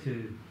just like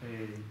to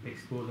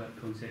explore that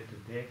concept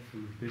of death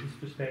from the Buddhist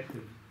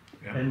perspective.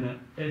 Yeah. In that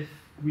if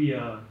we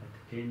are a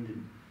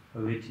dependent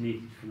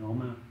originated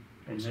phenomena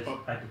in this,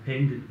 a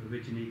dependent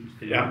originated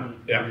phenomenon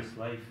in this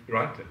life,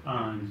 right,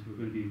 and we're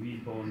going to be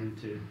reborn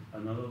into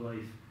another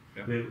life,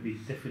 where it will be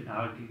different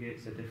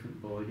aggregates, a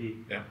different body.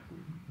 Yeah.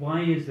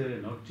 Why is there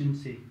an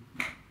urgency,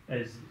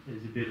 as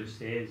the Buddha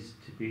says,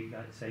 to break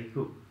that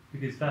cycle?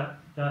 Because that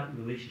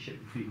relationship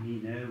between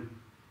me now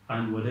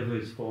and whatever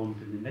is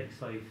formed in the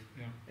next life,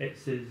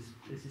 it's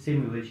the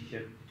same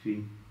relationship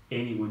between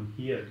anyone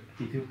here. I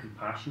can feel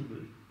compassion for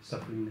the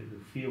suffering that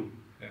they'll feel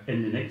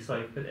in the next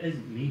life, but it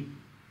isn't me.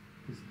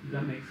 Does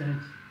that make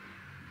sense?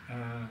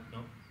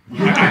 No.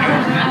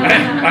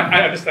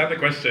 I understand the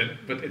question,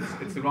 but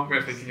it's the wrong way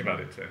of thinking about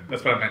it.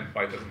 That's what I meant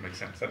by it doesn't make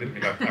sense. I didn't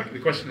think the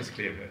question is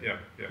clear. Yeah.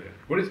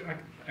 Where does your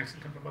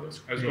accent come from?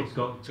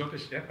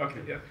 Scottish. Yeah.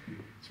 Okay. Yeah.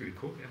 It's really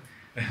cool. Yeah.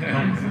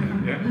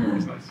 Yeah.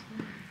 It's nice.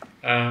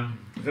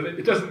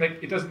 It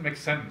doesn't make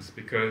sense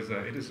because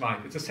it's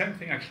the same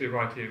thing actually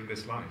right here in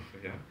this life.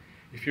 Yeah.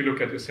 If you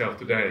look at yourself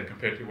today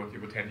compared to what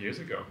you were 10 years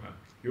ago,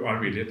 you are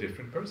really a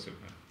different person.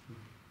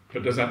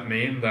 But does that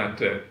mean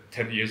that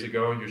 10 years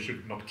ago you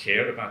should not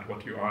care about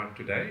what you are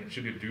today?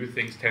 Should you do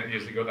things 10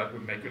 years ago that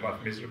would make your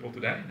life miserable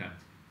today?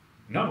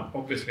 No,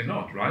 obviously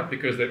not, right?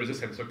 Because there is a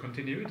sense of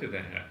continuity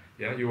there.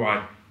 Yeah, you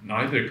are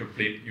neither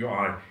complete, you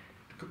are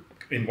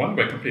in one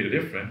way completely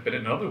different, but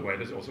in another way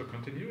there's also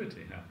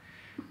continuity.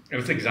 And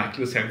it's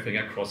exactly the same thing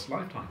across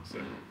lifetimes.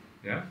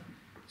 Yeah.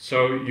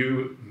 So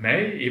you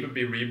may even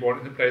be reborn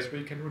in a place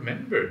where you can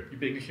remember you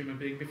being a human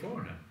being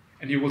before.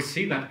 And you will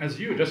see that as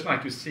you, just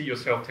like you see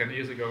yourself 10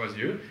 years ago as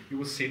you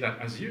will see that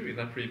as you in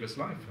that previous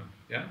life.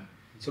 Yeah?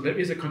 So there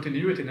is a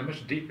continuity in a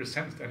much deeper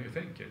sense than you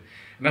think.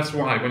 And that's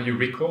why when you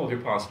recall your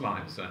past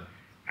lives,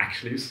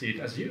 actually you see it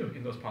as you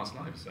in those past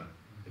lives.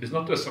 It is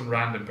not just some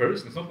random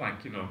person. It's not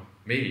like,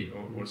 me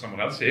or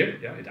someone else here.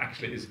 Yeah? It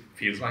actually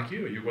feels like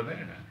you were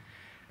there.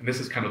 And this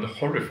is kind of the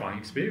horrifying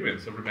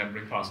experience of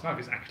remembering past life.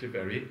 It's actually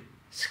very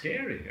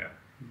scary. Yeah?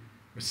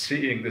 We're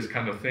seeing this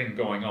kind of thing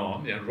going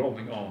on,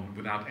 rolling on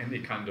without any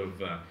kind of,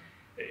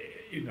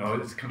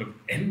 it's kind of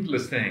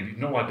endless thing,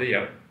 no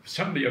idea.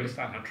 Suddenly you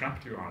understand how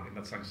trapped you are in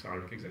that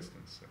samsaric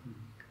existence.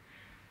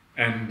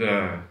 And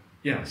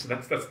so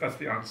that's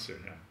the answer.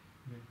 Yeah.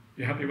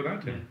 You happy with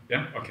that?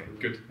 Yeah? Okay,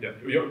 good. Yeah.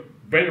 You're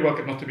very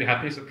welcome not to be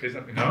happy, so please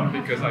let me know,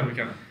 because we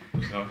can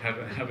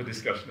have a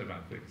discussion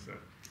about things.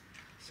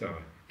 So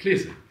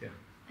please. Yeah.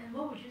 And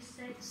what would you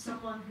say to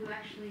someone who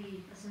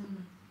actually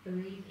doesn't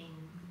believe in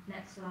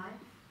next life?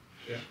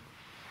 Yeah,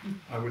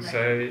 I would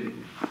say.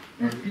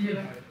 I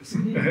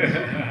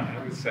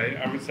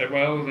would say.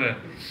 Well,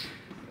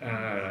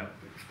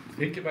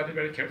 think about it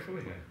very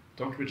carefully.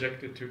 Don't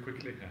reject it too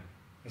quickly.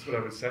 That's what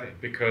I would say,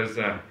 because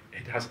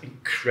it has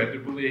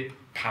incredibly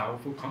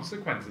powerful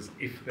consequences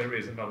if there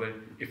is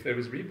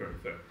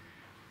rebirth.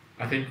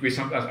 I think we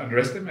sometimes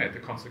underestimate the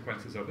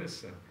consequences of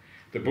this.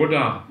 The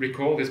Buddha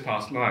recalled his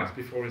past lives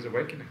before his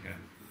awakening.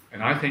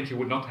 And I think he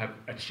would not have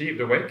achieved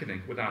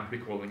awakening without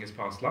recalling his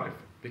past life.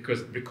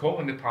 Because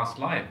recalling the past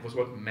life was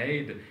what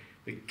made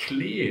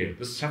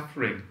the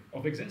suffering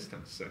of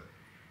existence.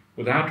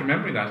 Without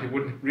remembering that, he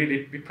wouldn't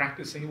really be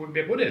practicing, he wouldn't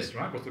be a Buddhist,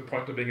 right? What's the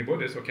point of being a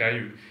Buddhist?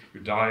 Okay, you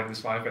die in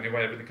this life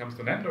anyway, everything comes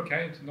to an end,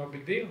 okay, it's no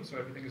big deal, so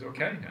everything is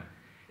okay.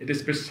 It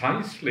is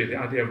precisely the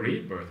idea of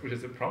rebirth which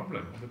is the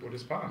problem of the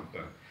Buddhist path.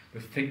 The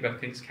thing that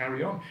things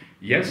carry on.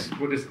 Yes,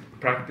 Buddhist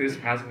practice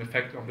has an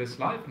effect on this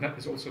life, and that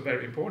is also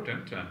very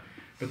important.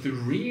 But the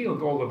real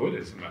goal of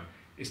Buddhism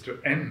is to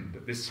end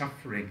this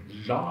suffering,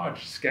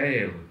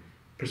 large-scale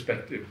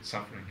perspective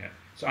suffering here.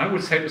 So I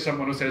would say to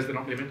someone who says they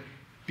don't believe it,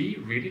 be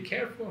really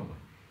careful.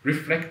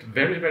 Reflect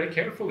very, very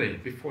carefully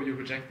before you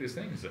reject these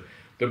things.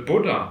 The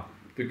Buddha,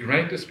 the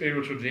greatest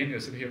spiritual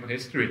genius in human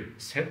history,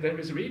 said there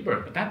is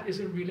rebirth. But that is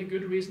a really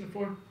good reason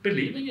for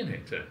believing in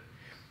it.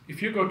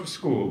 If you go to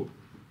school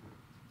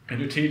and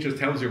your teacher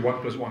tells you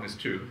 1 + 1 is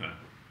 2,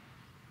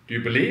 do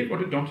you believe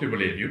or don't you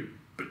believe? You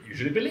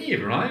usually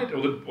believe, right?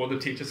 Or the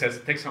teacher says,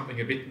 take something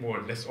a bit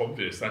more less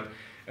obvious, that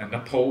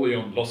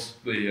Napoleon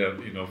lost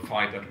the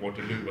fight at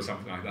Waterloo or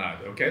something like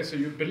that. Okay, so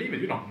you believe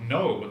it. You don't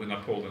know whether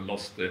Napoleon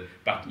lost the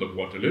Battle of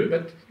Waterloo,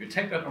 but you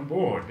take that on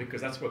board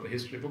because that's what the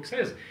history book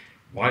says.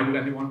 Why would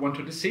anyone want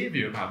to deceive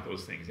you about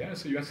those things? Yeah,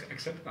 so you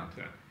accept that.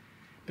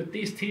 But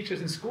these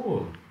teachers in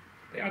school,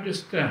 they are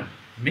just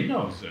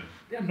minnows.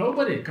 They are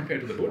nobody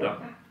compared to the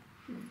Buddha.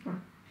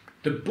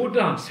 The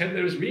Buddha said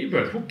there is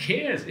rebirth. Who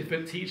cares if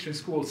a teacher in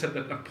school said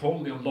that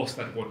Napoleon lost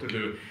at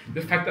Waterloo?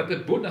 The fact that the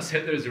Buddha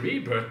said there is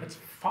rebirth, that's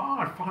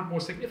far, far more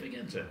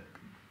significant.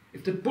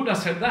 If the Buddha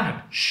said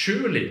that,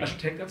 surely I should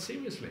take that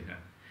seriously.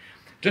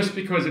 Just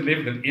because he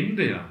lived in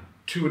India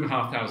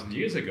 2,500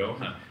 years ago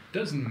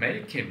doesn't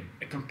make him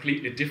a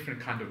completely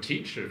different kind of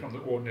teacher from the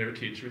ordinary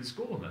teacher in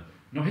school.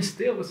 No, he's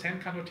still the same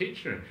kind of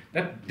teacher.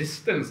 That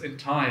distance in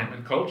time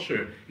and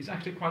culture is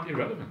actually quite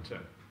irrelevant.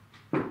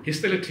 He's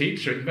still a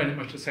teacher in very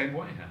much the same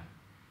way.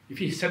 If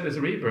he said there's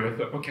a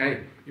rebirth,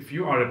 okay, if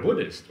you are a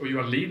Buddhist or you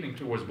are leaning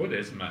towards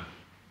Buddhism,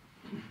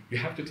 you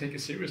have to take it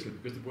seriously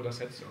because the Buddha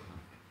said so.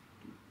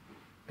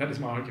 That is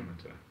my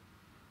argument.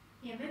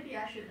 Yeah, maybe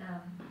I should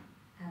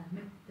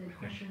make the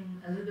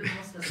question a little bit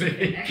more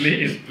specific.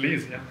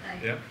 please,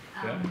 yeah.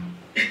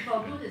 For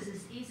Buddhists,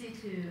 it's easy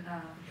to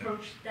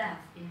approach death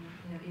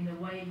in the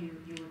way you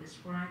were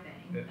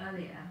describing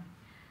earlier.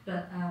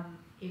 But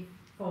if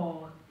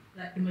for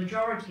like the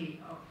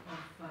majority of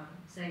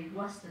say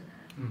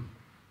Westerners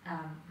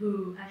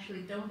who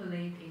actually don't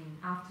believe in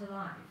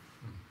afterlife,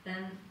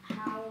 then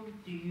how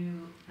do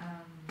you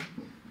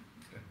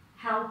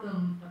help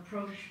them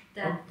approach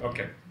death?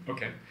 Okay.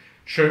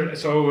 Sure.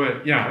 So,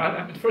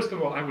 first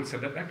of all, I would say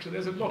that actually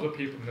there's a lot of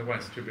people in the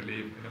West who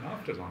believe in an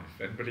afterlife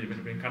and believe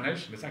in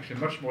reincarnation. It's actually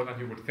much more than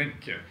you would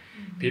think.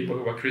 People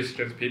who are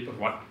Christians,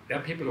 there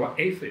are people who are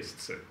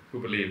atheists who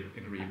believe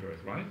in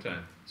rebirth, right?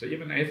 So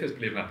even atheists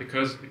believe in that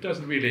because it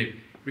doesn't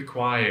really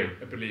require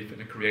a belief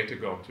in a creator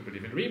God to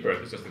believe in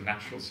rebirth. It's just a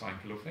natural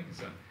cycle of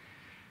things.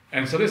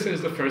 And so this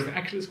is the first thing.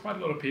 Actually, there's quite a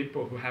lot of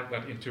people who have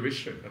that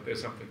intuition that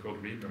there's something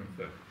called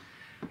rebirth.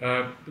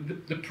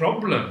 The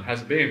problem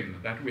has been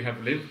that we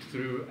have lived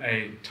through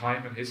a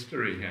time in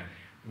history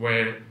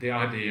where the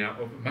idea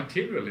of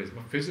materialism,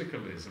 of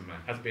physicalism,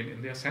 has been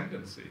in the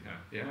ascendancy.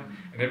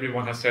 And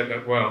everyone has said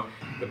that, well,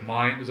 the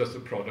mind is just a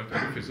product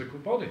of the physical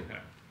body.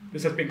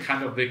 This has been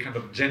kind of the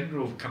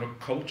general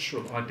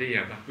cultural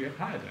idea that we have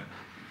had.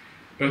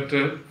 But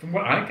from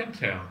what I can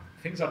tell,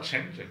 things are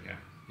changing.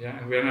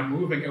 And we are now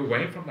moving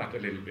away from that a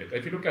little bit.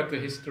 If you look at the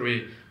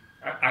history,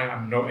 I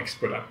am no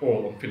expert at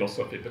all on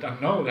philosophy, but I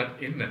know that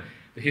in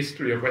the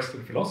history of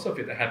Western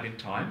philosophy, there have been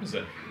times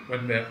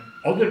when the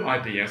other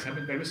ideas have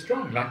been very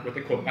strong, like what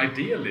they call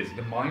idealism,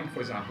 the mind, for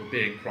example,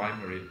 being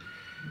primary.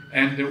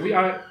 And we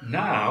are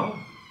now,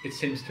 it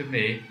seems to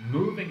me,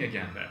 moving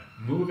again there,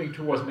 moving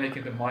towards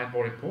making the mind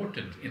more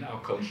important in our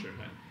culture.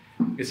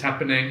 It's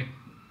happening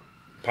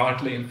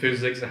partly in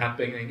physics, it's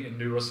happening in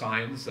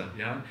neuroscience,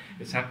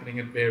 it's happening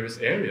in various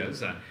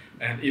areas.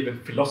 And even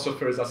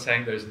philosophers are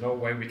saying there is no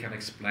way we can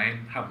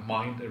explain how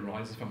mind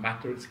arises from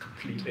matter. It's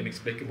completely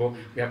inexplicable.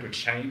 We have to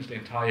change the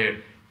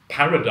entire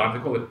paradigm.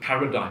 They call it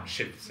paradigm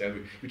shifts.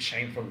 We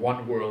change from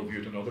one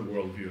worldview to another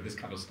worldview, this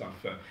kind of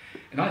stuff.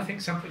 And I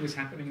think something is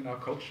happening in our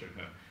culture.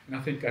 And I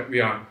think that we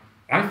are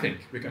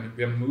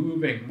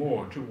moving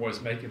more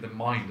towards making the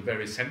mind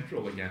very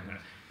central again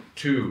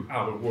to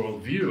our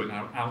worldview and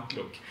our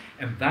outlook.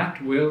 And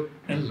that will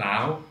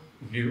allow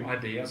new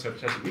ideas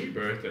such as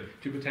rebirth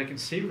to be taken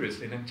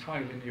seriously in an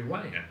entirely new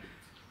way.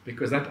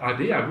 Because that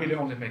idea really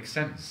only makes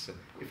sense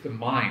if the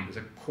mind is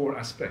a core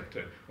aspect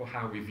of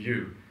how we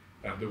view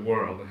the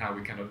world and how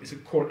we it's a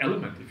core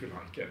element, if you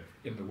like,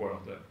 in the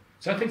world.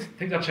 So I think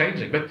things are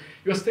changing. But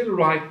you're still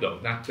right, though,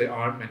 that there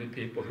are many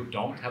people who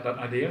don't have that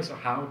idea. So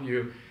how do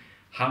you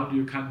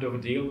kind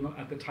of deal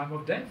at the time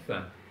of death?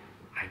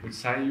 I would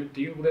say you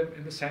deal with them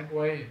in the same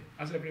way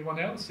as everyone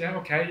else. Yeah,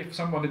 okay, if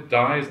someone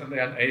dies and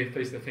they're an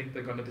atheist, they think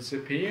they're going to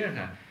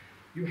disappear,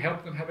 you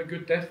help them have a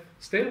good death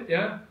still,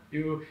 yeah?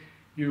 You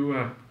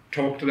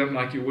talk to them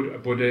like you would a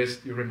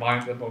Buddhist, you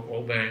remind them of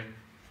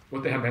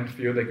what they have meant for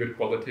you, their good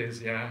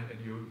qualities, yeah?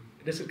 And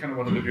this is kind of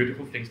one of the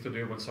beautiful things to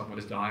do when someone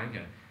is dying,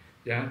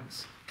 yeah?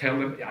 Tell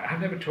them,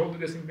 I've never told you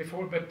this thing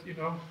before, but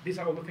these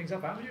are all the things I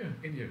value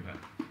in you.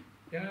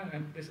 Yeah,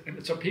 and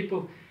so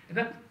people, and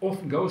that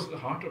often goes to the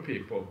heart of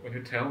people when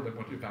you tell them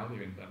what you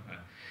value in them.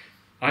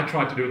 I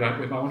tried to do that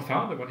with my own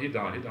father when he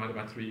died. He died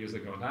about 3 years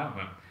ago now.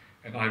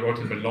 And I wrote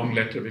him a long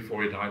letter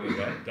before he he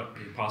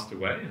passed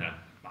away.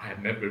 I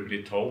had never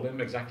really told him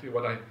exactly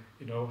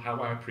how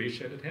I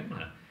appreciated him.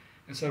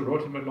 And so I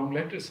wrote him a long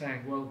letter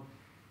saying,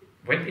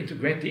 went into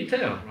great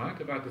detail, right,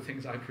 about the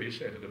things I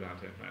appreciated about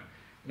him.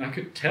 And I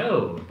could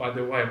tell, by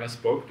the way, when I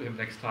spoke to him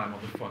next time on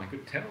the phone, I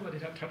could tell that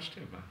it had touched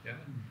him. Yeah.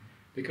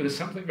 Because there's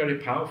something very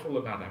powerful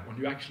about that, when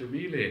you actually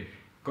really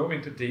go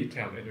into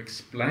detail and you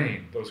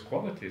explain those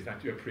qualities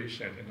that you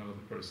appreciate in another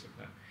person.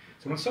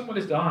 So when someone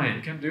is dying,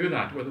 you can do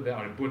that, whether they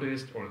are a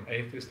Buddhist or an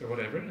atheist or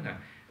whatever, and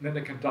then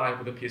they can die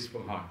with a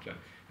peaceful heart.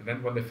 And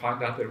then when they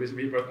find out there is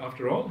rebirth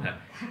after all,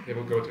 they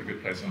will go to a good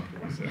place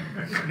afterwards.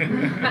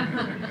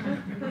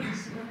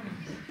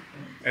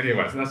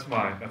 Anyways, that's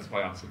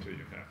my answer to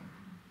you.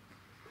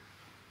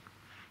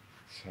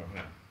 So.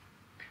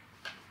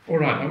 All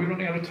right, are we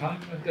running out of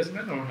time,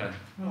 Desmond? Or?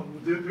 Well,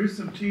 there is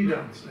some tea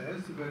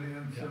downstairs,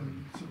 and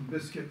some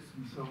biscuits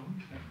and so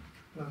on.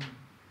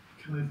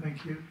 Can I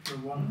thank you for a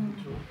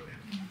wonderful talk?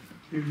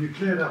 You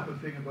cleared up a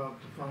thing about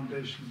the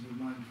foundations of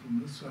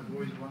mindfulness. I've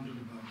always wondered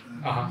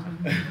about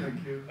that.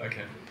 Thank you.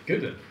 Okay,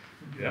 good.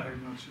 Thank you very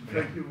much. And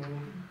thank you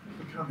all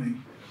for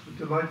coming.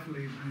 It's a delightful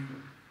evening.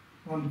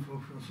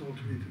 Wonderful for us all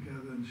to be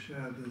together and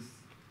share this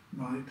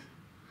night.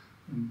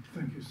 And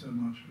thank you so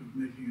much for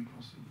making it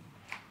possible.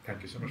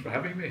 Thank you so much for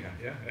having me.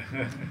 Yeah.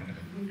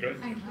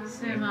 Great. Thank you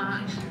so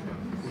much.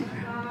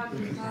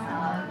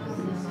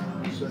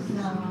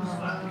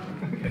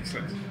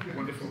 Excellent.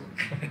 Wonderful.